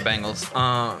 Not the Bengals.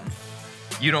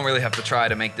 You don't really have to try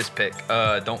to make this pick.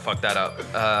 Don't fuck that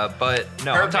up. But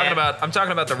no, I'm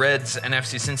talking about the Reds and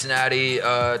FC Cincinnati.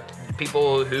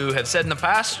 People who have said in the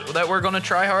past that we're going to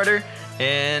try harder,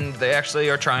 and they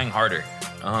actually are trying harder.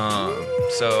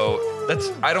 So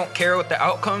I don't care what the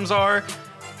outcomes are.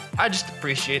 I just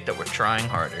appreciate that we're trying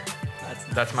harder.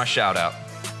 That's my shout out.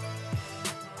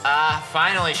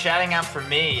 Finally, shouting out for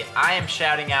me, I am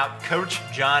shouting out Coach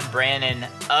John Brannon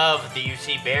of the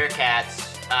UC Bearcats.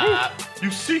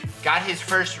 UC Got his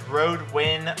first road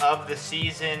win of the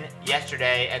season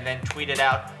yesterday, and then tweeted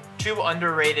out 2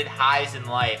 underrated highs in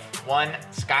life. 1,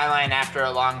 skyline after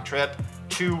a long trip.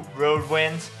 2, road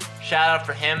wins. Shout out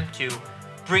for him to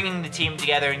bringing the team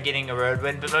together and getting a road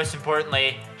win, but most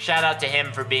importantly, shout out to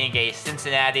him for being a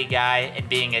Cincinnati guy and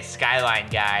being a Skyline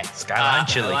guy. Skyline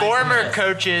chili. Former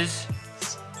coaches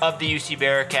of the UC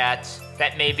Bearcats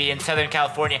that may be in Southern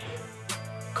California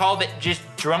called it just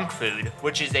drunk food,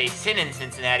 which is a sin in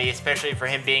Cincinnati, especially for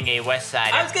him being a West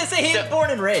Sider. I was going to say he was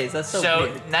born and raised. That's so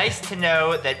weird. Nice to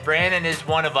know that Brandon is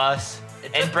one of us,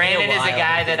 It and took Brandon me a is a while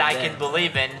guy to that get I it can in.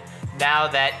 believe in now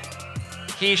that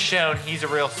he's shown he's a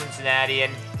real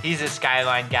Cincinnatian. He's a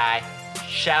Skyline guy.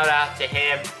 Shout out to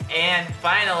him. And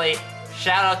finally,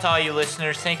 shout out to all you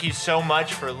listeners. Thank you so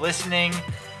much for listening.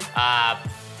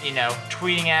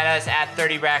 Tweeting at us at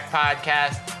 30 Rack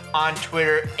Podcast on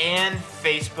Twitter and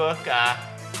Facebook.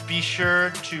 Be sure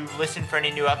to listen for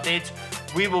any new updates.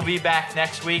 We will be back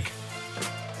next week.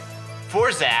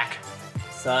 For Zach.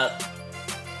 What's up?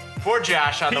 For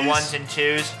Josh on the Peace. 1s and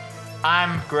 2s.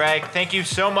 I'm Greg. Thank you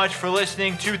so much for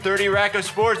listening to 30 Rack of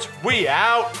Sports. We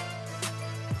out.